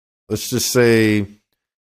let's just say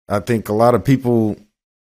I think a lot of people,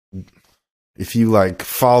 if you like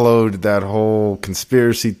followed that whole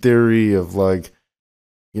conspiracy theory of like,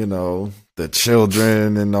 the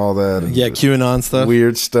children and all that. Yeah, QAnon stuff.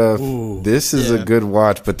 Weird stuff. Ooh, this is a good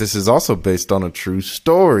watch, but this is also based on a true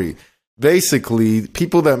story. Basically,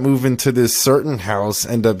 people that move into this certain house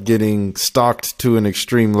end up getting stalked to an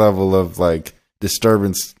extreme level of like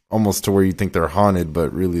disturbance, almost to where you think they're haunted,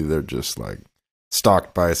 but really they're just like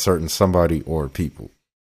stalked by a certain somebody or people.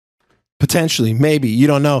 Potentially, maybe, you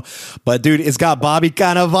don't know, but dude, it's got Bobby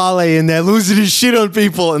Cannavale in there losing his shit on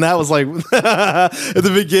people, and that was like at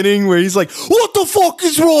the beginning where he's like, "What the fuck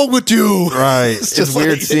is wrong with you?" Right, it's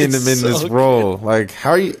weird seeing him in this role. Like,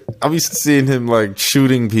 how are you? I'm used to seeing him like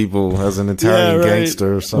shooting people as an Italian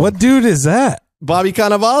gangster or something. What dude is that? Bobby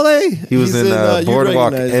Cannavale. He was in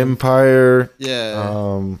Boardwalk Empire.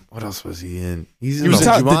 Yeah. What else was he in? He was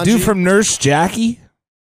the dude from Nurse Jackie.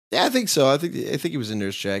 Yeah, I think so. I think he was in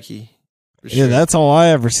Nurse Jackie. Sure. Yeah, that's all I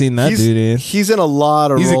ever seen that dude in. He's in a lot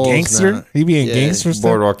of roles. He's a gangster. Now. He be in gangster stuff.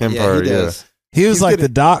 Boardwalk Empire, He was like the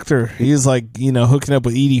doctor. He was like, hooking up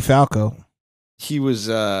with Edie Falco. He was.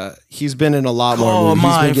 He's been in a lot more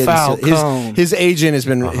movies. His agent has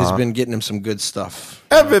been getting him some good stuff.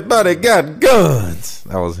 Everybody got guns.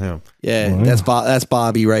 That was him. Yeah, that's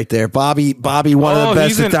Bobby right there. Bobby, one of the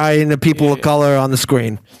best Italian people of color on the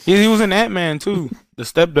screen. He was in Ant-Man too, the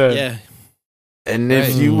stepdad. Yeah. And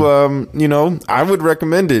if you, I would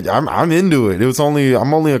recommend it. I'm into it.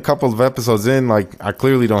 I'm only a couple of episodes in. Like, I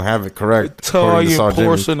clearly don't have it correct. Italian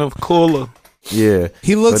portion of cola. Yeah.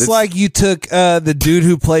 He looks like you took the dude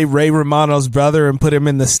who played Ray Romano's brother and put him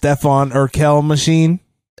in the Stefan Urkel machine.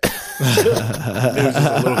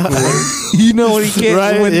 You know what he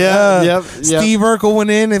came when Steve Urkel went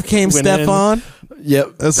in and came Stefan?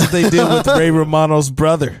 Yep. That's what they did with Ray Romano's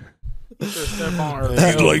brother. He's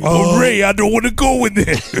like, Ray, I don't want to go in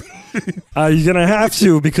there. You're gonna have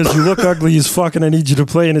to because you look ugly as fuck, and I need you to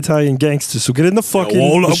play an Italian gangster. So get in the fucking.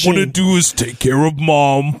 All machine. I want to do is take care of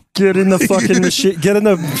mom. Get in the fucking machine. Get in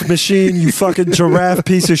the machine, you fucking giraffe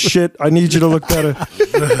piece of shit. I need you to look better.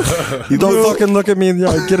 Don't fucking look at me in the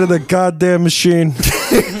eye. Get in the goddamn machine.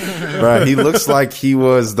 Right. He looks like he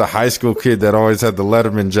was the high school kid that always had the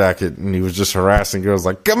Letterman jacket and he was just harassing girls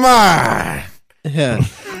like, come on. Yeah.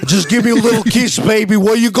 Just give me a little kiss, baby.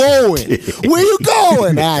 Where you going? Where you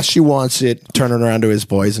going? Ah, she wants it. Turning around to his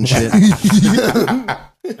boys and shit.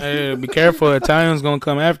 Hey, be careful. Italian's gonna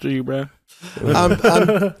come after you, bro.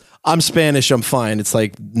 I'm Spanish. I'm fine. It's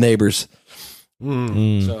like neighbors.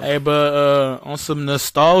 Hey, but on some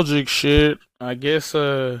nostalgic shit, I guess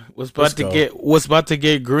what's about to get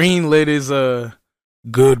greenlit is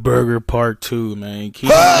Good Burger Part 2, man.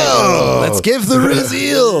 Let's give the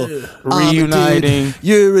reveal. Reuniting.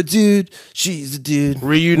 You're a dude. She's a dude.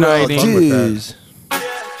 Reuniting. Dudes.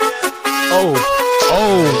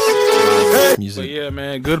 But yeah,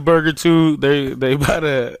 man, Good Burger 2, they about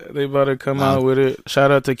to come out with it.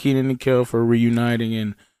 Shout out to Keenan and Kel for reuniting,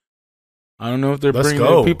 and I don't know if they're bringing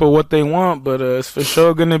the people what they want, but it's for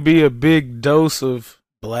sure gonna be a big dose of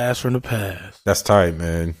blast from the past. That's tight,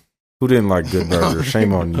 man. Who didn't like Good Burger?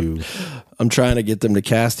 Shame on you. I'm trying to get them to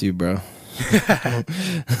cast you, bro.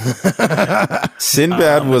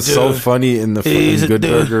 Sinbad was so funny in the fucking Good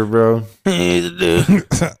Burger, bro. He's a dude.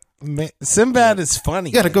 Man, Sinbad is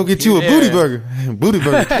funny. You gotta go get you a booty burger. Booty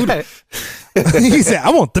burger. He said,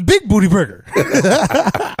 I want the big booty burger.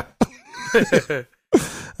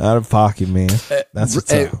 Out of pocket, man. That's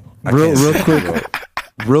what's up.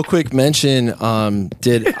 Real quick mention.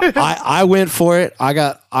 I went for it. I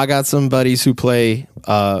got some buddies who play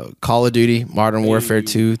Call of Duty Modern Warfare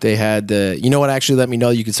 2. They had you know what actually let me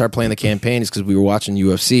know you could start playing the campaign is because we were watching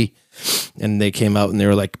UFC. And they came out and they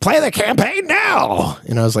were like, play the campaign now.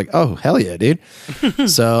 And I was like, oh, hell yeah, dude.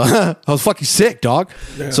 So I was fucking sick, dog.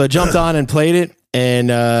 Yeah. So I jumped on and played it. And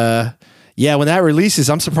yeah, when that releases,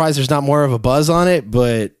 I'm surprised there's not more of a buzz on it,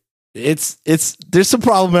 but there's some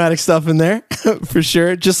problematic stuff in there for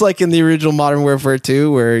sure. Just like in the original Modern Warfare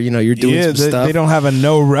 2, where, you know, you're doing some stuff. They don't have a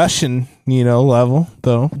no Russian, level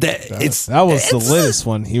though. That was the latest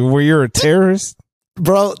one. Where you're a terrorist.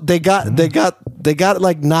 Bro, they got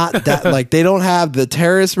like not that like they don't have the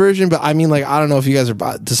terrorist version, but I mean like I don't know if you guys are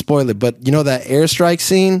about to spoil it, but you know that airstrike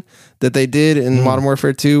scene that they did in Modern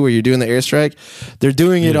Warfare 2 where you're doing the airstrike, they're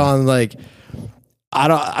doing it on like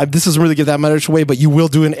this doesn't really give that much away, but you will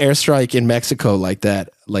do an airstrike in Mexico like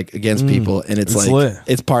that, like against people, and it's like lit.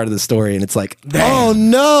 It's part of the story, and it's like, oh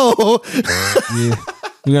no, yeah,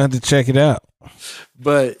 we're gonna have to check it out.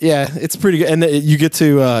 But yeah, it's pretty good, and you get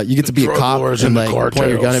to be a cop and like point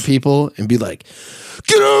your gun at people and be like,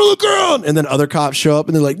 "Get on the ground!" And then other cops show up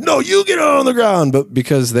and they're like, "No, you get on the ground!" But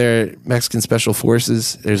because they're Mexican special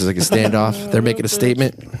forces, there's like a standoff. They're making a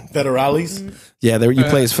statement. Federales. Yeah, you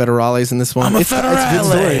play as federales in this one. It's a good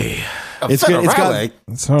story.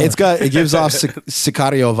 It's good. It gives off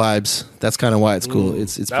Sicario vibes. That's kind of why it's cool.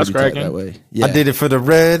 It's pretty tight that way. Yeah. I did it for the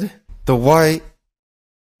red, the white,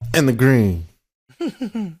 and the green.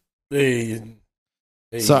 Hey,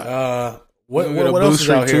 So, what else is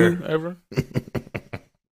out here? Ever?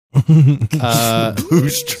 Blue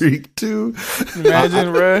Streak 2.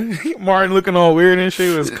 Imagine, bro. Martin looking all weird and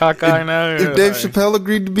shit was cockeyed now. If Dave Chappelle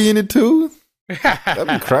agreed to be in it too, that'd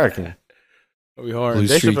be cracking. That'd be hard. Blue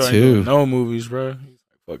Dave Streak Chappelle ain't 2. doing no movies, bro.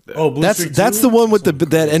 Fuck that. Oh, Blue Streak that's 2? the one with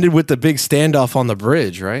that ended with the big standoff on the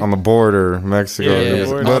bridge, right? On the border, Mexico. Yeah,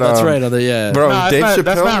 but that's right. Bro, nah, Dave Chappelle.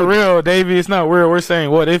 That's not real, Davey. It's not real. We're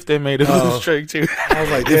saying, what if they made a Blue Streak 2? I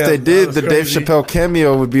was like, if they did, the Dave Chappelle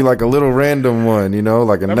cameo would be like a little random one,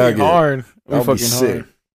 like a That'd nugget. Be hard. That'd be sick. Hard.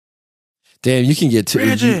 Damn, you can get two.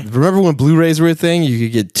 Remember when Blu-rays were a thing? You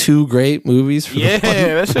could get 2 great movies.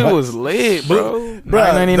 That shit was lit, bro.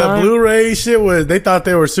 The Blu-ray shit was. They thought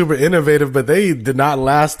they were super innovative, but they did not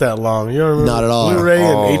last that long. You know, remember not at all. Blu-ray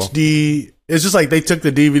and HD. It's just like they took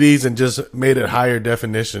the DVDs and just made it higher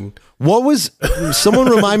definition. What was? Someone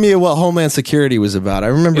remind me of what Homeland Security was about. I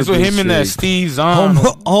remember it's with him and that Steve Zahn.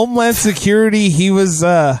 Homeland Security. He was he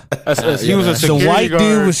was a security the white guard.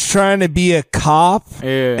 dude was trying to be a cop,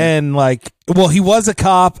 and he was a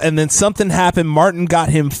cop, and then something happened. Martin got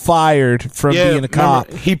him fired from being a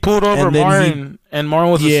cop. He pulled over Martin, and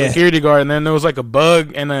Martin was a security guard, and then there was like a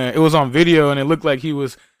bug, and it was on video, and it looked like he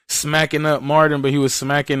was smacking up Martin, but he was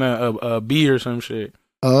smacking a bee or some shit.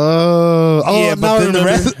 Yeah, but then the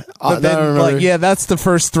rest, that's the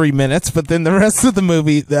first 3 minutes. But then the rest of the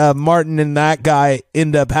movie, Martin and that guy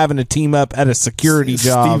end up having to team up at a security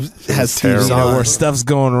job. Steve Zahn. Where stuff's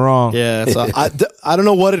going wrong. Yeah, I don't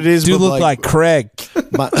know what it is. Dude but look like Craig.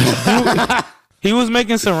 He was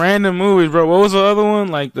making some random movies, bro. What was the other one?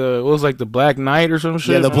 Like it was like the Black Knight or some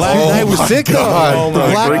shit. Yeah, the Black Knight was sick though. God. The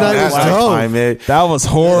Black Knight was dope. That was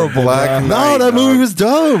horrible. Black bro. Knight, No, that movie was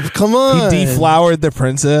dope. Come on. He deflowered the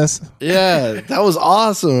princess. Yeah, that was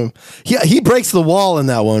awesome. He breaks the wall in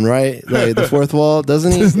that one, right? Like the fourth wall,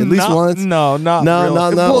 doesn't he? At least once. No, not No, really.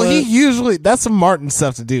 not Well, he once. usually that's some Martin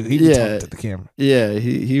stuff to do. He can Yeah. talk to the camera. Yeah,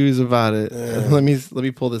 he was about it. Let me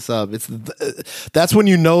pull this up. That's when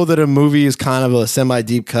you know that a movie is kind of a semi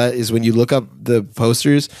deep cut. Is when you look up the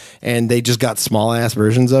posters and they just got small ass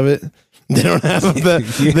versions of it. They don't have the.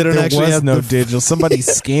 They don't there actually was have no the. digital. Somebody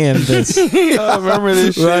scanned this. I remember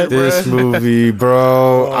this shit, This bro. movie,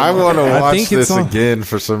 bro. I want to I watch think it's this on- again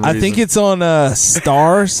for some reason. I think it's on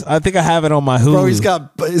Stars. I think I have it on my Hulu. Bro, he's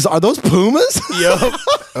got. Are those Pumas? Yup.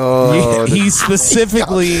 Oh, he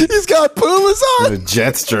specifically He's got Pumas on. the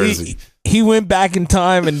Jets jersey. he went back in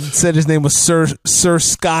time and said his name was Sir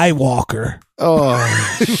Skywalker. Oh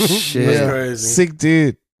That's shit, crazy. Sick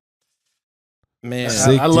dude. man.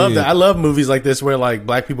 Sick I love dude. that. I love movies like this where like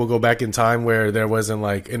black people go back in time where there wasn't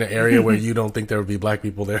like in an area where you don't think there would be black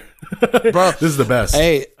people there. Bro, this is the best.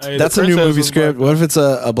 Hey, Hey, that's the a new princess movie was script. black. What if it's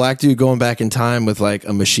a black dude going back in time with like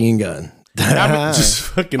a machine gun? Just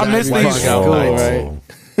fucking I miss fuck these out cool, nights. right?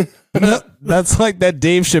 That's like that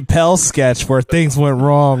Dave Chappelle sketch where things went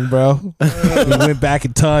wrong, bro. He went back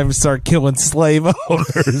in time and started killing slave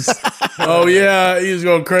owners. Oh yeah, he was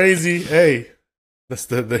going crazy. Hey, that's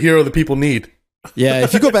the hero the people need. Yeah,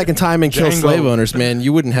 if you go back in time and kill Django. slave owners, man,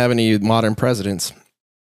 you wouldn't have any modern presidents.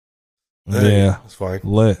 Hey, Yeah. that's fine.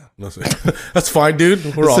 Lit. That's fine,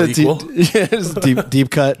 dude. We're all It's a equal. Yeah, it's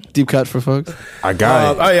deep cut for folks. I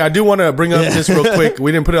got it. I do want to bring up Yeah. this real quick.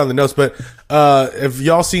 We didn't put it on the notes, but have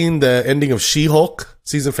y'all seen the ending of She-Hulk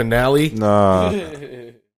season finale? Nah, not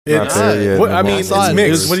It's, there yet. what, I mean, I it's saw it.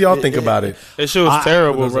 mixed. It What do y'all think about it? That shit was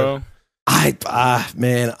terrible, bro.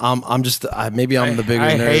 Man, I'm just maybe I'm the bigger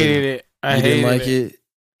I nerd. hated it. I You hated didn't like it.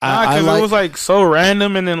 Nah, because it was like so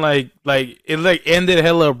random, and then like it like ended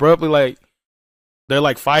hella abruptly. Like they're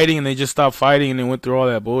like fighting, and they just stopped fighting, and then went through all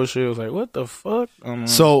that bullshit. It was like, what the fuck? I don't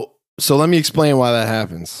know. So let me explain why that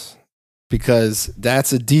happens. Because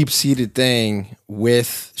that's a deep-seated thing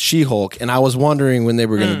with She-Hulk, and I was wondering when they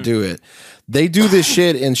were going to do it. They do this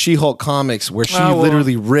shit in She-Hulk comics where she Oh, well.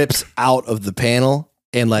 literally rips out of the panel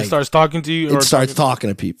and it like starts talking to you, or it starts talking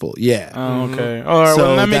to people. Yeah. Oh, okay. All right. So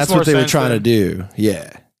well, that makes that's more what they were sense trying to then. do. Yeah.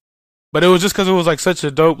 But it was just because it was like such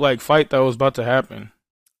a dope like fight that was about to happen.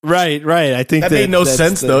 Right. I think That made no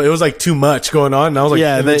sense though. It was like too much going on. And I was like,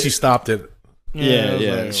 Yeah, and then they- she stopped it. Yeah.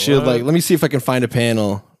 it was She was what? like, let me see if I can find a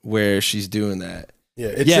panel where she's doing that. Yeah,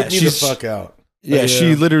 it Yeah, tripped me the she's- fuck out. Yeah, Yeah.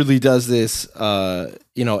 she literally does this,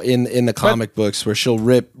 in the comic books where she'll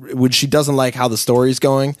rip when she doesn't like how the story's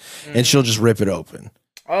going, and she'll just rip it open.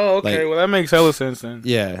 Oh, okay. Like- Well, that makes hella sense then.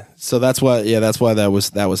 Yeah, so that's why that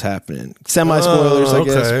was happening. Semi spoilers, I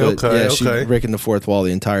guess. okay, But okay, yeah, she's okay. breaking the fourth wall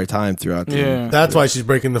the entire time throughout. Yeah. That's why she's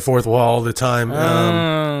breaking the fourth wall all the time.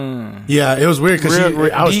 Mm. Yeah, it was weird because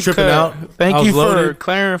I was Deep tripping cut. out. Thank I was you for loaded.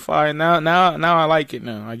 clarifying. Now I like it.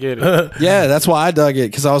 Now I get it. Yeah, that's why I dug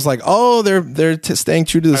it because I was like, oh, they're staying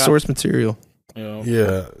true to the source material. Yeah.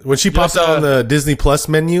 Yeah, when she Just, popped out on the Disney Plus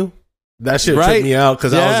menu, that shit Right? tripped me out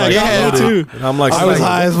because I was like, yeah, loaded. too. And I'm like, I was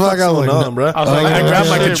high as fuck. I was What's like, going on, bro? I was like, I oh, grabbed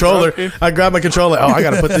my shit, controller. bro. I grabbed my controller. Oh, I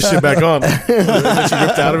gotta put this shit back on. And then she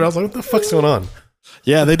ripped out of it. I was like, what the fuck's going on?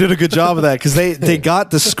 Yeah, they did a good job of that because they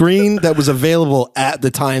got the screen that was available at the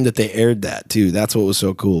time that they aired that too. That's what was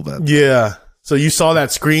so cool about it. Yeah. So you saw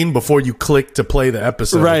that screen before you clicked to play the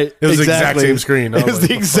episode. Right. It was the exact exactly. same screen. I It was like,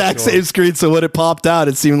 the what exact fuck's going same screen. So when it popped out,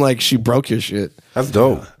 it seemed like she broke your shit. That's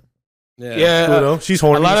dope. Yeah. on? Cool, though. She's a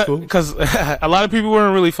horny. lot It's of cool. because a lot of people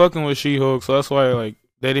weren't really fucking with She-Hulk, so that's why like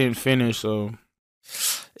they didn't finish. So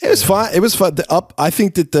It was fine. It was fun. I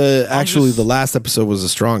think that just- the last episode was the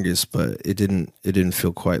strongest, but it didn't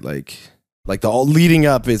feel quite like the all leading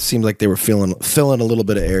up. It seemed like they were filling a little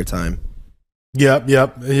bit of airtime. Yep.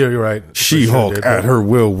 You're right. She-Hulk For sure, at her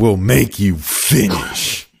will make you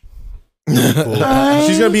finish. dude. Cool.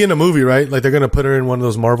 She's gonna be in a movie, right? Like they're gonna put her in one of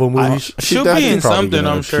those Marvel movies. she'll definitely be in probably something. gonna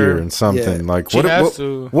I'm appear sure. in something. Yeah. Like She has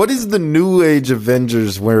to. what is the New Age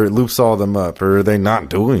Avengers where it loops all them up, or are they not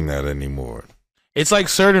doing that anymore? It's like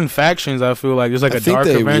certain factions. I feel like there's like I a think Dark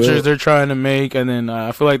they Adventures will. they're trying to make, and then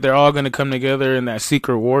I feel like they're all gonna come together in that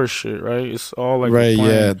Secret War shit. Right? It's all like a Right? plan.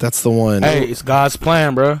 Yeah, that's the one. Hey, it's God's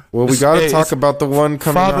plan, bro. Well, we It's- got to hey, talk it's about the one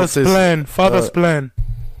coming out Father's this. plan. Father's plan.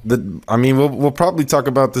 I mean, we'll probably talk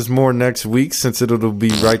about this more next week since it'll be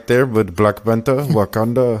right there. But Black Panther,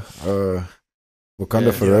 Wakanda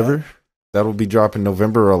Yeah. Forever, that'll be dropping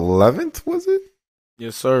November 11th. Was it?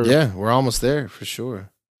 Yes, sir. Yeah, we're almost there for sure.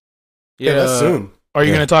 Yeah, that's soon. Are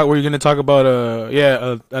you gonna talk? Were you gonna talk about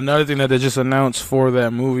another thing that they just announced for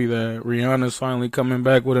that movie, that Rihanna's finally coming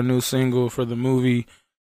back with a new single for the movie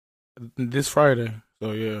this Friday.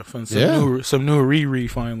 So yeah, some new Riri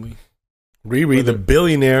finally. Riri, the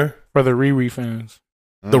billionaire, for the Riri fans,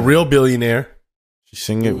 the real billionaire. She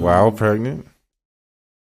sing it while pregnant.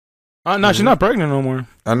 No, she's not pregnant no more.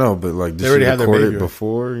 I know, but like, did she record it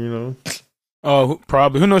before? You know. Oh,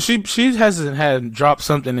 probably. Who knows? She hasn't had dropped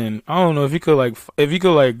something in. I don't know if you could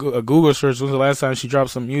Google search when's the last time she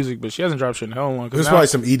dropped some music, but she hasn't dropped shit in hell long. It was probably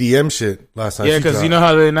some EDM shit last time. Yeah, because you know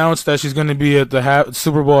how they announced that she's going to be at the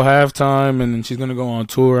Super Bowl halftime, and then she's going to go on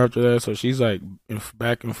tour after that. So she's like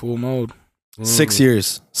back in full mode. 6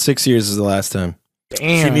 years. 6 years is the last time.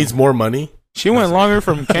 Damn. She needs more money. She went longer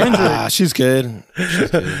from Kendrick. She's good.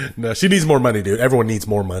 No, she needs more money, dude. Everyone needs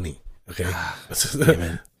more money. Okay.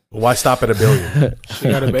 Why stop at $1 billion? She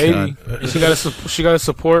got a baby. She got to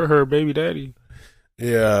support her baby daddy.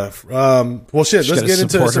 Yeah. Well, shit. Let's get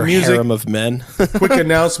into some music. Harem of men. Quick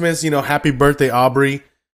announcements. Happy birthday, Aubrey.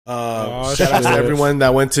 Shout out to everyone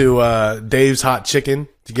that went to Dave's Hot Chicken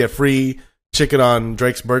to get free chicken on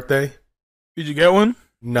Drake's birthday. Did you get one?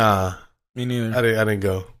 Nah. Me neither. I didn't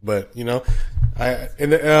go, but by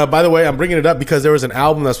the way, I'm bringing it up because there was an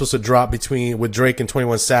album that's supposed to drop with Drake and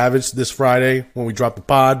 21 Savage this Friday when we dropped the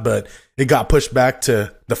pod, but it got pushed back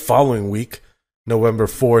to the following week, November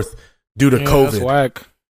 4th, due to COVID. That's whack.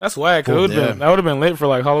 That's whack. That would have been lit for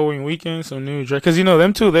like Halloween weekend. Some new Drake, because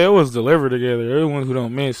them two, they always deliver together. They're the ones who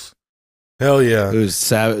don't miss. Hell yeah! It was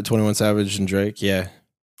 21 Savage and Drake. Yeah.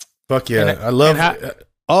 Fuck yeah! I love.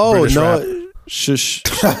 British rap. Shush.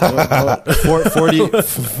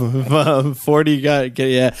 40 got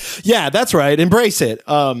yeah, that's right. Embrace it.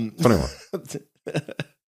 21.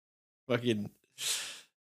 Fucking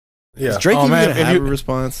yeah. Is Drake even gonna have a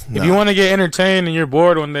response? If you want to get entertained and you're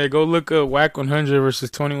bored one day, go look up Whack 100 versus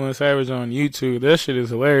 21 Savage on YouTube. That shit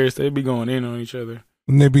is hilarious. They be going in on each other.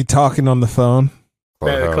 And they be talking on the phone.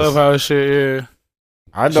 That Clubhouse shit, yeah.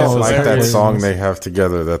 I don't like that song they have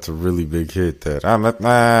together. That's a really big hit. That I'm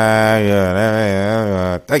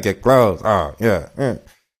take it close. Oh yeah.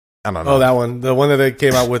 I don't know. Oh, that one, the one that they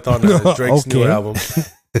came out with on Drake's new album.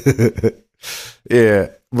 Yeah,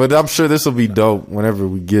 but I'm sure this will be dope whenever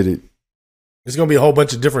we get it. It's gonna be a whole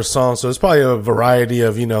bunch of different songs, so it's probably a variety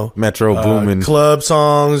of Metro Boomin, club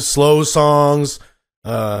songs, slow songs.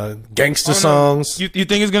 Gangster songs. You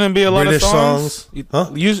think it's gonna be a lot British of songs? You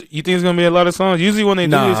think it's gonna be a lot of songs? Usually when they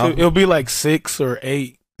do this, it'll be like 6 or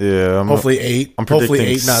 8. Yeah, hopefully 8. I'm hopefully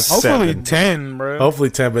predicting 8, not 7. Hopefully 10, bro. Hopefully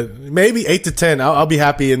 10, but maybe 8 to 10. I'll be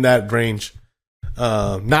happy in that range.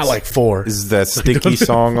 Not like 4. Is that sticky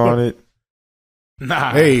song on it?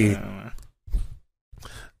 Nah. Hey.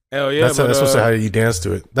 Hell yeah. That's supposed to how you dance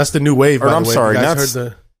to it. That's the new wave. I'm sorry,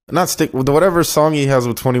 not stick with whatever song he has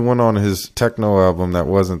with 21 on his techno album. That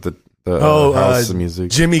wasn't the house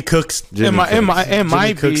music. Jimmy Cook's. It might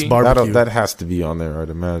be. That has to be on there, I'd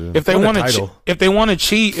imagine. If they want to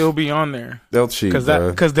cheat, it'll be on there. They'll cheat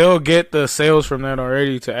because they'll get the sales from that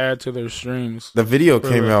already to add to their streams. The video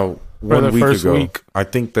came out 1 week ago. I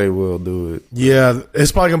think they will do it. Yeah,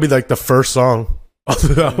 it's probably gonna be like the first song of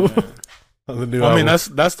the album. I mean, that's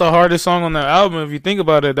the hardest song on that album. If you think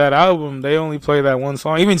about it, that album, they only play that one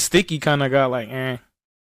song. Even Sticky kind of got like, eh.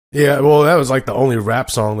 Yeah, well, that was like the only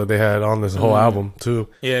rap song that they had on this whole album, too.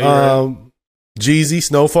 Yeah, Jeezy,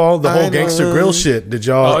 Snowfall, the whole Gangsta Grill shit. Did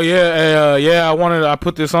y'all? Oh, yeah, I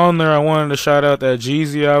put this on there. I wanted to shout out that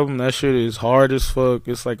Jeezy album. That shit is hard as fuck.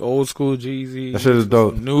 It's like old school Jeezy. That shit is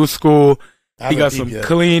dope. New school. He got some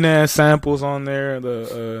clean-ass samples on there.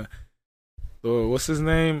 The what's his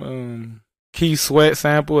name? Key Sweat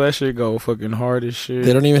sample, that shit go fucking hard as shit.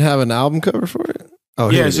 They don't even have an album cover for it. Oh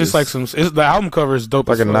yeah, it's just like the album cover is dope.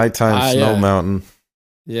 Like a nighttime snow mountain.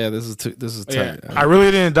 Yeah, this is tight. Yeah. I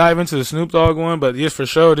really didn't dive into the Snoop Dogg one, but yes, for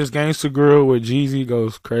sure, this Gangsta Grill with Jeezy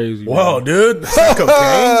goes crazy. Whoa, dude! Cocaine.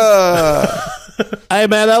 Hey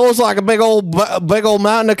man, that looks like a big old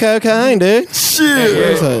mountain of cocaine, dude.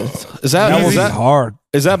 Shit, is that hard?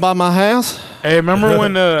 Is that by my house? Hey, remember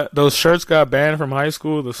when those shirts got banned from high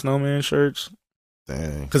school, the snowman shirts?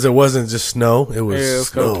 Dang. Because it wasn't just snow; it was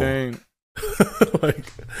snow. Cocaine.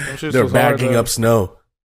 They're bagging up snow.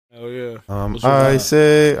 Oh yeah. I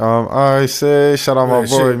say, shout out my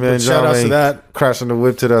boy, man. Shout out to that. Crashing the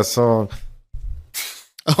whip to that song.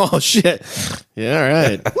 Oh shit! Yeah, all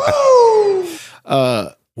right. Woo.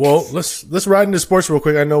 Well, let's ride into sports real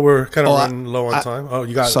quick. I know we're kind of running low on time. Oh,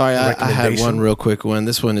 you got? Sorry, I had one real quick one.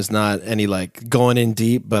 This one is not any like going in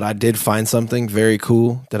deep, but I did find something very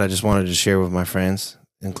cool that I just wanted to share with my friends,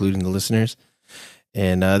 including the listeners.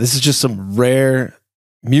 And this is just some rare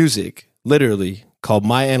music, literally, called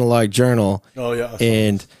My Analog Journal. Oh yeah.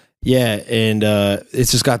 And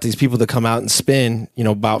it's just got these people that come out and spin,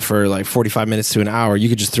 about for like 45 minutes to an hour. You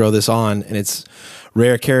could just throw this on, and it's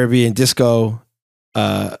rare Caribbean disco,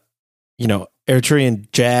 Eritrean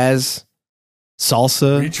jazz,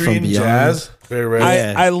 salsa, from Eritrean beyond. jazz. Very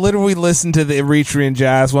rare. I literally listened to the Eritrean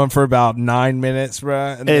jazz one for about 9 minutes,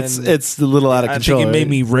 bro. And It's then a little out of I control. think it made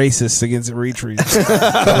me racist against Eritreans.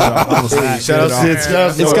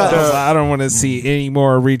 I don't want to see any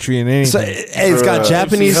more Eritrean anything. So it's got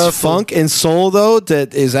Japanese funk and soul though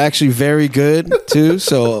that is actually very good too.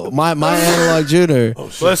 So my analog tuner,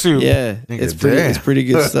 Bless you. yeah, it's pretty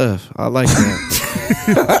good stuff. I like that.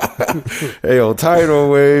 Hey, yo, tidal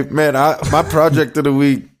wave, man. My project of the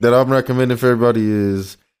week that I'm recommending for everybody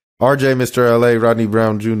is RJ, Mr. LA, Rodney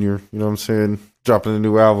Brown Jr. You know what I'm saying? Dropping a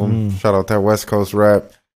new album. Shout out that West Coast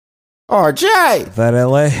rap. RJ, That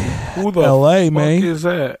LA, Who the LA, fuck man. is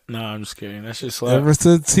that? Nah, I'm just kidding. That shit slap. Ever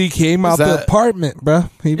since he came out the that- apartment, bro,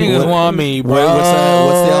 he been Niggas want me, bro. Wait,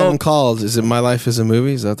 what's the album called? Is it My Life Is a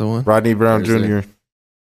Movie? Is that the one? Rodney Brown Or is Jr. it-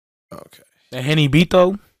 Okay. The Henny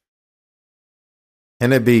Bito.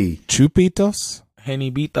 And it be Chupitos.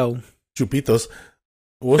 Henny Bito. Chupitos.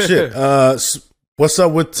 Well, shit. What's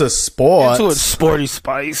up with the sport? Into a sporty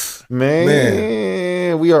spice.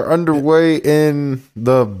 man, we are underway in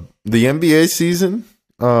the NBA season.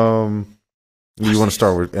 You want to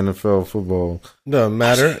start with NFL football? Doesn't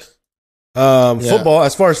matter. Football.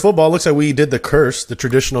 As far as football, it looks like we did the curse, the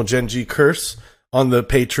traditional Gen G curse on the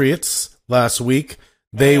Patriots last week.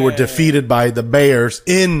 They were defeated by the Bears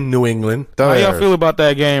in New England. How y'all feel about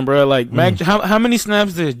that game, bro? Like, Mac, how many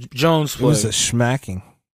snaps did Jones It play? was a schmacking.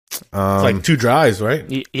 It's like 2 drives, right?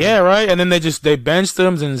 Yeah, right. And then they benched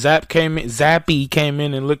him, and Zappy came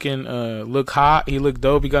in and look hot. He looked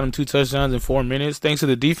dope. He got him 2 touchdowns in 4 minutes, thanks to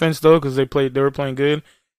the defense though, because they were playing good.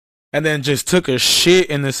 And then just took a shit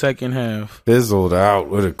in the second half. Fizzled out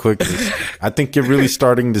with a quickness. I think you're really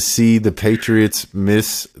starting to see the Patriots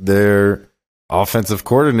miss their offensive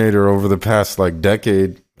coordinator over the past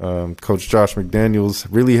decade. Coach Josh McDaniels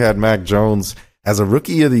really had Mac Jones as a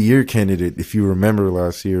rookie of the year candidate, if you remember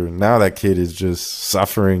last year. And now that kid is just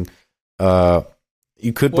suffering.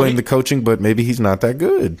 You could blame the coaching, but maybe he's not that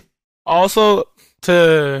good. Also,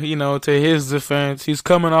 to his defense, he's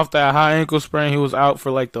coming off that high ankle sprain. He was out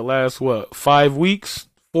for the last 4 weeks.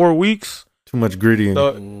 Too much gritty.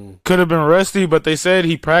 So could have been rusty, but they said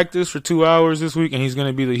he practiced for 2 hours this week, and he's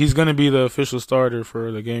gonna be the official starter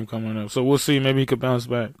for the game coming up. So we'll see. Maybe he could bounce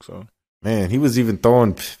back. So Man, he was even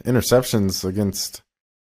throwing interceptions against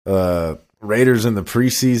Raiders in the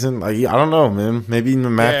preseason. I don't know, man. Maybe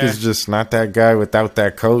Mac is just not that guy without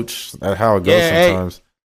that coach. That's how it goes sometimes.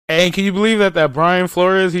 Hey, can you believe that Brian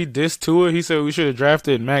Flores, he dissed Tua? He said we should have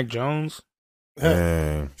drafted Mac Jones.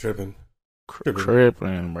 Man, Tripping,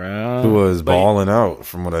 bro. Tua is balling out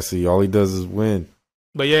from what I see. All he does is win.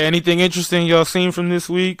 But yeah, anything interesting y'all seen from this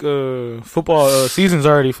week? Football season's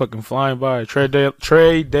already fucking flying by.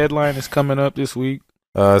 Trade deadline is coming up this week.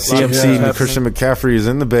 CMC and Christian McCaffrey is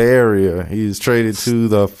in the Bay Area. He's traded to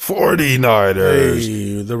the 49ers.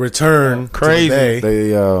 Hey, the return. Crazy. To the Bay.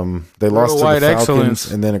 They lost to the white Falcons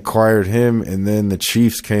excellence. and then acquired him, and then the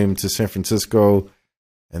Chiefs came to San Francisco,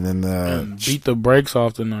 and then beat the brakes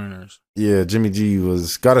off the Niners. Yeah, Jimmy G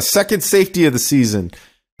got a second safety of the season.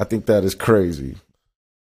 I think that is crazy.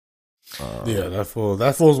 Yeah, that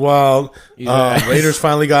fool's wild. Yeah. Raiders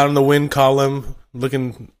finally got in the win column,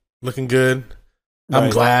 looking good. I'm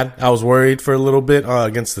glad. I was worried for a little bit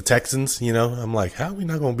against the Texans. I'm like, how are we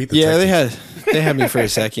not going to beat the Texans? They had me for a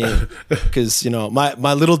second because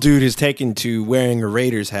my little dude is taken to wearing a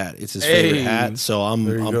Raiders hat. It's his favorite hat, so I'm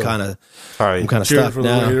kind of stuck for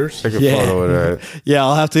now. the Raiders. Take a photo of that. Yeah,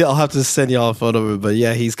 I'll have to send y'all a photo of it. But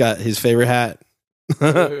yeah, he's got his favorite hat.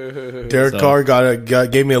 Derek Carr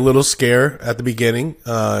gave me a little scare at the begining.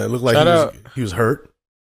 It looked like he was hurt.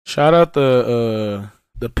 Shout out the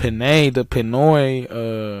Pinoy,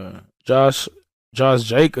 Josh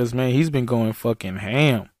Jacobs, man. He's been going fucking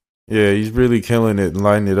ham. Yeah, he's really killing it and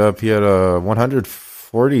lighting it up. He had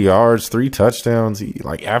 140 yards, 3 touchdowns. He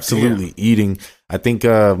absolutely eating. I think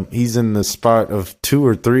he's in the spot of 2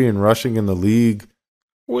 or 3 in rushing in the league.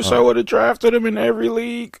 Wish I would have drafted him in every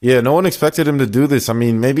league. Yeah, no one expected him to do this. I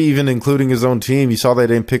mean, maybe even including his own team. You saw they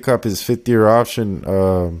didn't pick up his 5th-year option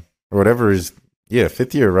or whatever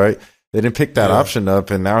 5th year, right? They didn't pick that option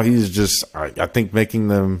up, and now he's just, I think, making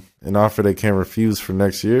them an offer they can't refuse for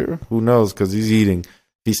next year. Who knows? Because he's eating.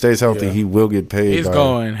 If he stays healthy, he will get paid. He's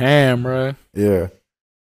going ham, bro. Yeah.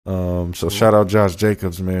 So shout out Josh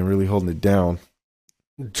Jacobs, man, really holding it down.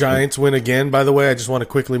 Giants win again. By the way, I just want to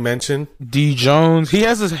quickly mention D Jones. He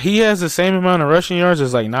has the same amount of rushing yards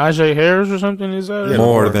as like Najee Harris or something. Is that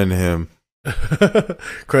More than him.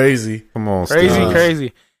 crazy? Come on,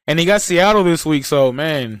 crazy. And he got Seattle this week, so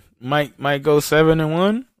man, might go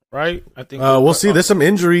 7-1, right? I think. We'll see. There's some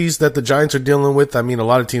injuries that the Giants are dealing with. I mean, a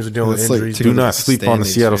lot of teams are dealing with injuries. Do not sleep on the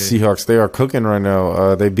Seattle Seahawks. They are cooking right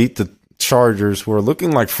now. They beat the Chargers, who are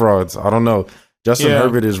looking like frauds. I don't know. Justin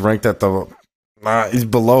Herbert is ranked at the. He's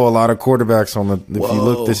below a lot of quarterbacks on the. If you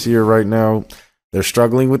look this year right now, they're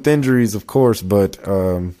struggling with injuries, of course, but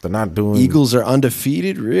they're not doing. Eagles are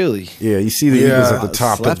undefeated, really. Yeah, you see the Eagles at the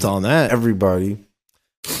top. Slept on that. Everybody.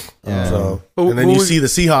 And then you see the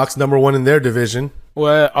Seahawks #1 in their division.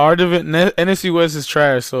 Well, our NFC West is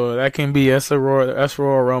trash, so that can be that's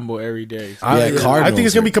Royal Rumble every day. So. I think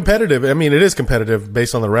it's gonna be competitive. I mean, it is competitive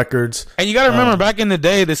based on the records. And you got to remember, back in the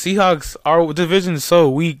day, the Seahawks, our division is so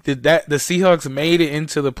weak that the Seahawks made it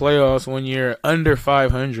into the playoffs when you're under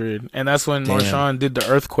 500, and that's when Marshawn did the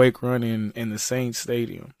earthquake run in the Saints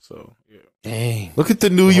Stadium. So yeah. Dang, look at the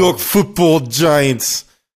New York Football Giants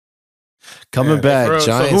coming back. Bro,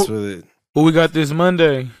 Giants so with it. Who we got this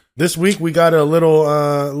Monday? This week we got a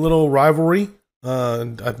little rivalry. I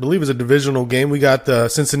believe it's a divisional game. We got the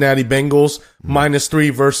Cincinnati Bengals -3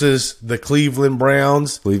 versus the Cleveland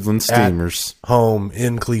Browns. Cleveland Steamers home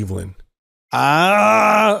in Cleveland.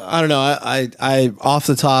 I don't know. I off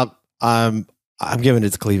the top, I'm giving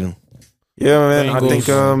it to Cleveland. Yeah, man. Bengals.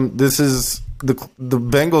 I think this is the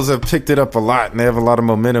Bengals have picked it up a lot, and they have a lot of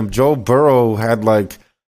momentum. Joe Burrow had like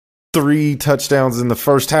 3 touchdowns in the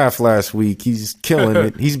first half last week. He's killing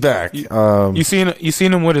it. He's back. You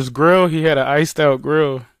seen him with his grill? He had an iced out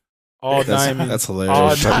grill, all diamonds. That's hilarious.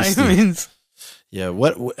 All diamonds. Yeah.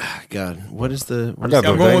 What? God. What is the? I got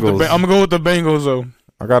the I'm Bengals. gonna go with the Bengals though.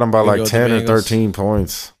 I got them by like go with 10 the or Bengals. 13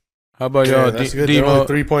 points. How about y'all? That's good. They're only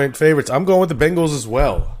 3-point favorites. I'm going with the Bengals as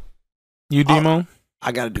well. You Demo?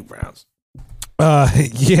 I gotta do Browns.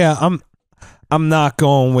 Yeah, I'm not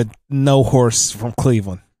going with no horse from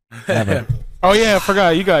Cleveland. Ever. Oh yeah, I forgot.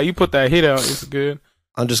 You put that hit out. It's good.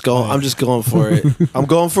 I'm just going for it. I'm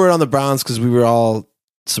going for it on the Browns because we were all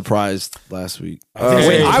surprised last week.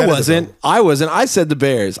 Wait, I wasn't. I said the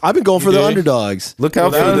Bears. I've been going for the underdogs. Look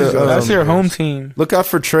out for That's your home team. Look out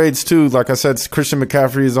for trades too. Like I said, Christian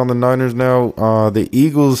McCaffrey is on the Niners now. The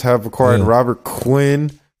Eagles have acquired Robert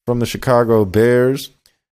Quinn from the Chicago Bears.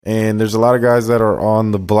 And there's a lot of guys that are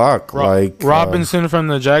on the block, like Robinson from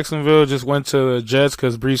the Jacksonville just went to the Jets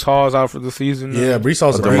because Brees Hall is out for the season. Yeah, Brees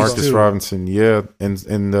Hall's a Demarcus Robinson. Yeah, and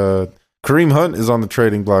Kareem Hunt is on the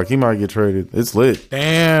trading block. He might get traded. It's lit.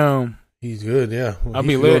 Damn, he's good. Yeah, I'll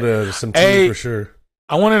be lit. To some team for sure.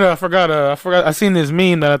 I forgot. I seen this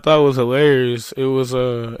meme that I thought was hilarious. It was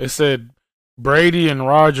it said Brady and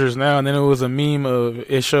Rodgers now, and then it was a meme of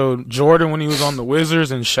it showed Jordan when he was on the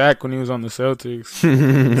Wizards and Shaq when he was on the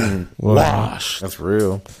Celtics. Wash. That's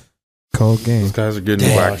real. Cold game. Those guys are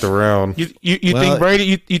getting whacked around. You think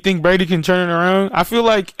Brady? You think Brady can turn it around? I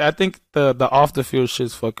think the off the field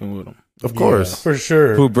shit's fucking with him. Of course, for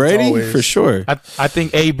sure. Who, Brady? Always. For sure. I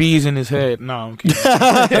think AB's in his head. No, I'm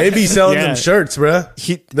kidding. AB selling them shirts, bruh.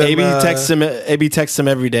 AB texts him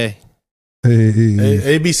every day.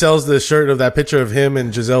 AB sells the shirt of that picture of him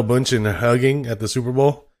and Giselle Bundchen hugging at the Super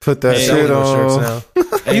Bowl. Put that shit on.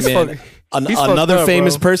 Hey, another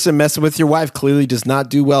famous person messing with your wife clearly does not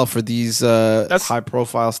do well for these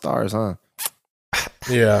high-profile stars, huh?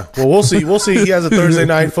 Yeah. Well, we'll see. We'll see. He has a Thursday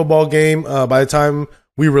night football game. By the time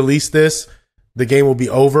we release this, the game will be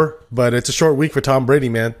over. But it's a short week for Tom Brady,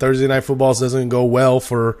 man. Thursday night football doesn't go well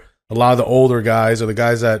for a lot of the older guys or the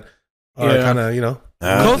guys that are kind of,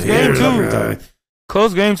 Close game too.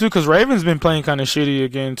 Close game too, because Ravens been playing kind of shitty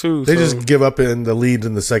again too. They just give up in the lead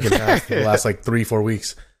in the second half for the last like 3-4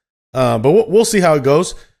 weeks. But we'll see how it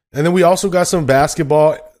goes. And then we also got some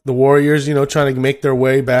basketball. The Warriors, trying to make their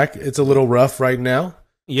way back. It's a little rough right now.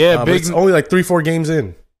 Yeah, but it's only like 3-4 games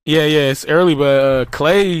in. Yeah, it's early, but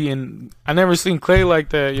Clay, and I never seen Clay like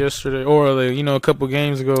that yesterday, or a couple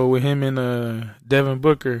games ago with him and Devin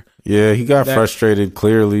Booker. Yeah, he got frustrated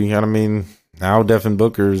clearly. I mean, now Devin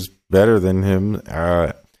Booker's better than him.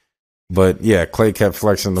 But yeah, Clay kept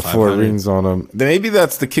flexing the 4 rings on him. Maybe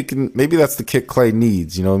that's the kick. Maybe that's the kick Clay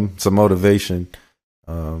needs. Some motivation.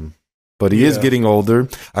 But he is getting older.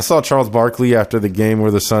 I saw Charles Barkley after the game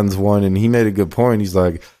where the Suns won, and he made a good point. He's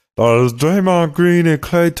like, "It's Draymond Green and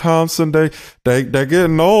Klay Thompson. They're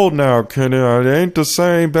getting old now, Kenny. They ain't the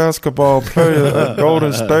same basketball player at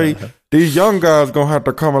Golden State. These young guys gonna have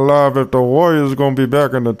to come alive if the Warriors gonna be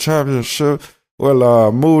back in the championship."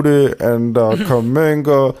 Well, Moody and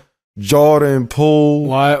Kuminga, Jordan Poole,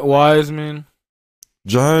 Wiseman.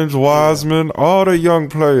 James Wiseman, all the young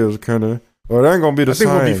players, Kenny. Well, it ain't gonna be the I think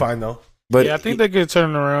same. we'll be fine though. But yeah, I think they could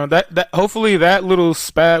turn it around. That hopefully that little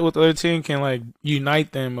spat with the other team can like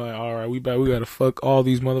unite them. Like, all right, we gotta fuck all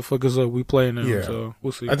these motherfuckers up. We playing them, Yeah. so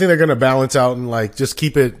we'll see. I think they're gonna balance out and like just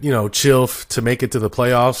keep it, chill to make it to the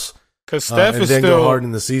playoffs. Because Steph and is then still go hard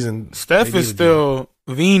in the season. Steph is still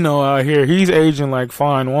Vino out here. He's aging like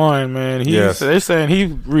fine wine, man. They're saying he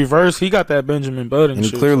reversed. He got that Benjamin Button. and he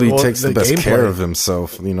shit. clearly Well, takes the the best game care plan. of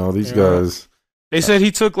himself. These guys. They said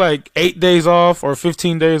he took like 8 days off or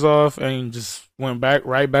 15 days off and just went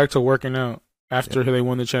right back to working out after they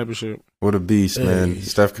won the championship. What a beast, man. Hey,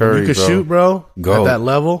 Steph When Curry, you can bro. shoot, bro. Go. At that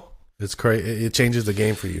level, it's crazy. It changes the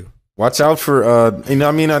game for you. Watch out for, I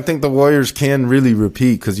think the Warriors can really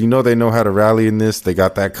repeat because they know how to rally in this. They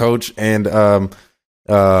got that coach. And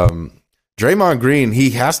Draymond Green,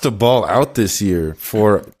 he has to ball out this year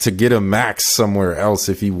to get a max somewhere else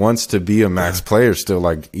if he wants to be a max player still,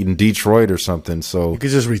 like in Detroit or something. So You could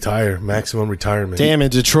just retire, maximum retirement. Damn, in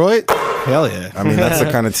Detroit? Hell yeah. I mean, that's the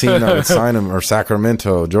kind of team that would sign him, or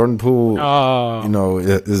Sacramento. Jordan Poole,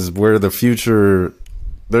 is where the future.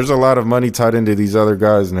 There's a lot of money tied into these other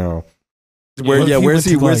guys now. Where's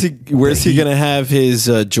he gonna have his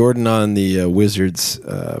Jordan on the Wizards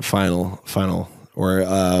final or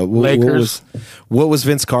Lakers? What was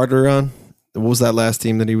Vince Carter on? What was that last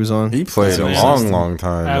team that he was on? He played a long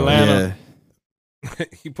time. Atlanta.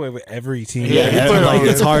 He played with every team. Yeah, he played like on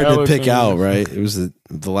it's hard to every pick team. out, right? It was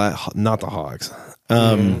not the Hawks.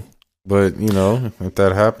 But if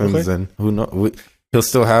that happens, then who knows? He'll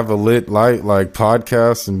still have a lit light like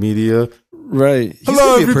podcasts and media. Right. He's Hello,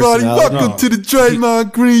 gonna be a everybody. personality. Welcome to the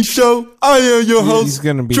Draymond Green Show. I am your host, He's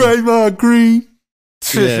gonna be. Draymond Green.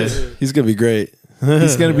 Yeah, he's gonna be great.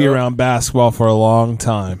 He's gonna be around basketball for a long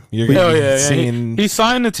time. You're gonna Hell be yeah, seeing. he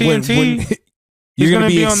signed the TNT. You're He's gonna gonna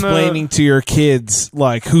be be on the- explaining to your kids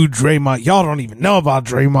like who Draymond. Y'all don't even know about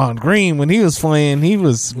Draymond Green. When he was playing, he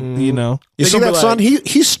was You They see gonna that be son? like-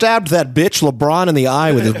 He stabbed that bitch LeBron in the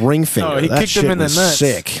eye with his ring finger. he that kicked him shit in the was nuts.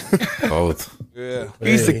 sick. Both.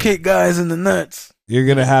 He used to kick guys in the nuts. You're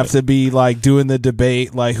gonna have to be like doing the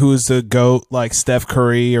debate, like who's the GOAT, like Steph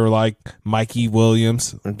Curry or like Mikey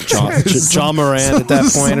Williams, John Moran at that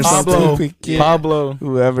point or something. Pablo.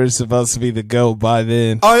 Whoever's supposed to be the GOAT by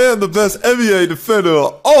then. I am the best NBA defender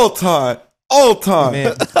of all time. All time.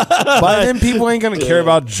 Man, by then people ain't gonna care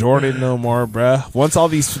about Jordan no more, bruh. Once all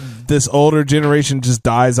this older generation just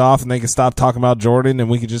dies off and they can stop talking about Jordan and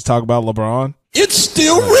we can just talk about LeBron. It's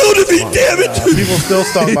still real to me, damn it. People still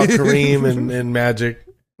talk about Kareem and Magic.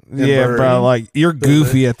 Yeah, Bird. bro. Like you're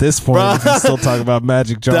goofy at this point. Bruh. If you still talk about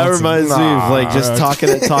Magic Johnson. That reminds me of like just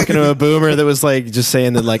talking to a boomer that was like just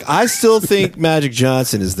saying that like I still think Magic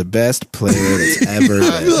Johnson is the best player that's ever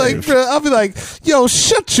I'll be like, lived. bro, I'll be like, yo,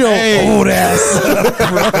 shut your old ass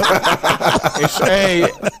up.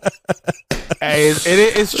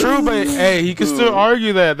 It's true, but hey, he can still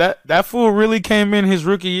argue that fool really came in his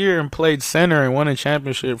rookie year and played center and won a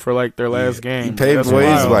championship for like their last game. He paved That's ways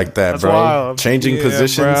wild. like that, That's bro. wild. Changing Yeah,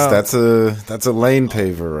 positions, bro. that's a lane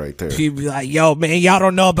paver right there. People be like, yo, man, y'all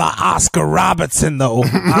don't know about Oscar Robertson, though.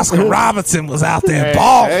 Oscar Robertson was out there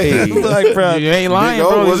balling. Hey. Like, bro, You ain't lying, Big O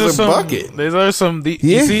bro. was These are a some bucket. These are some.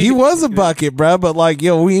 yeah, he was a bucket, bro. But like,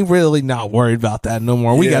 yo, we ain't really not worried about that no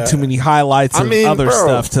more. We got too many highlights I of mean, other bro.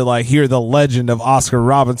 stuff to like hear the legend of Oscar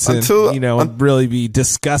Robinson, Until- and really be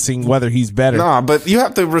discussing whether he's better. Nah, but you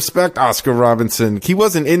have to respect Oscar Robinson. He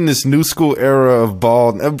wasn't in this new school era of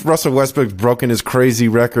ball. Russell Westbrook's broken his crazy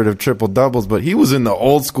record of triple doubles, but he was in the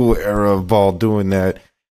old school era of ball doing that.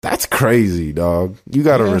 That's crazy, dog. You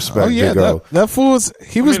got to respect Big O. that fool was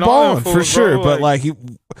I was mean, all them balling for fools, sure. bro, But like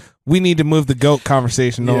we need to move the GOAT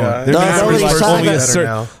conversation on. Yeah, There no, needs to be, no, like, it's only better a certain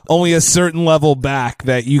now. only a certain level back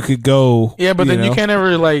that you could go. Yeah, but then know? you can't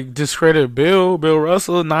ever like discredit Bill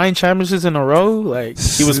Russell, 9 championships in a row. Like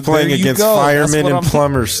He was playing There you against go. That's firemen what and I'm-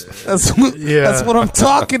 plumbers. That's what I'm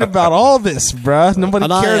talking about. All this, bruh. Nobody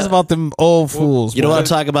And I- cares about them old fools. You know bruh. what I'm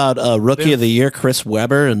talking about? Rookie of the Year, Chris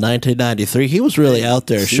Webber in 1993. He was really out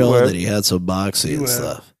there showing Webb. that he had some boxing and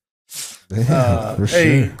stuff. For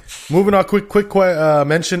Hey, sure. moving on. Quick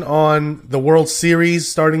mention on the World Series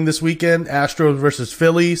starting this weekend. Astros versus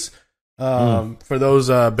Phillies. For those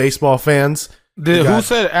baseball fans, who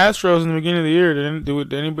said Astros in the beginning of the year?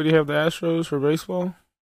 Did anybody have the Astros for baseball?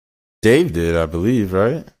 Dave did, I believe,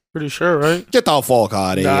 right? Pretty sure, right? Get the fuck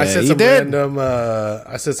out of nah, I here. said He some did. random.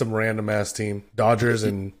 I said some random ass team. Dodgers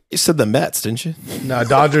and You said the Mets, didn't you?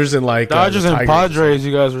 Dodgers and like Dodgers the and Tigers. Padres.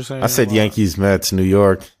 You guys were saying. I said Yankees, Mets, New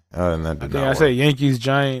York. And that I did think not I said work. Yankees,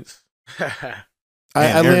 Giants.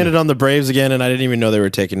 I landed on the Braves again, and I didn't even know they were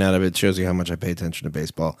taking out of it. It shows you how much I pay attention to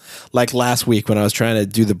baseball. Like last week when I was trying to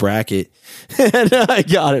do the bracket, and I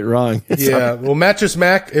got it wrong. Yeah, well, Mattress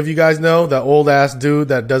Mac, if you guys know, that old ass dude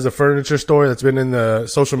that does a furniture store that's been in the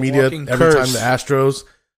social media every time the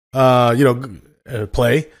Astros,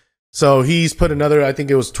 play. So he's put another, I think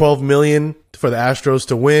it was $12 million for the Astros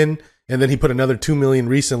to win, and then he put another $2 million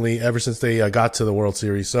recently ever since they got to the World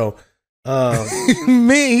Series. So.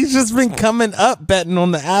 He's just been coming up betting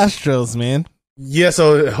on the Astros, man. Yeah,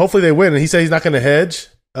 so hopefully they win. And he said he's not going to hedge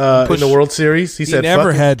in the World Series. He said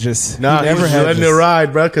never hedges. Nah, he's letting it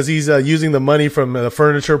ride, bro, because he's using the money from the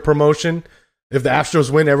furniture promotion. If the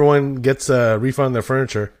Astros win, everyone gets a refund on their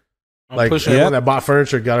furniture. Everyone that bought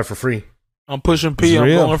furniture got it for free. I'm pushing P. I'm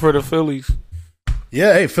going for the Phillies.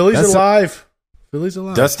 Yeah, hey, Phillies are alive. Phillies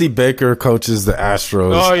alive. Dusty Baker coaches the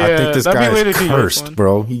Astros. Oh, yeah. I think this guy is cursed,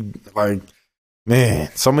 bro. He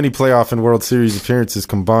so many playoff and World Series appearances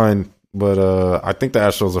combined. But I think the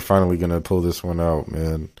Astros are finally going to pull this one out,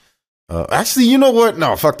 man. Actually, you know what?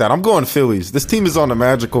 No, fuck that. I'm going Phillies. This team is on a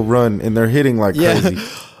magical run, and they're hitting like crazy.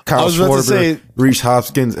 Kyle Schwarber, Rhys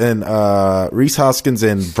Hoskins,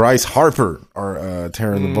 and Bryce Harper are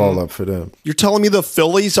tearing the ball up for them. You're telling me the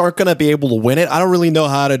Phillies aren't going to be able to win it? I don't really know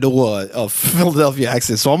how to do a Philadelphia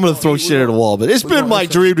accent, so I'm going to throw shit at the wall. But it's been my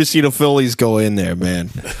dream to see the Phillies go in there, man.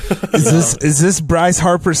 Is this Bryce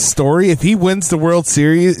Harper's story? If he wins the World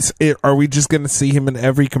Series, are we just going to see him in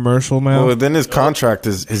every commercial now? Well, then his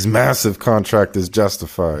massive contract is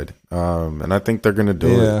justified, and I think they're going to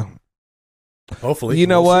do it. Hopefully. You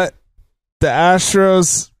know what? The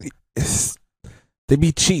Astros, they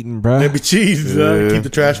be cheating, bro. They be cheating. Keep the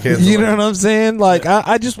trash cans You know what I'm saying? Like,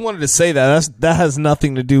 I just wanted to say that. That has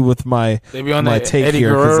nothing to do with my take Eddie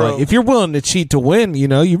here. Guerrero. If you're willing to cheat to win,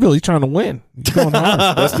 you're really trying to win. You're going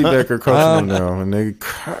hard. Dusty Baker coaching them now. And they,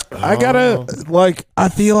 I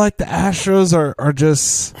feel like the Astros are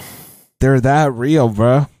just, they're that real,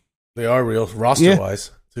 bro. They are real,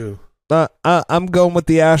 roster-wise, too. I'm going with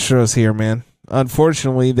the Astros here, man.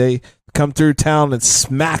 Unfortunately, they come through town and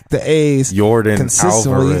smack the A's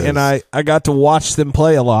consistently, Alvarez. and I got to watch them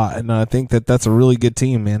play a lot, and I think that's a really good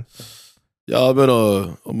team, man. Yeah, I'm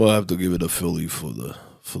gonna have to give it a Philly for the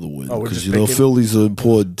win because Philly's an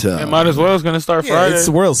important town. It might as well. It's gonna start Friday. It's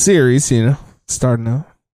the World Series, starting out.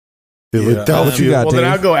 Philadelphia. Then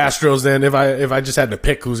I'll go Astros. Then if I just had to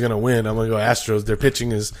pick who's gonna win, I'm gonna go Astros. Their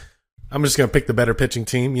pitching is. I'm just gonna pick the better pitching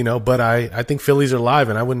team, But I think Phillies are live,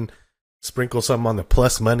 and I wouldn't sprinkle something on the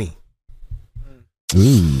plus money.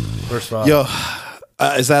 First of all. Yo,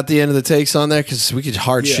 is that the end of the takes on there? Because we could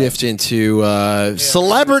hard shift into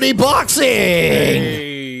celebrity boxing.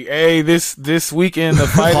 Hey, this weekend the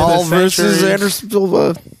fight Paul of the versus century. Anderson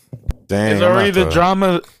Silva. Dang, It's already the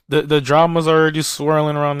drama. The drama's already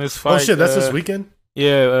swirling around this fight. Oh shit, that's this weekend.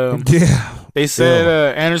 Yeah. They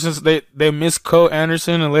said Anderson's they misquote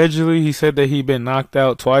Anderson allegedly. He said that he'd been knocked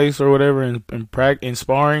out twice or whatever in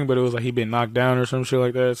sparring, but it was like he'd been knocked down or some shit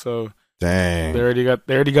like that. So dang, they already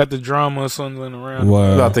got the drama swirling around.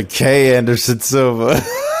 Wow. About the K Anderson Silva.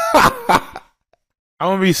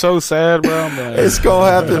 I'm gonna be so sad, bro. It's gonna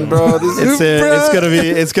happen, bro.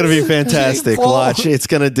 It's gonna be fantastic. Watch, it's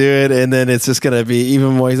gonna do it, and then it's just gonna be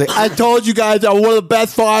even more. He's like, I told you guys I'm one of the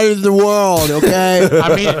best fighters in the world. Okay,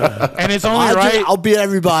 I mean, and it's only right. I'll beat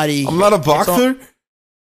everybody. I'm not a boxer.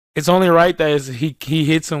 It's only right that he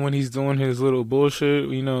hits him when he's doing his little bullshit,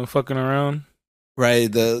 fucking around. Right.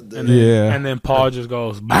 And then Paul just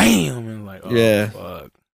goes bam and like, oh,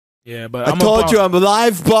 fuck. Yeah, but I told you I'm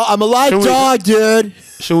alive, I'm a live dog, dude.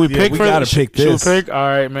 Should we pick? We gotta pick this. Should we pick? All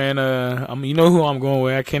right, man. You know who I'm going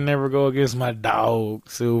with. I can never go against my dog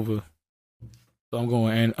Silva. So I'm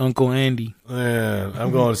going Uncle Andy. Yeah,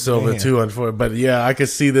 I'm going Silva too. But yeah, I could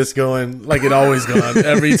see this going like it always gone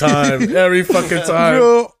every time, every fucking time.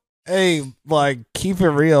 Bro, hey, keep it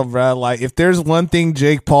real, bro. Like, if there's one thing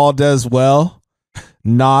Jake Paul does well,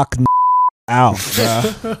 knock out, bro.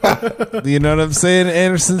 You know what I'm saying?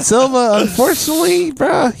 Anderson Silva, unfortunately,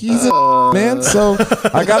 bro, he's a man. So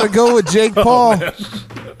I got to go with Jake Paul.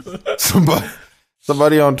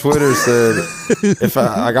 Somebody on Twitter said, "If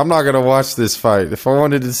I'm not gonna watch this fight. If I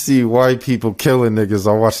wanted to see white people killing niggas,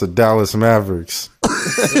 I'll watch the Dallas Mavericks."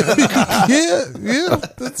 yeah,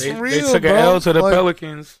 that's real. They took an L to the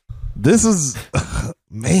Pelicans. This is,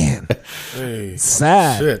 man,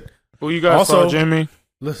 sad. Shit. Who you got, also, Jimmy?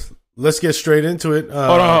 Let's get straight into it.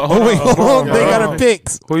 Hold on. They got a pick.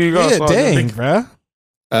 Who you got? Yeah, dang, bro.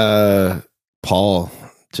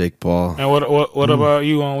 Jake Paul. And what about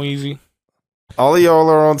you on Weezy? All of y'all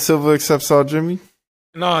are on Silva except Saw Jimmy.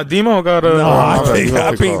 Nah, Demo got a. No,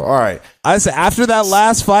 I mean, all right. I said after that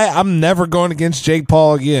last fight, I'm never going against Jake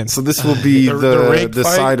Paul again. So this will be the rigged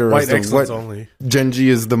decider White as to excellence what only. Genji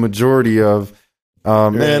is the majority of.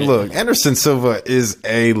 Man, look, Anderson Silva is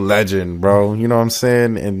a legend, bro. You know what I'm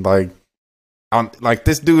saying? And like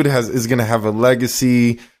this dude is gonna have a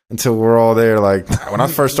legacy until we're all there. Like when I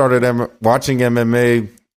first started watching MMA,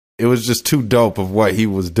 it was just too dope of what he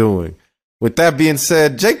was doing. With that being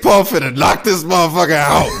said, Jake Paul finna knock this motherfucker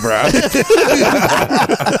out, bro.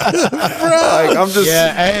 Like I'm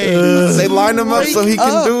just, they line him up so he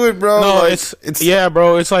can do it, bro. No, like, it's yeah,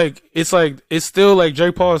 bro. It's still like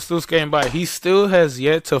Jake Paul is still skating by. He still has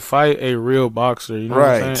yet to fight a real boxer. You know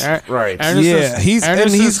what I'm saying? Right. Yeah,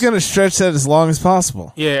 he's gonna stretch that as long as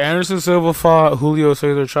possible. Yeah, Anderson Silva fought Julio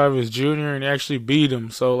Cesar Chavez Jr. and he actually beat him.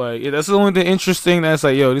 So like that's the only thing interesting. That's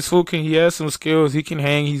like, yo, this fool he has some skills. He can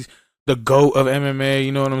hang. He's the GOAT of MMA,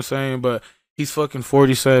 you know what I'm saying? But he's fucking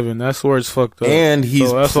 47. That's where it's fucked up. And he's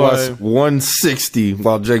plus 160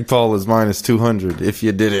 while Jake Paul is minus 200, if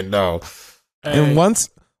you didn't know. And once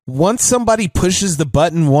somebody pushes the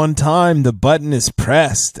button one time, the button is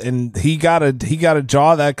pressed, and he got a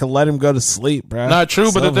jaw that could let him go to sleep, bro. Not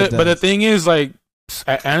true, but the thing is, like,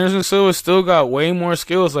 Anderson Silva still got way more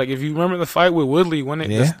skills. Like if you remember the fight with Woodley,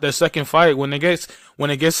 the second fight, when it gets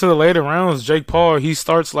to the later rounds, Jake Paul he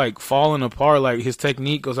starts like falling apart. Like his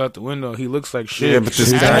technique goes out the window. He looks like shit. Yeah, but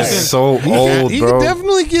this guy's so old, he bro. can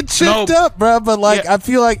definitely get chipped up, bro. But like I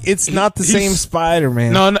feel like it's not the same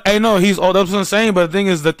Spider-Man. No, he's old. That's what I'm saying. But the thing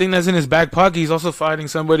is, the thing that's in his back pocket, he's also fighting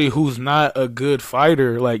somebody who's not a good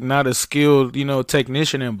fighter, like not a skilled,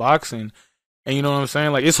 technician in boxing. And you know what I'm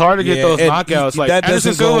saying? Like, it's hard to get those knockouts. Like,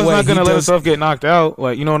 Anderson Silva's not going to let himself get knocked out.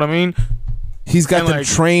 Like, you know what I mean? He's got the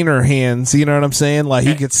trainer hands. You know what I'm saying? Like,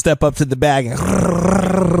 he could step up to the bag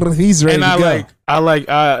and he's ready to go.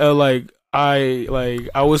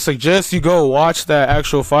 I would suggest you go watch that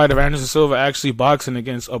actual fight of Anderson Silva actually boxing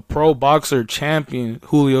against a pro boxer champion,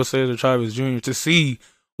 Julio Cesar Chavez Jr., to see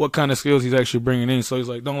what kind of skills he's actually bringing in. So he's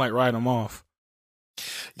like, don't write him off.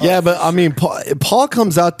 Yeah, but I mean, Paul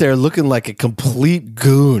comes out there looking like a complete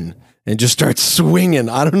goon and just starts swinging.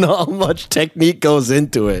 I don't know how much technique goes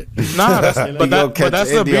into it. Nah, but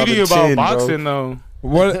that's the beauty about boxing, though.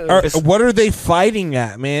 What are they fighting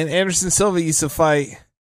at, man? Anderson Silva used to fight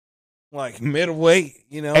like middleweight,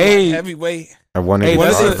 like heavyweight. At what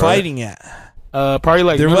are they fighting at? Probably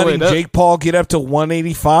like they're letting Jake Paul get up to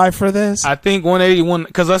 185 for this. I think 181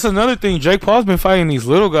 because that's another thing. Jake Paul's been fighting these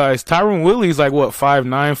little guys. Tyron Woodley's like 5'9",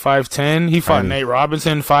 5'10". He fought Nate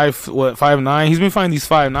Robinson 5'9". He's been fighting these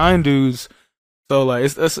 5'9" dudes. So like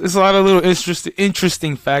it's a lot of little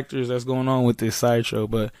interesting factors that's going on with this sideshow.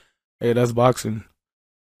 But hey, that's boxing.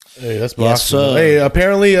 Hey, that's boxing. Yes, hey,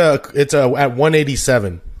 apparently it's at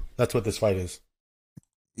 187. That's what this fight is.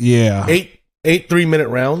 Yeah, eight 3-minute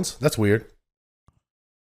rounds. That's weird.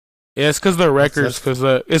 Yeah, it's because their records.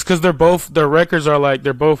 It's because their records are like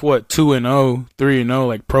they're both 2-0, 3-0,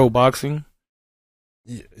 like pro boxing.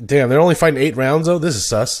 Damn, they're only fighting 8 rounds though. This is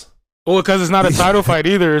sus. Well, because it's not a title fight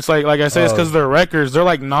either. It's like I said, it's because their records. They're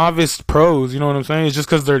like novice pros. You know what I'm saying? It's just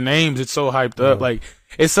because their names. It's so hyped up. Like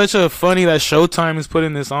it's such a funny that Showtime is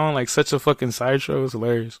putting this on. Like such a fucking sideshow. It's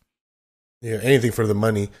hilarious. Yeah, anything for the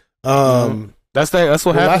money. That's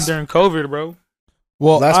what happened during COVID, bro.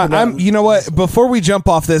 Well, I'm. You know what? Before we jump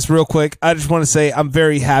off this real quick, I just want to say I'm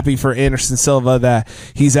very happy for Anderson Silva that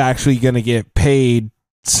he's actually going to get paid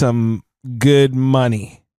some good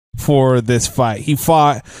money for this fight. He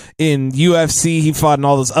fought in UFC. He fought in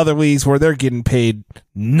all those other leagues where they're getting paid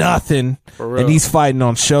nothing, and he's fighting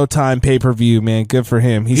on Showtime pay-per-view. Man, good for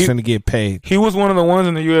him. He's going to get paid. He was one of the ones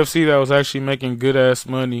in the UFC that was actually making good ass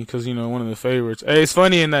money because one of the favorites. Hey, it's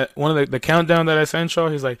funny in that one of the countdown that I sent y'all.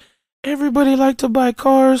 He's like, everybody like to buy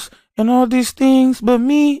cars and all these things, but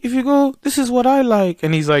me, if you go, this is what I like.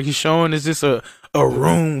 And he's showing, is this a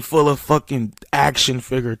room full of fucking action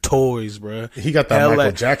figure toys, bro? He got that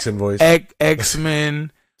Michael Jackson voice.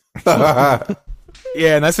 X-Men.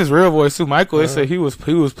 Yeah, and that's his real voice too. Michael, they said he was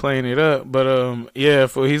playing it up, but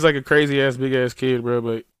he's like a crazy ass big ass kid, bro.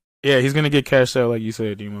 But yeah, he's gonna get cashed out like you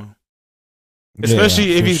said, Demo.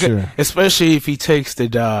 Especially if he takes the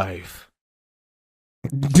dive.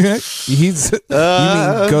 He's you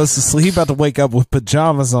mean goes to sleep? He about to wake up with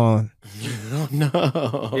pajamas on.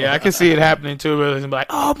 No. Yeah, I can see it happening too. But it's like,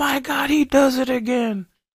 oh my god, he does it again.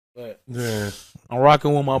 But I'm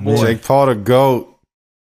rocking with my boy Jake Paul, the GOAT.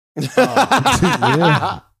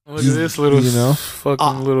 Yeah. Look at this little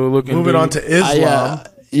fucking little looking. Moving on to Islam.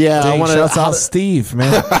 I want to shout out Steve,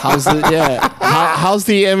 man. How's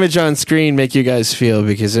the image on screen make you guys feel?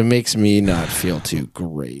 Because it makes me not feel too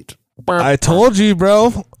great. I told you,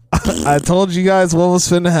 bro. I told you guys what was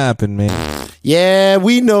finna happen, man. Yeah,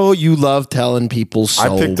 we know you love telling people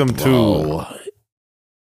so. I picked them too.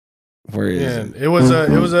 Where is it? It was a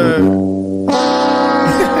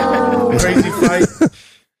crazy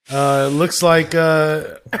fight. Looks like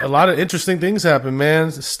a lot of interesting things happened,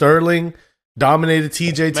 man. Sterling dominated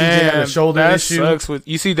TJ. TJ had a shoulder that issue. Sucks with,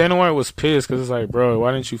 you see, Dana White was pissed because it's like, bro,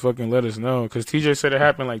 why didn't you fucking let us know? Because TJ said it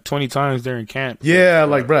happened like 20 times during camp. Yeah,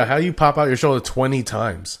 like, bro, how you pop out your shoulder 20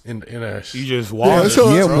 times in a? You just walk.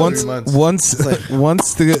 Yeah, once the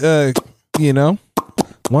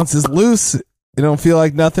once it's loose, it don't feel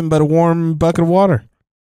like nothing but a warm bucket of water.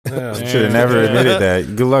 Yeah. Should have never admitted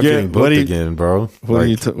that. Good luck getting booked again, bro. What are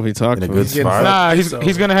you talking in a about? good spot. Nah,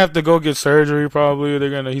 he's gonna have to go get surgery. Probably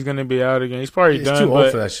he's gonna be out again. He's probably He's done. too old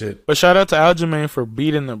for that shit. But shout out to Aljamain for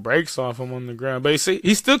beating the brakes off him on the ground. But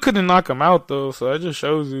he still couldn't knock him out though. So that just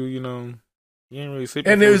shows you, he didn't really sleep.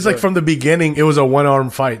 And it was like from the beginning, it was a one-arm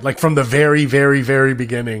fight. Like from the very, very, very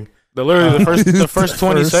beginning. Literally the first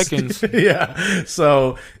 20 seconds. Yeah.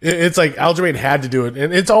 So it's like Aljamain had to do it.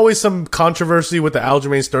 And it's always some controversy with the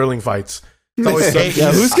Aljamain Sterling fights. It's always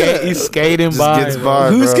He's skating by.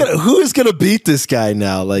 Who's gonna beat this guy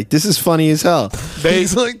now? Like, this is funny as hell.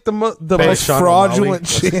 He's like the most fraudulent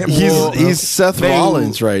champion. He's Seth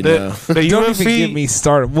Rollins right now. The Don't UFC, even get me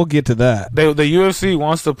started. We'll get to that. the UFC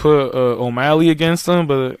wants to put O'Malley against him,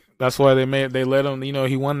 but that's why they let him.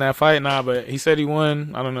 He won that fight. Nah, but he said he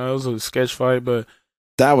won. I don't know. It was a sketch fight, but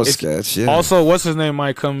that was sketch. Yeah. Also, what's his name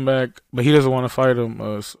might come back, but he doesn't want to fight him.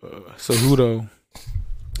 Cejudo.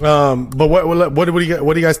 But what do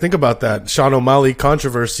you guys think about that Sean O'Malley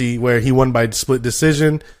controversy where he won by split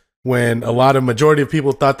decision when a lot of majority of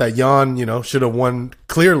people thought that Jan, should have won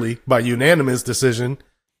clearly by unanimous decision?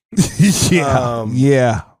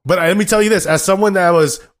 Yeah. But let me tell you this, as someone that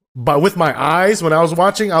was, but with my eyes when I was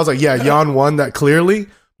watching, I was like, yeah, Jan won that clearly.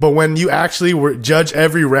 But when you actually judge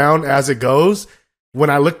every round as it goes, when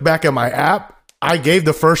I look back at my app, I gave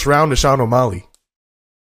the first round to Sean O'Malley.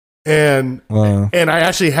 And I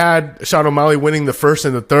actually had Sean O'Malley winning the first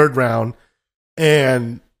and the third round.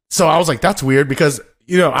 And so I was like, that's weird because,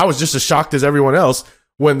 I was just as shocked as everyone else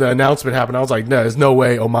when the announcement happened. I was like, no, there's no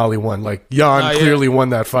way O'Malley won. Like, Jan clearly won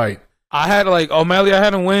that fight. I had O'Malley, I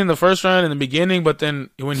had him win the first round in the beginning, but then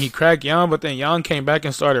when he cracked Jan, but then Jan came back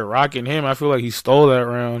and started rocking him. I feel like he stole that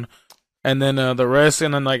round. And then the rest,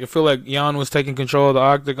 and then I feel like Jan was taking control of the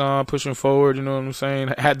octagon, pushing forward, you know what I'm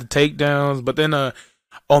saying? Had the takedowns, but then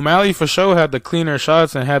O'Malley for sure had the cleaner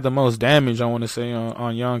shots and had the most damage, I want to say,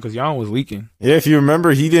 on Jan, because Jan was leaking. Yeah, if you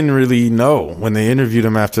remember, he didn't really know when they interviewed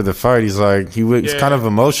him after the fight. He's like, he was kind of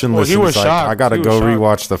emotionless. Well, he was like, shocked. I got to go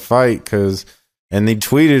rewatch the fight because, and they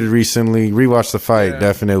tweeted recently, rewatch the fight,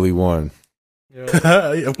 definitely won. Yeah.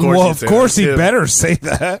 Of course, he better say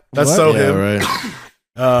that. That's so him. Right.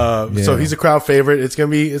 So he's a crowd favorite. It's gonna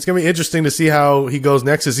be interesting to see how he goes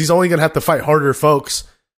next. He's only gonna have to fight harder folks,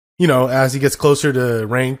 as he gets closer to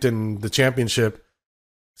ranked and the championship.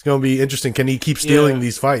 It's gonna be interesting. Can he keep stealing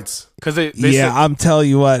these fights? Because I'm telling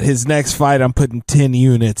you what, his next fight, I'm putting 10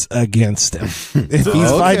 units against him. If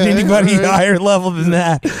he's fighting anybody higher level than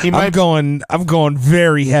that, I'm going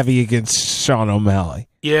very heavy against Sean O'Malley.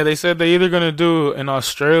 Yeah, they said they're either gonna do in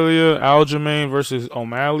Australia Aljamain versus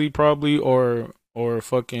O'Malley probably, or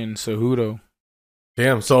fucking Cejudo.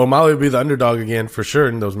 Damn. So O'Malley would be the underdog again for sure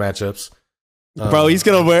in those matchups. Bro, he's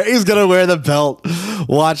gonna wear the belt.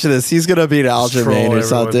 Watch this. He's gonna beat Aljamain or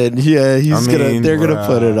something. Yeah, they're gonna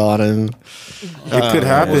put it on him. It could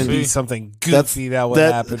happen. Would be something goofy that would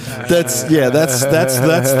happen. That's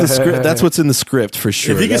the script. That's what's in the script for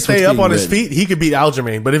sure. If he can stay up on his feet, he could beat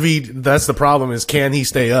Aljamain. But that's the problem is, can he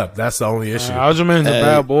stay up? That's the only issue. Aljamain's a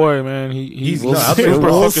bad boy, man. He's we'll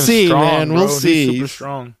super see, strong, man. bro. We'll see. He's super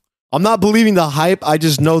strong. I'm not believing the hype. I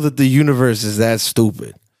just know that the universe is that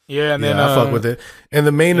stupid. Yeah, and then I fuck with it. And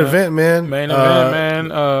the main event, man.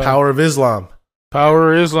 Power of Islam.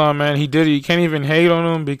 Power of Islam, man. He did it. You can't even hate on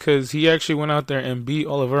him because he actually went out there and beat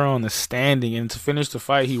Oliveira on the standing. And to finish the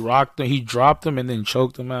fight, he rocked him. He dropped him and then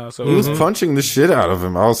choked him out. So he was punching the shit out of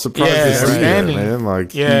him. I was surprised to see that, man.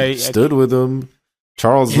 Like, he stood with him.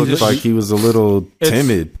 Charles looked like he was a little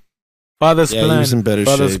timid. Father Splen. He was in better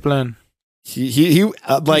shape. Splen. He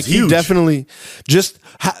definitely just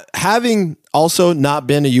having also not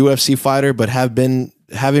been a UFC fighter, but having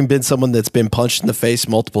been someone that's been punched in the face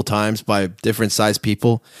multiple times by different sized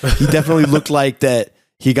people. He definitely looked like that.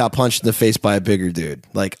 He got punched in the face by a bigger dude.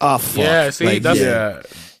 Like, oh fuck. Yeah, see, like,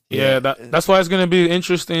 that's why it's gonna be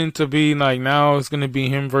interesting to be like now. It's gonna be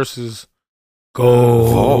him versus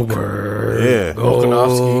Goldberg. Yeah,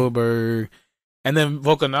 Goldberg. And then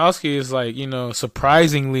Volkanovski is like,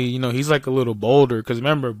 surprisingly, he's like a little bolder. Because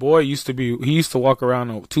remember, he used to walk around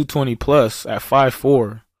 220 plus at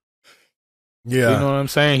 5'4". Yeah. You know what I'm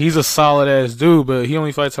saying? He's a solid ass dude, but he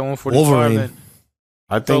only fights at 145. Wolverine.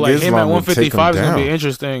 I think So like him at Islam would take 155 is him gonna be down.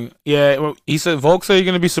 interesting. Yeah, he said Volk said you're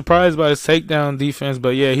gonna be surprised by his takedown defense, but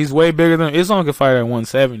yeah, he's way bigger than Islam could fight at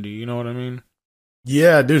 170. You know what I mean?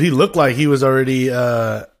 Yeah, dude, he looked like he was already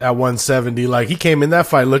at 170. Like he came in that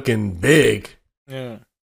fight looking big. Yeah.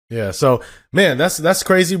 Yeah, so man, that's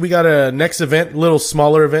crazy. We got a next event, little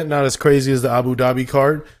smaller event, not as crazy as the Abu Dhabi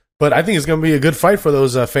card, but I think it's gonna be a good fight for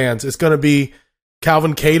those fans. It's gonna be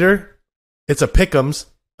Calvin Kattar. It's a pick'ems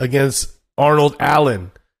against Arnold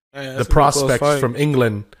Allen, Yeah, the prospect from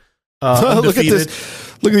England. Look at Undefeated.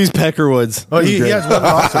 this. Look at these Peckerwoods. Oh, he has one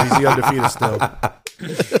loss, so he's the undefeated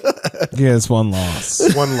still. He has one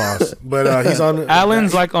loss. One loss, but he's on.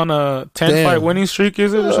 Allen's like on a 10 fight winning streak,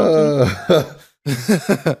 is it or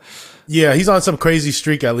something? Yeah, he's on some crazy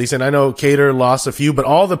streak at least, and I know Kattar lost a few, but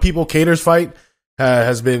all the people Kattar's fight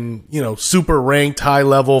has been super ranked, high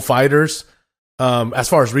level fighters. As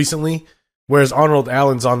far as recently, whereas Arnold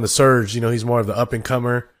Allen's on the surge. He's more of the up and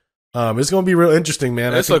comer. It's going to be real interesting,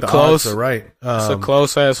 man. It's I think a the close- odds are right. It's a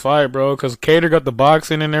close ass fight, bro. Because Kattar got the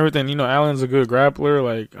boxing and everything. Allen's a good grappler.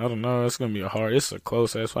 Like, I don't know. It's gonna be it's a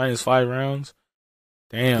close ass fight. It's 5 rounds.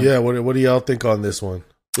 Damn. Yeah, what do y'all think on this one?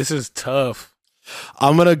 This is tough.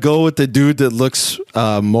 I'm gonna go with the dude that looks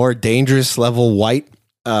more dangerous, level white,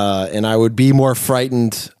 and I would be more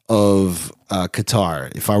frightened of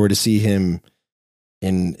Qatar if I were to see him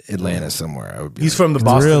in Atlanta somewhere. I would be. He's like, from the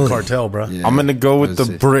Boston Really? cartel, bro. yeah, I'm gonna go with the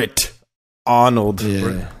let's see. Brit Arnold,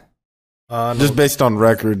 Yeah, just based on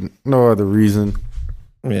record, no other reason.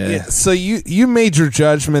 yeah. Yeah. So you made your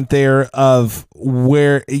judgment there of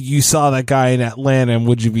where you saw that guy in Atlanta, and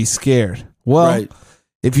would you be scared? Well, Right.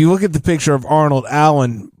 if you look at the picture of Arnold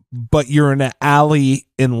Allen, but you're in an alley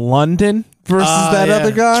in London versus that yeah.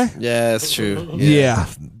 other guy, Yeah, that's true. yeah.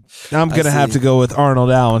 I'm I gonna have see. to go with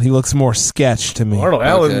Arnold Allen. He looks more sketch to me. Arnold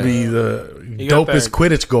Allen Okay. be the He got dopest that-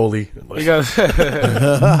 Quidditch goalie. You got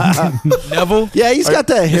Neville. Yeah, he's got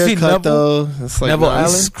that Is he haircut Neville? though. It's like Neville nice.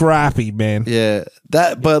 Allen? Scrappy, man. Yeah,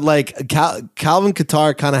 but like Calvin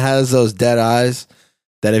Qatar kind of has those dead eyes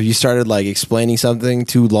that if you started like explaining something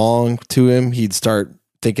too long to him, he'd start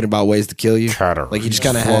thinking about ways to kill you. Kattar. Like he just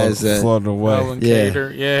kind of has that. Float away. Allen Yeah.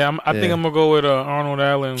 Kattar. Yeah, I think Yeah. I'm gonna go with Arnold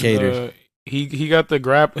Allen. Kattar. He got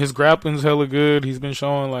the his grappling's hella good. He's been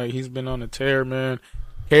showing like he's been on a tear, man.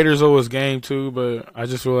 Kattar's always game too, but I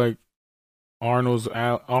just feel like Arnold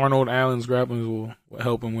Allen's grapplings will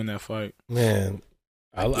help him win that fight. Man,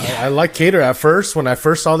 I like Kattar at first when I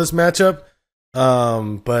first saw this matchup,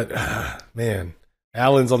 but man,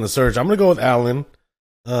 Allen's on the surge. I'm gonna go with Allen,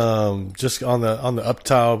 just on the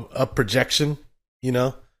up projection,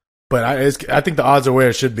 But I think the odds are where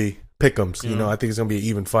it should be. Pick'ems, I think it's gonna be an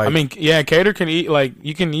even fight. I mean, yeah, Kattar can eat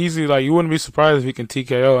you can easily you wouldn't be surprised if he can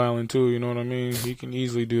TKO Allen too. You know what I mean? He can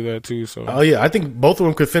easily do that too. So oh yeah, I think both of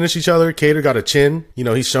them could finish each other. Kattar got a chin,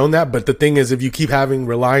 he's shown that. But the thing is, if you keep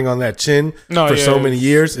relying on that chin for so many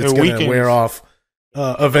years, it's it gonna weakens. wear off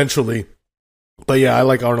eventually. But yeah, I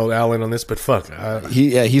like Arnold Allen on this. But fuck,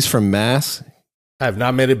 He's from Mass. I have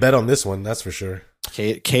not made a bet on this one. That's for sure.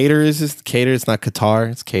 Cater is this Cater? It's not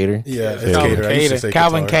Qatar. It's Cater. Yeah, it's Kattar. I used to say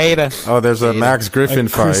Calvin Qatar. Kattar. Oh, there's a Max Griffin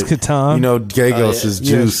Like Chris fight. Catan. Gagos yeah. is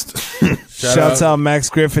juiced. Shouts out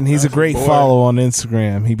Max Griffin. He's a great boy. follow on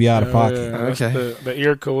Instagram. He'd be out of pocket. Yeah, that's Okay. the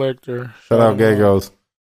ear collector. Shout out Gagos.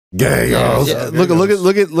 Gagos. Yeah, look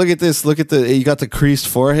at this. Look at you got the creased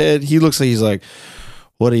forehead. He looks like he's like,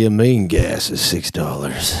 what do you mean gas is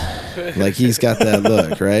 $6? Like he's got that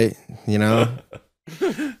look, right?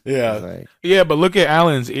 Yeah, Like, Yeah, but look at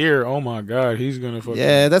Allen's ear. Oh my god, he's gonna fucking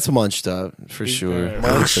yeah, that's munched up for He's sure.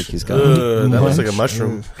 got- Looks like he's got. that looks like a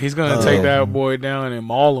mushroom. He's gonna take that boy down and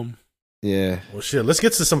maul him. Yeah. Well, shit. Let's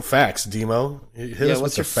get to some facts, Demo. Hit us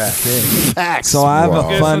with the facts. Facts. So I have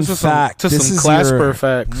Wow. a fun to fact. some This is Clasper your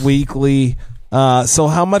facts. weekly. So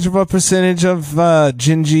how much of a percentage of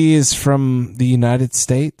Gingy is from the United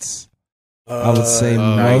States? I would say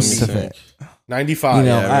most of it. 95. You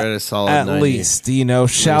know, Yeah, right at a solid At 90. least,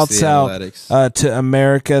 Where's shouts the out analytics? to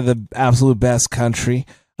America, the absolute best country.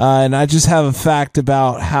 And I just have a fact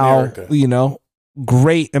about how, America.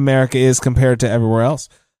 great America is compared to everywhere else.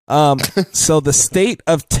 So the state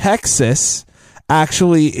of Texas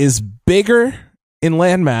actually is bigger in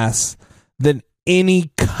landmass than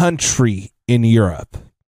any country in Europe.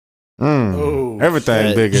 Everything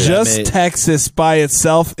shit. bigger. Just mate. Texas by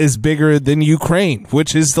itself is bigger than Ukraine,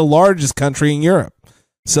 which is the largest country in Europe.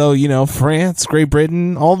 So, France, Great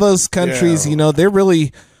Britain, all those countries, Yeah. they're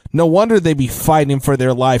really No wonder they be fighting for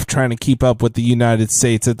their life trying to keep up with the United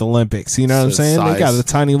States at the Olympics. You know what I'm saying? Size. They got a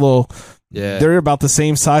tiny little. Yeah. They're about the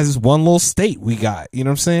same size as one little state we got. You know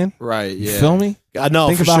what I'm saying? Right. You Yeah. feel me? I know.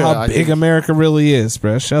 Think for about sure. how big America really is,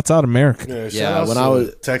 bro. Shouts out America. Yeah, Yeah, shout out when to I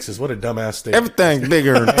was- Texas, what a dumbass state. Everything's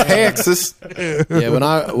bigger in Texas. Yeah. When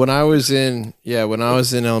I was in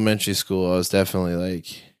elementary school, I was definitely like,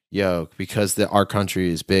 yo, because our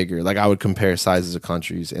country is bigger. Like I would compare sizes of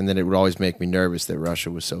countries, and then it would always make me nervous that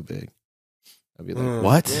Russia was so big. I'd be like,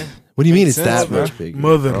 what? Yeah. What do you mean Makes it's that sense, much bigger?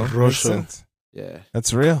 Mother bro? Russia. Yeah.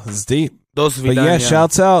 That's real. It's deep. Those But yeah,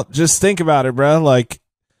 shouts out. Just think about it, bro. Like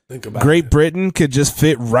Think about Great it. Britain could just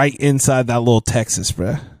fit right inside that little Texas,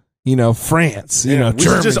 bro. You know, France. You Yeah, know, we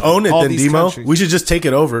Germany. should just own it all then, these Demo. countries. We should just take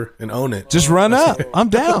it over and own it. Just run up. I'm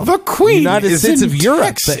down. The Queen United is States in of Europe,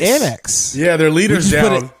 Texas. the annex. Yeah, their leaders We just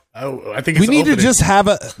put down. I think We it's need to opening.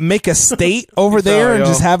 just make a state over there and yo.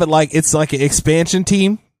 just have it like it's like an expansion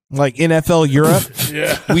team, like NFL Europe.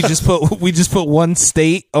 Yeah. we just put one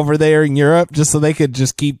state over there in Europe just so they could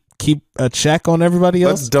just keep a check on everybody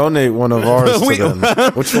Let's else. donate one of ours to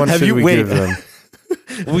them. Which one should we give them?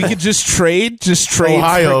 We could just trade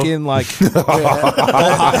Ohio. freaking like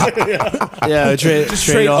Yeah. just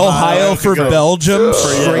trade Ohio for Belgium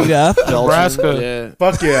straight up. Nebraska. Yeah.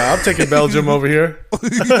 Fuck yeah, I'm taking Belgium over here.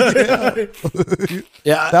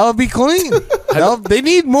 Yeah. That would be clean. They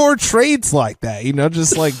need more trades like that, you know,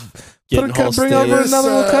 just like Getting whole bring over states. another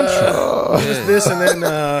little country. Just this and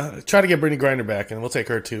then try to get Brittany Griner back, and we'll take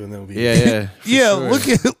her too, and then we'll be Yeah. Yeah.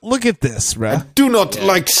 Yeah, look at this, bro. Do not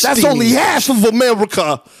like That's steamy. only half of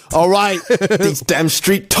America. All right. These damn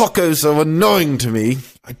street tacos are annoying to me.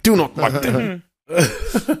 I do not like them.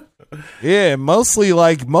 Yeah, most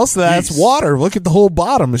of that's water. Look at the whole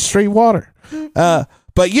bottom; it's straight water.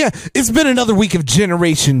 But yeah, it's been another week of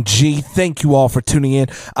Generation G. Thank you all for tuning in.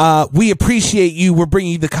 We appreciate you. We're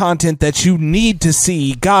bringing you the content that you need to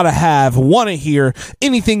see, gotta have, want to hear.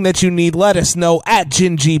 Anything that you need, let us know at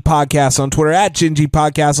Gen G Podcast on Twitter, at Gen G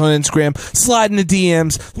Podcast on Instagram. Slide in the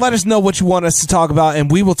DMs. Let us know what you want us to talk about,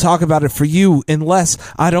 and we will talk about it for you unless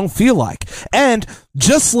I don't feel like. And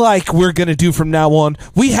just like we're going to do from now on,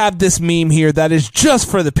 we have this meme here that is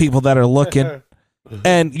just for the people that are looking.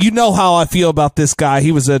 And you know how I feel about this guy.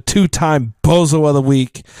 He was a 2-time Bozo of the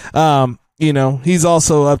Week. You know, he's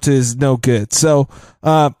also up to his no good. So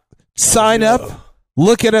sign up.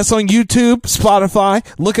 Look at us on YouTube, Spotify.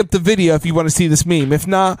 Look up the video if you want to see this meme. If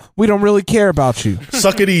not, we don't really care about you.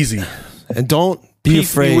 suck it easy. And don't be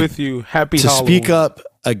Peace afraid be with you. Happy to Halloween. speak up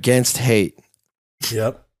against hate.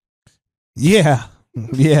 Yep. Yeah.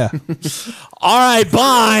 Yeah. All right.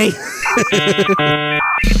 Bye.